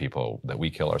 90% of the people that we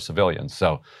kill are civilians.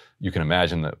 So you can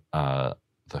imagine that that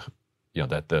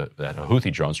a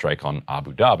Houthi drone strike on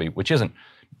Abu Dhabi, which isn't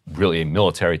really a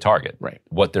military target,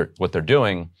 what they're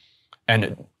doing,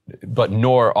 but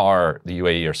nor are the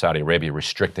UAE or Saudi Arabia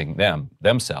restricting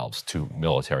themselves to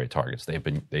military targets. They've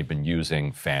been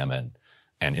using famine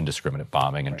and indiscriminate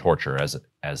bombing and torture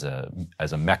as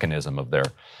a mechanism of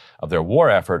their war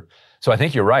effort. So I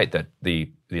think you're right that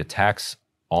the attacks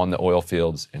on the oil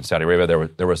fields in Saudi Arabia,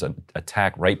 there was an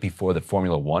attack right before the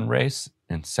Formula One race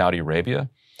in Saudi Arabia,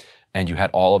 and you had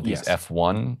all of these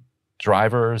F1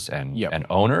 drivers and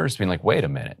owners being like, wait a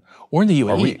minute. Or in the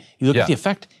UAE, you look at the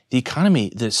effect, the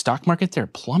economy, the stock market there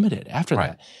plummeted after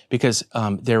that, because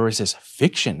there was this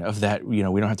fiction of that, we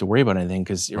don't have to worry about anything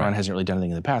because Iran hasn't really done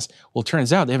anything in the past. Well, it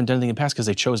turns out they haven't done anything in the past because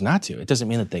they chose not to. It doesn't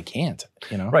mean that they can't,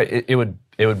 Right. It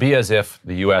would be as if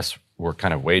the U.S. were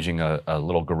kind of waging a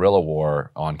little guerrilla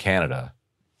war on Canada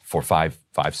for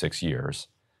 5-6 years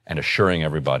and assuring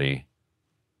everybody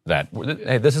that,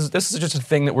 hey, this is just a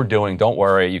thing that we're doing. Don't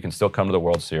worry, you can still come to the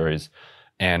World Series.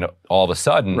 And all of a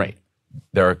sudden,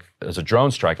 there's a drone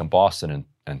strike in Boston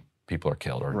and people are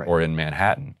killed, or in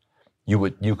Manhattan.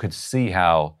 You could see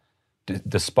how,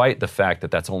 despite the fact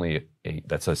that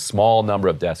that's a small number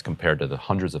of deaths compared to the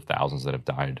hundreds of thousands that have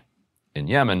died in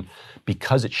Yemen,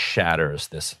 because it shatters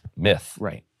this myth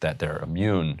that they're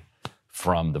immune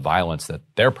from the violence that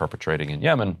they're perpetrating in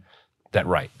Yemen, that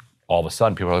all of a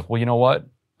sudden people are like, well, you know what?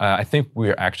 I think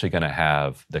we're actually going to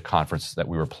have the conference that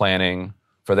we were planning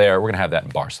for there. We're going to have that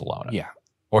in Barcelona. Yeah.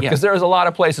 Because there's a lot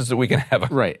of places that we can have a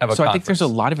conference. So I think there's a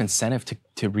lot of incentive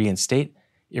to reinstate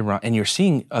Iran. And you're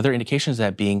seeing other indications of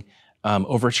that being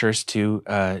overtures to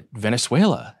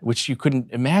Venezuela, which you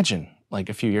couldn't imagine like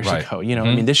a few years ago. I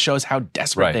mean, this shows how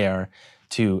desperate they are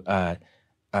to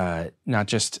not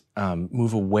just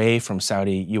move away from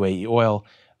Saudi UAE oil,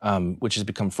 which has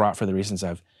become fraught for the reasons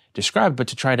I've described, but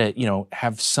to try to,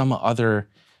 have some other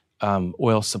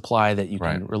oil supply that you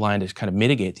can rely on to kind of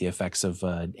mitigate the effects of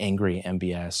angry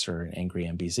MBS or an angry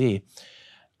MBZ.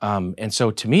 And so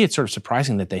to me, it's sort of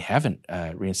surprising that they haven't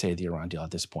reinstated the Iran deal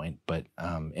at this point. But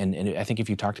and I think if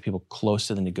you talk to people close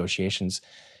to the negotiations,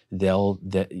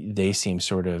 they seem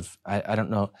sort of, I don't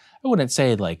know, I wouldn't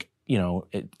say like,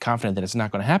 confident that it's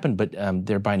not going to happen, but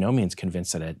they're by no means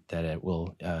convinced that it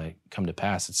will come to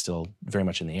pass. It's still very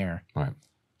much in the air.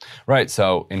 Right.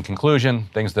 So in conclusion,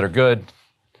 things that are good,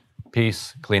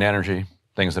 peace, clean energy.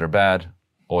 Things that are bad,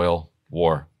 oil,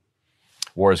 war.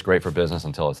 War is great for business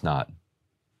until it's not.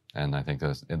 And I think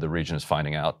the region is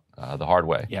finding out the hard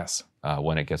way. Yes.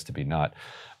 When it gets to be not.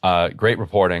 Great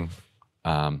reporting.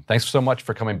 Thanks so much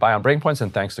for coming by on Breaking Points,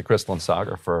 and thanks to Crystal and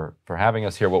Sagar for having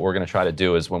us here. What we're going to try to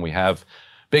do is when we have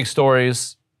big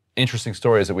stories, interesting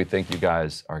stories that we think you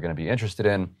guys are going to be interested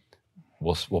in,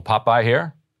 we'll pop by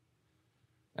here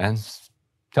and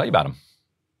tell you about them.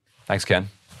 Thanks, Ken.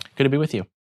 Good to be with you.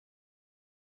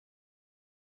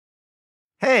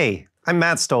 Hey, I'm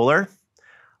Matt Stoller,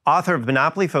 author of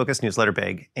Monopoly-focused newsletter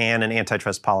Big and an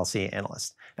antitrust policy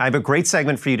analyst. Now, I have a great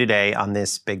segment for you today on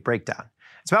this big breakdown.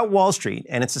 It's about Wall Street,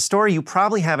 and it's a story you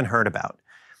probably haven't heard about.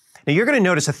 Now, you're going to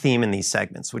notice a theme in these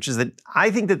segments, which is that I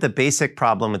think that the basic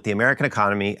problem with the American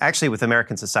economy, actually with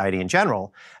American society in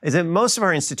general, is that most of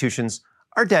our institutions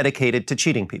are dedicated to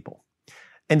cheating people.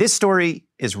 And this story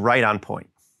is right on point.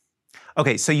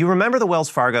 Okay, so you remember the Wells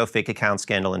Fargo fake account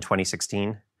scandal in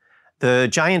 2016? The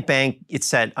giant bank, it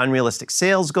set unrealistic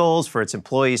sales goals for its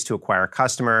employees to acquire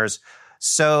customers,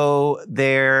 so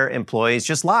their employees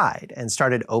just lied and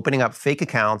started opening up fake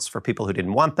accounts for people who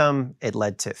didn't want them. It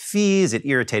led to fees. It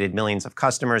irritated millions of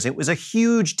customers. It was a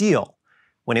huge deal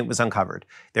when it was uncovered.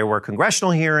 There were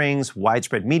congressional hearings,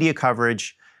 widespread media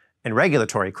coverage, and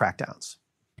regulatory crackdowns.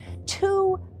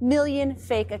 2 million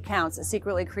fake accounts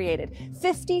secretly created,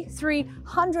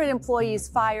 5,300 employees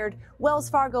fired,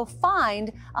 Wells Fargo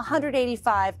fined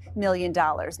 $185 million.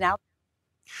 Now,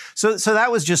 So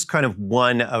that was just kind of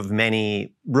one of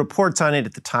many reports on it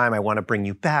at the time. I want to bring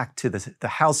you back to the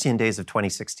halcyon days of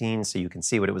 2016 so you can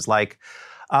see what it was like.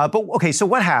 But okay, so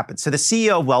what happened? So the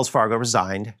CEO of Wells Fargo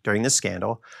resigned during this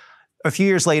scandal. A few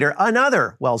years later,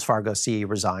 another Wells Fargo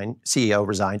CEO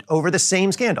resigned over the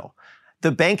same scandal.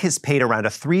 The bank has paid around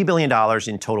 $3 billion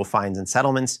in total fines and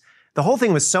settlements. The whole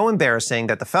thing was so embarrassing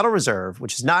that the Federal Reserve,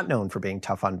 which is not known for being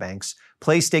tough on banks,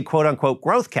 placed a quote-unquote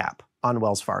growth cap on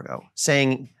Wells Fargo,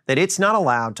 saying that it's not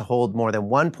allowed to hold more than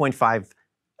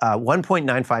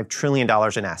 $1.95 trillion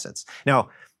in assets. Now,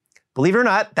 believe it or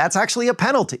not, that's actually a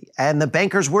penalty, and the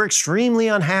bankers were extremely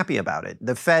unhappy about it.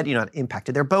 The Fed,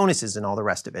 impacted their bonuses and all the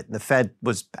rest of it. And the Fed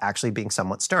was actually being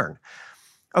somewhat stern.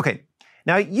 Okay,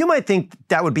 now you might think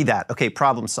that would be that. Okay,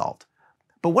 problem solved.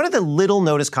 But one of the little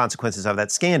noticed consequences of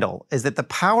that scandal is that the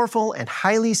powerful and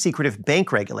highly secretive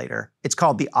bank regulator, it's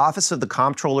called the Office of the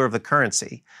Comptroller of the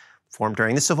Currency, formed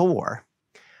during the Civil War.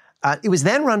 It was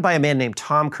then run by a man named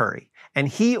Tom Curry, and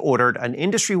he ordered an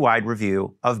industry-wide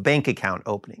review of bank account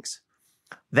openings.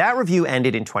 That review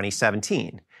ended in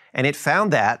 2017, and it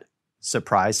found that,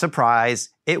 surprise, surprise,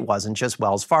 it wasn't just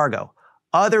Wells Fargo.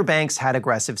 Other banks had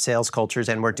aggressive sales cultures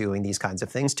and were doing these kinds of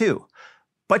things too.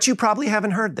 But you probably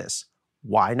haven't heard this.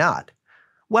 Why not?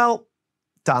 Well,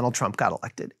 Donald Trump got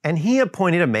elected, and he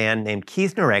appointed a man named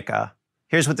Keith Noreika,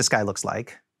 here's what this guy looks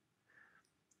like,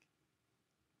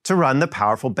 to run the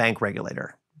powerful bank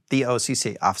regulator, the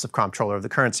OCC, Office of Comptroller of the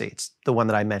Currency. It's the one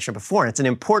that I mentioned before. It's an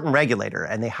important regulator,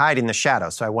 and they hide in the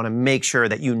shadows, so I want to make sure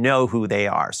that you know who they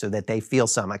are so that they feel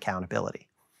some accountability.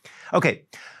 Okay,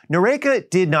 Noreika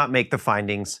did not make the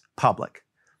findings public.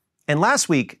 And last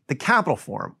week, the Capital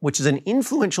Forum, which is an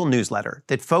influential newsletter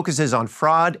that focuses on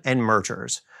fraud and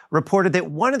mergers, reported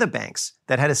that one of the banks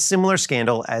that had a similar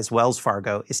scandal as Wells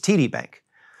Fargo is TD Bank.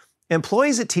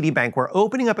 Employees at TD Bank were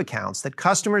opening up accounts that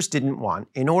customers didn't want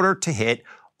in order to hit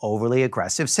overly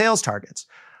aggressive sales targets,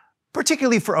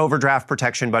 particularly for overdraft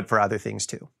protection, but for other things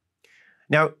too.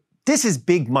 Now, this is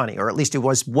big money, or at least it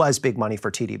was big money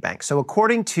for TD Bank. So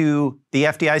according to the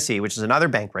FDIC, which is another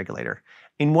bank regulator,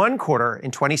 in one quarter in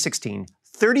 2016,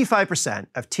 35%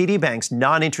 of TD Bank's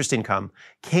non-interest income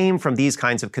came from these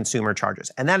kinds of consumer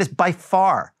charges. And that is by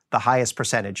far the highest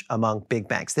percentage among big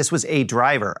banks. This was a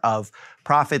driver of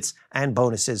profits and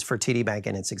bonuses for TD Bank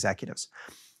and its executives.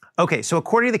 Okay, so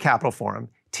according to the Capital Forum,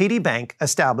 TD Bank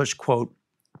established, quote,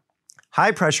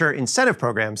 high-pressure incentive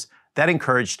programs that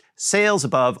encouraged sales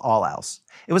above all else.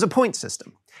 It was a point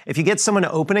system. If you get someone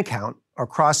to open an account or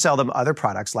cross-sell them other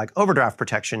products like overdraft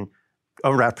protections,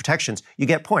 you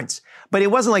get points. But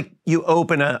it wasn't like you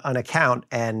open an account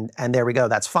and there we go,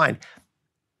 that's fine.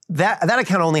 That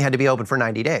account only had to be open for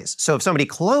 90 days. So if somebody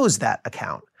closed that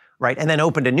account, right, and then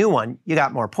opened a new one, you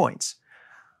got more points.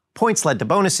 Points led to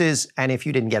bonuses, and if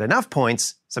you didn't get enough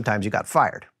points, sometimes you got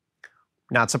fired.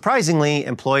 Not surprisingly,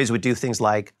 employees would do things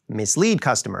like mislead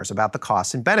customers about the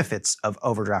costs and benefits of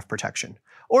overdraft protection.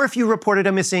 Or if you reported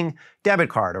a missing debit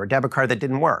card or a debit card that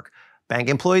didn't work, bank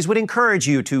employees would encourage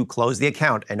you to close the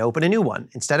account and open a new one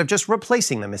instead of just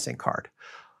replacing the missing card.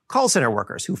 Call center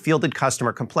workers who fielded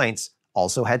customer complaints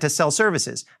also had to sell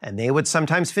services, and they would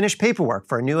sometimes finish paperwork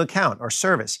for a new account or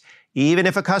service, even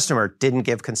if a customer didn't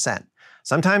give consent.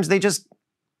 Sometimes they just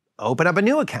open up a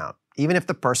new account, even if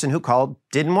the person who called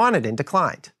didn't want it and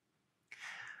declined.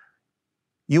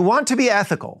 You want to be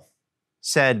ethical,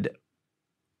 said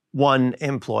one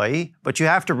employee, but you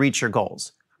have to reach your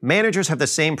goals. Managers have the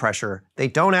same pressure. They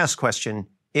don't ask questions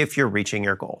if you're reaching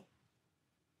your goal.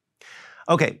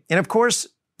 Okay, and of course,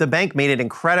 the bank made it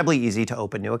incredibly easy to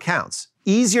open new accounts.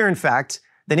 Easier, in fact,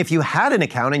 than if you had an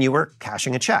account and you were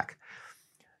cashing a check.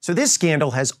 So this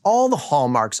scandal has all the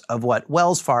hallmarks of what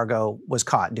Wells Fargo was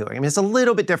caught doing. I mean, it's a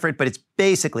little bit different, but it's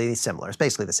basically similar. It's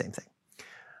basically the same thing.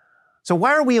 So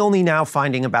why are we only now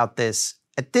finding about this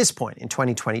at this point in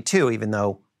 2022, even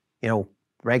though,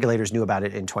 regulators knew about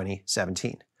it in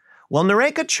 2017? Well,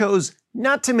 Noreika chose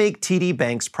not to make TD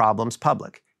Bank's problems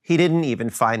public. He didn't even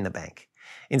fine the bank.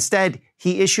 Instead,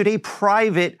 he issued a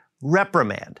private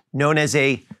reprimand known as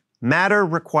a matter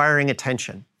requiring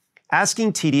attention,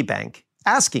 asking TD Bank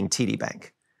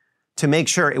to make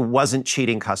sure it wasn't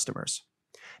cheating customers.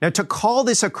 Now, to call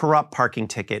this a corrupt parking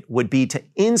ticket would be to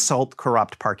insult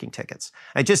corrupt parking tickets.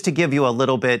 And just to give you a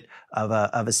little bit of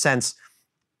a sense,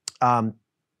 the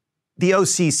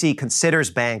OCC considers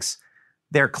banks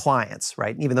their clients,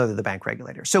 right? Even though they're the bank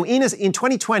regulator. So in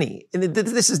 2020, and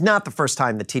this is not the first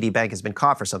time that TD Bank has been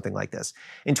caught for something like this.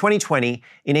 In 2020,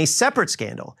 in a separate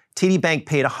scandal, TD Bank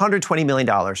paid $120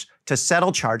 million to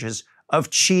settle charges of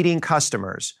cheating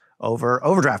customers over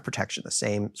overdraft protection,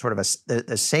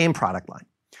 the same product line.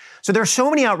 So there are so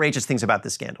many outrageous things about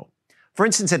this scandal. For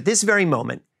instance, at this very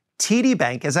moment, TD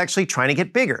Bank is actually trying to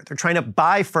get bigger. They're trying to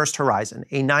buy First Horizon,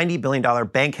 a $90 billion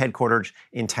bank headquartered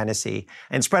in Tennessee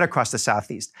and spread across the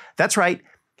Southeast. That's right,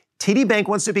 TD Bank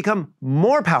wants to become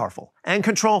more powerful and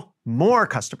control more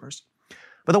customers.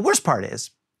 But the worst part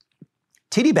is,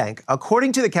 TD Bank,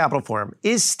 according to the Capital Forum,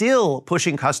 is still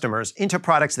pushing customers into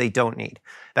products they don't need.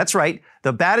 That's right,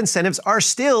 the bad incentives are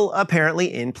still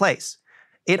apparently in place.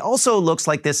 It also looks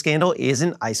like this scandal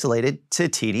isn't isolated to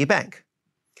TD Bank.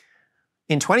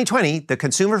 In 2020, the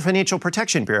Consumer Financial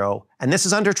Protection Bureau, and this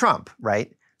is under Trump,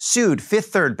 right, sued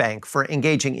Fifth Third Bank for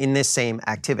engaging in this same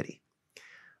activity,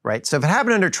 right? So if it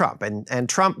happened under Trump, and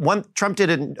Trump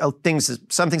did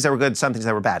some things that were good, some things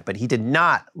that were bad, but he did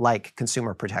not like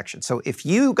consumer protection. So if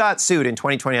you got sued in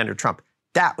 2020 under Trump,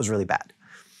 that was really bad.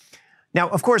 Now,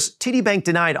 of course, TD Bank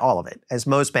denied all of it, as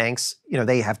most banks,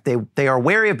 they are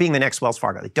wary of being the next Wells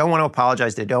Fargo. They don't want to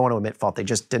apologize. They don't want to admit fault. They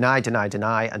just deny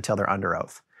until they're under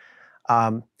oath.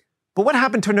 But what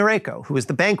happened to Noreko, who was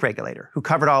the bank regulator, who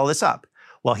covered all of this up?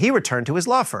 Well, he returned to his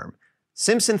law firm,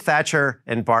 Simpson, Thacher,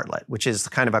 and Bartlett, which is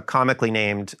kind of a comically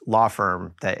named law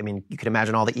firm that, you could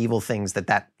imagine all the evil things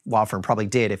that law firm probably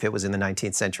did if it was in the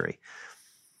 19th century.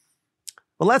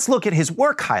 Well, let's look at his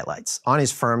work highlights on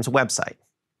his firm's website.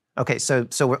 Okay, so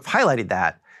we've highlighted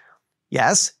that.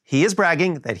 Yes, he is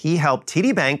bragging that he helped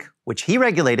TD Bank, which he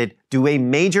regulated, do a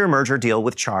major merger deal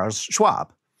with Charles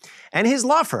Schwab. And his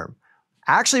law firm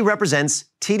actually represents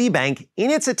TD Bank in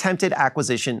its attempted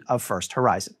acquisition of First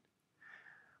Horizon.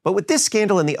 But with this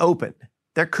scandal in the open,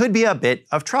 there could be a bit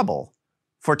of trouble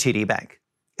for TD Bank.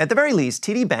 At the very least,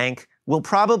 TD Bank will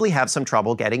probably have some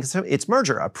trouble getting its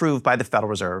merger approved by the Federal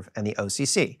Reserve and the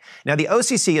OCC. Now, the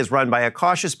OCC is run by a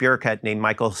cautious bureaucrat named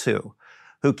Michael Hsu,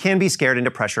 who can be scared into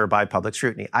pressure by public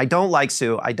scrutiny. I don't like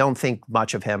Hsu. I don't think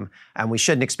much of him, and we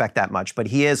shouldn't expect that much, but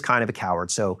he is kind of a coward.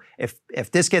 So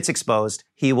if this gets exposed,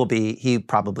 he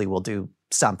probably will do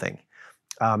something.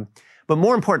 But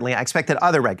more importantly, I expect that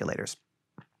other regulators,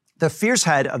 the fierce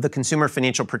head of the Consumer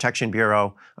Financial Protection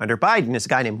Bureau under Biden is a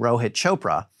guy named Rohit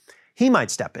Chopra. He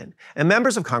might step in, and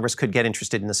members of Congress could get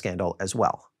interested in the scandal as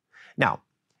well. Now,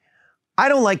 I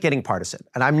don't like getting partisan,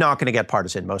 and I'm not going to get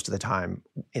partisan most of the time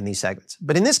in these segments.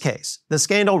 But in this case, the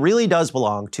scandal really does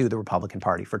belong to the Republican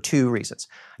Party for two reasons.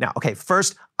 Now, okay,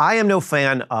 first, I am no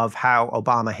fan of how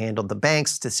Obama handled the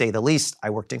banks, to say the least. I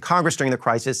worked in Congress during the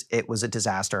crisis. It was a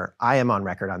disaster. I am on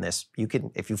record on this. You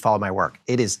can, if you follow my work,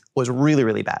 was really,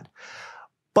 really bad.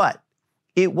 But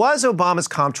it was Obama's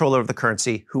comptroller of the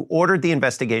currency who ordered the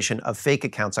investigation of fake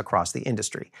accounts across the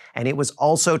industry. And it was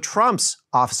also Trump's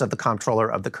Office of the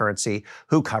Comptroller of the Currency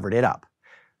who covered it up.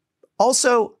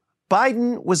 Also,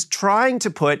 Biden was trying to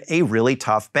put a really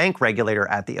tough bank regulator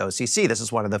at the OCC. This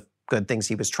is one of the good things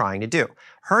he was trying to do.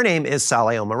 Her name is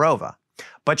Saleh Omarova.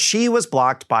 But she was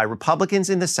blocked by Republicans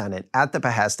in the Senate at the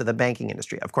behest of the banking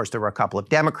industry. Of course, there were a couple of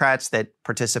Democrats that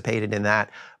participated in that,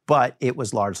 but it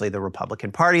was largely the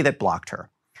Republican Party that blocked her.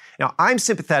 Now, I'm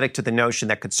sympathetic to the notion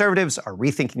that conservatives are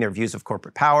rethinking their views of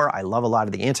corporate power. I love a lot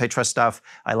of the antitrust stuff.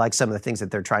 I like some of the things that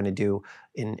they're trying to do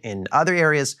in other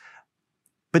areas.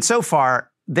 But so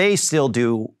far, they still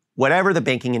do whatever the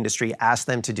banking industry asks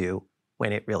them to do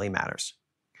when it really matters.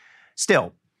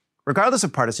 Still, regardless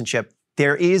of partisanship,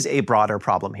 there is a broader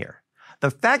problem here.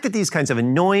 The fact that these kinds of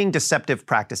annoying, deceptive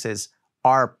practices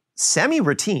are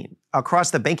semi-routine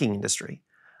across the banking industry,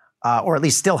 or at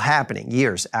least still happening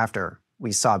years after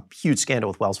we saw a huge scandal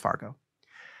with Wells Fargo.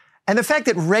 And the fact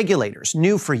that regulators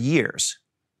knew for years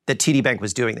that TD Bank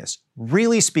was doing this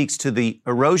really speaks to the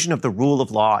erosion of the rule of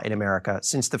law in America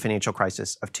since the financial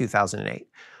crisis of 2008.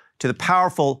 To the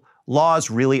powerful, laws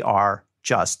really are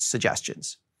just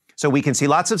suggestions. So we can see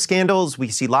lots of scandals. We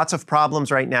see lots of problems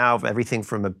right now, everything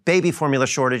from a baby formula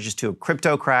shortages to a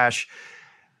crypto crash.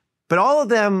 But all of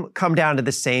them come down to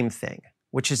the same thing,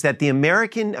 which is that the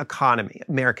American economy,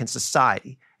 American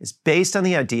society, is based on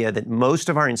the idea that most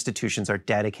of our institutions are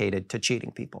dedicated to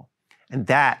cheating people. And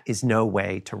that is no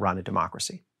way to run a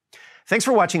democracy. Thanks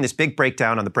for watching this big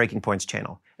breakdown on the Breaking Points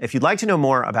channel. If you'd like to know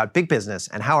more about big business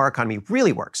and how our economy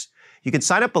really works, you can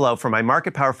sign up below for my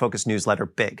market power focused newsletter,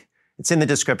 Big. It's in the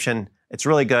description. It's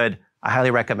really good. I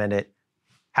highly recommend it.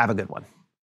 Have a good one.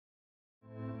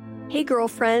 Hey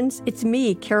girlfriends, it's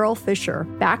me, Carol Fisher,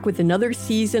 back with another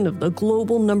season of the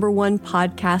global #1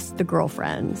 podcast, The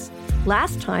Girlfriends.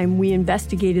 Last time, we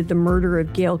investigated the murder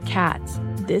of Gail Katz.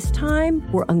 This time,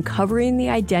 we're uncovering the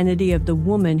identity of the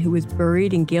woman who was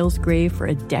buried in Gail's grave for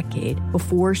a decade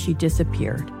before she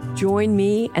disappeared. Join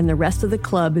me and the rest of the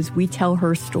club as we tell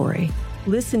her story.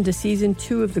 Listen to season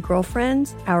 2 of The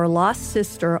Girlfriends, Our Lost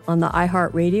Sister on the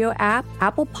iHeartRadio app,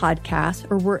 Apple Podcasts,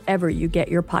 or wherever you get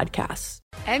your podcasts.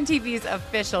 MTV's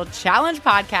official Challenge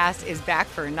podcast is back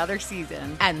for another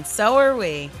season. And so are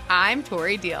we. I'm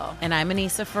Tori Deal. And I'm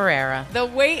Anissa Ferreira. The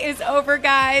wait is over,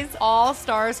 guys. All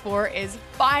Stars 4 is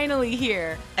finally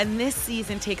here. And this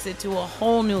season takes it to a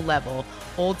whole new level.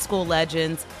 Old school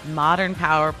legends, modern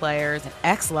power players, and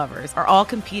ex-lovers are all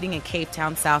competing in Cape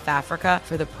Town, South Africa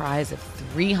for the prize of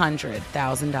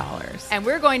 $300,000. And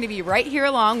we're going to be right here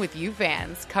along with you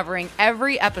fans, covering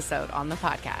every episode on the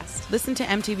podcast. Listen to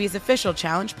MTV's official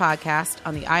Challenge podcast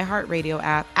on the iHeartRadio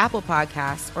app, Apple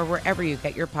Podcasts, or wherever you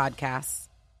get your podcasts.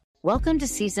 Welcome to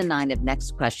Season 9 of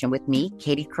Next Question with me,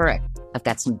 Katie Couric. I've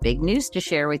got some big news to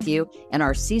share with you in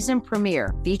our season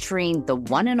premiere featuring the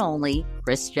one and only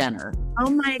Kris Jenner.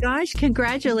 Oh my gosh,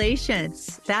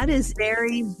 congratulations. That is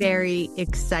very, very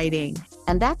exciting.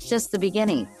 And that's just the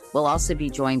beginning. We'll also be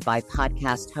joined by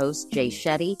podcast host Jay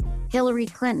Shetty, Hillary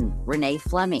Clinton, Renee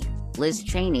Fleming, Liz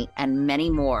Cheney, and many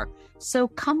more. So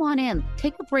come on in,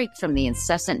 take a break from the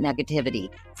incessant negativity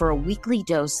for a weekly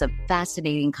dose of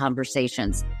fascinating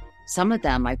conversations. Some of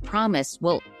them, I promise,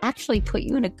 will actually put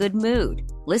you in a good mood.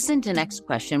 Listen to Next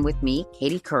Question with me,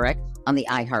 Katie Couric, on the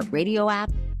iHeartRadio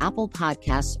app, Apple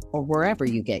Podcasts, or wherever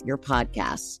you get your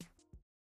podcasts.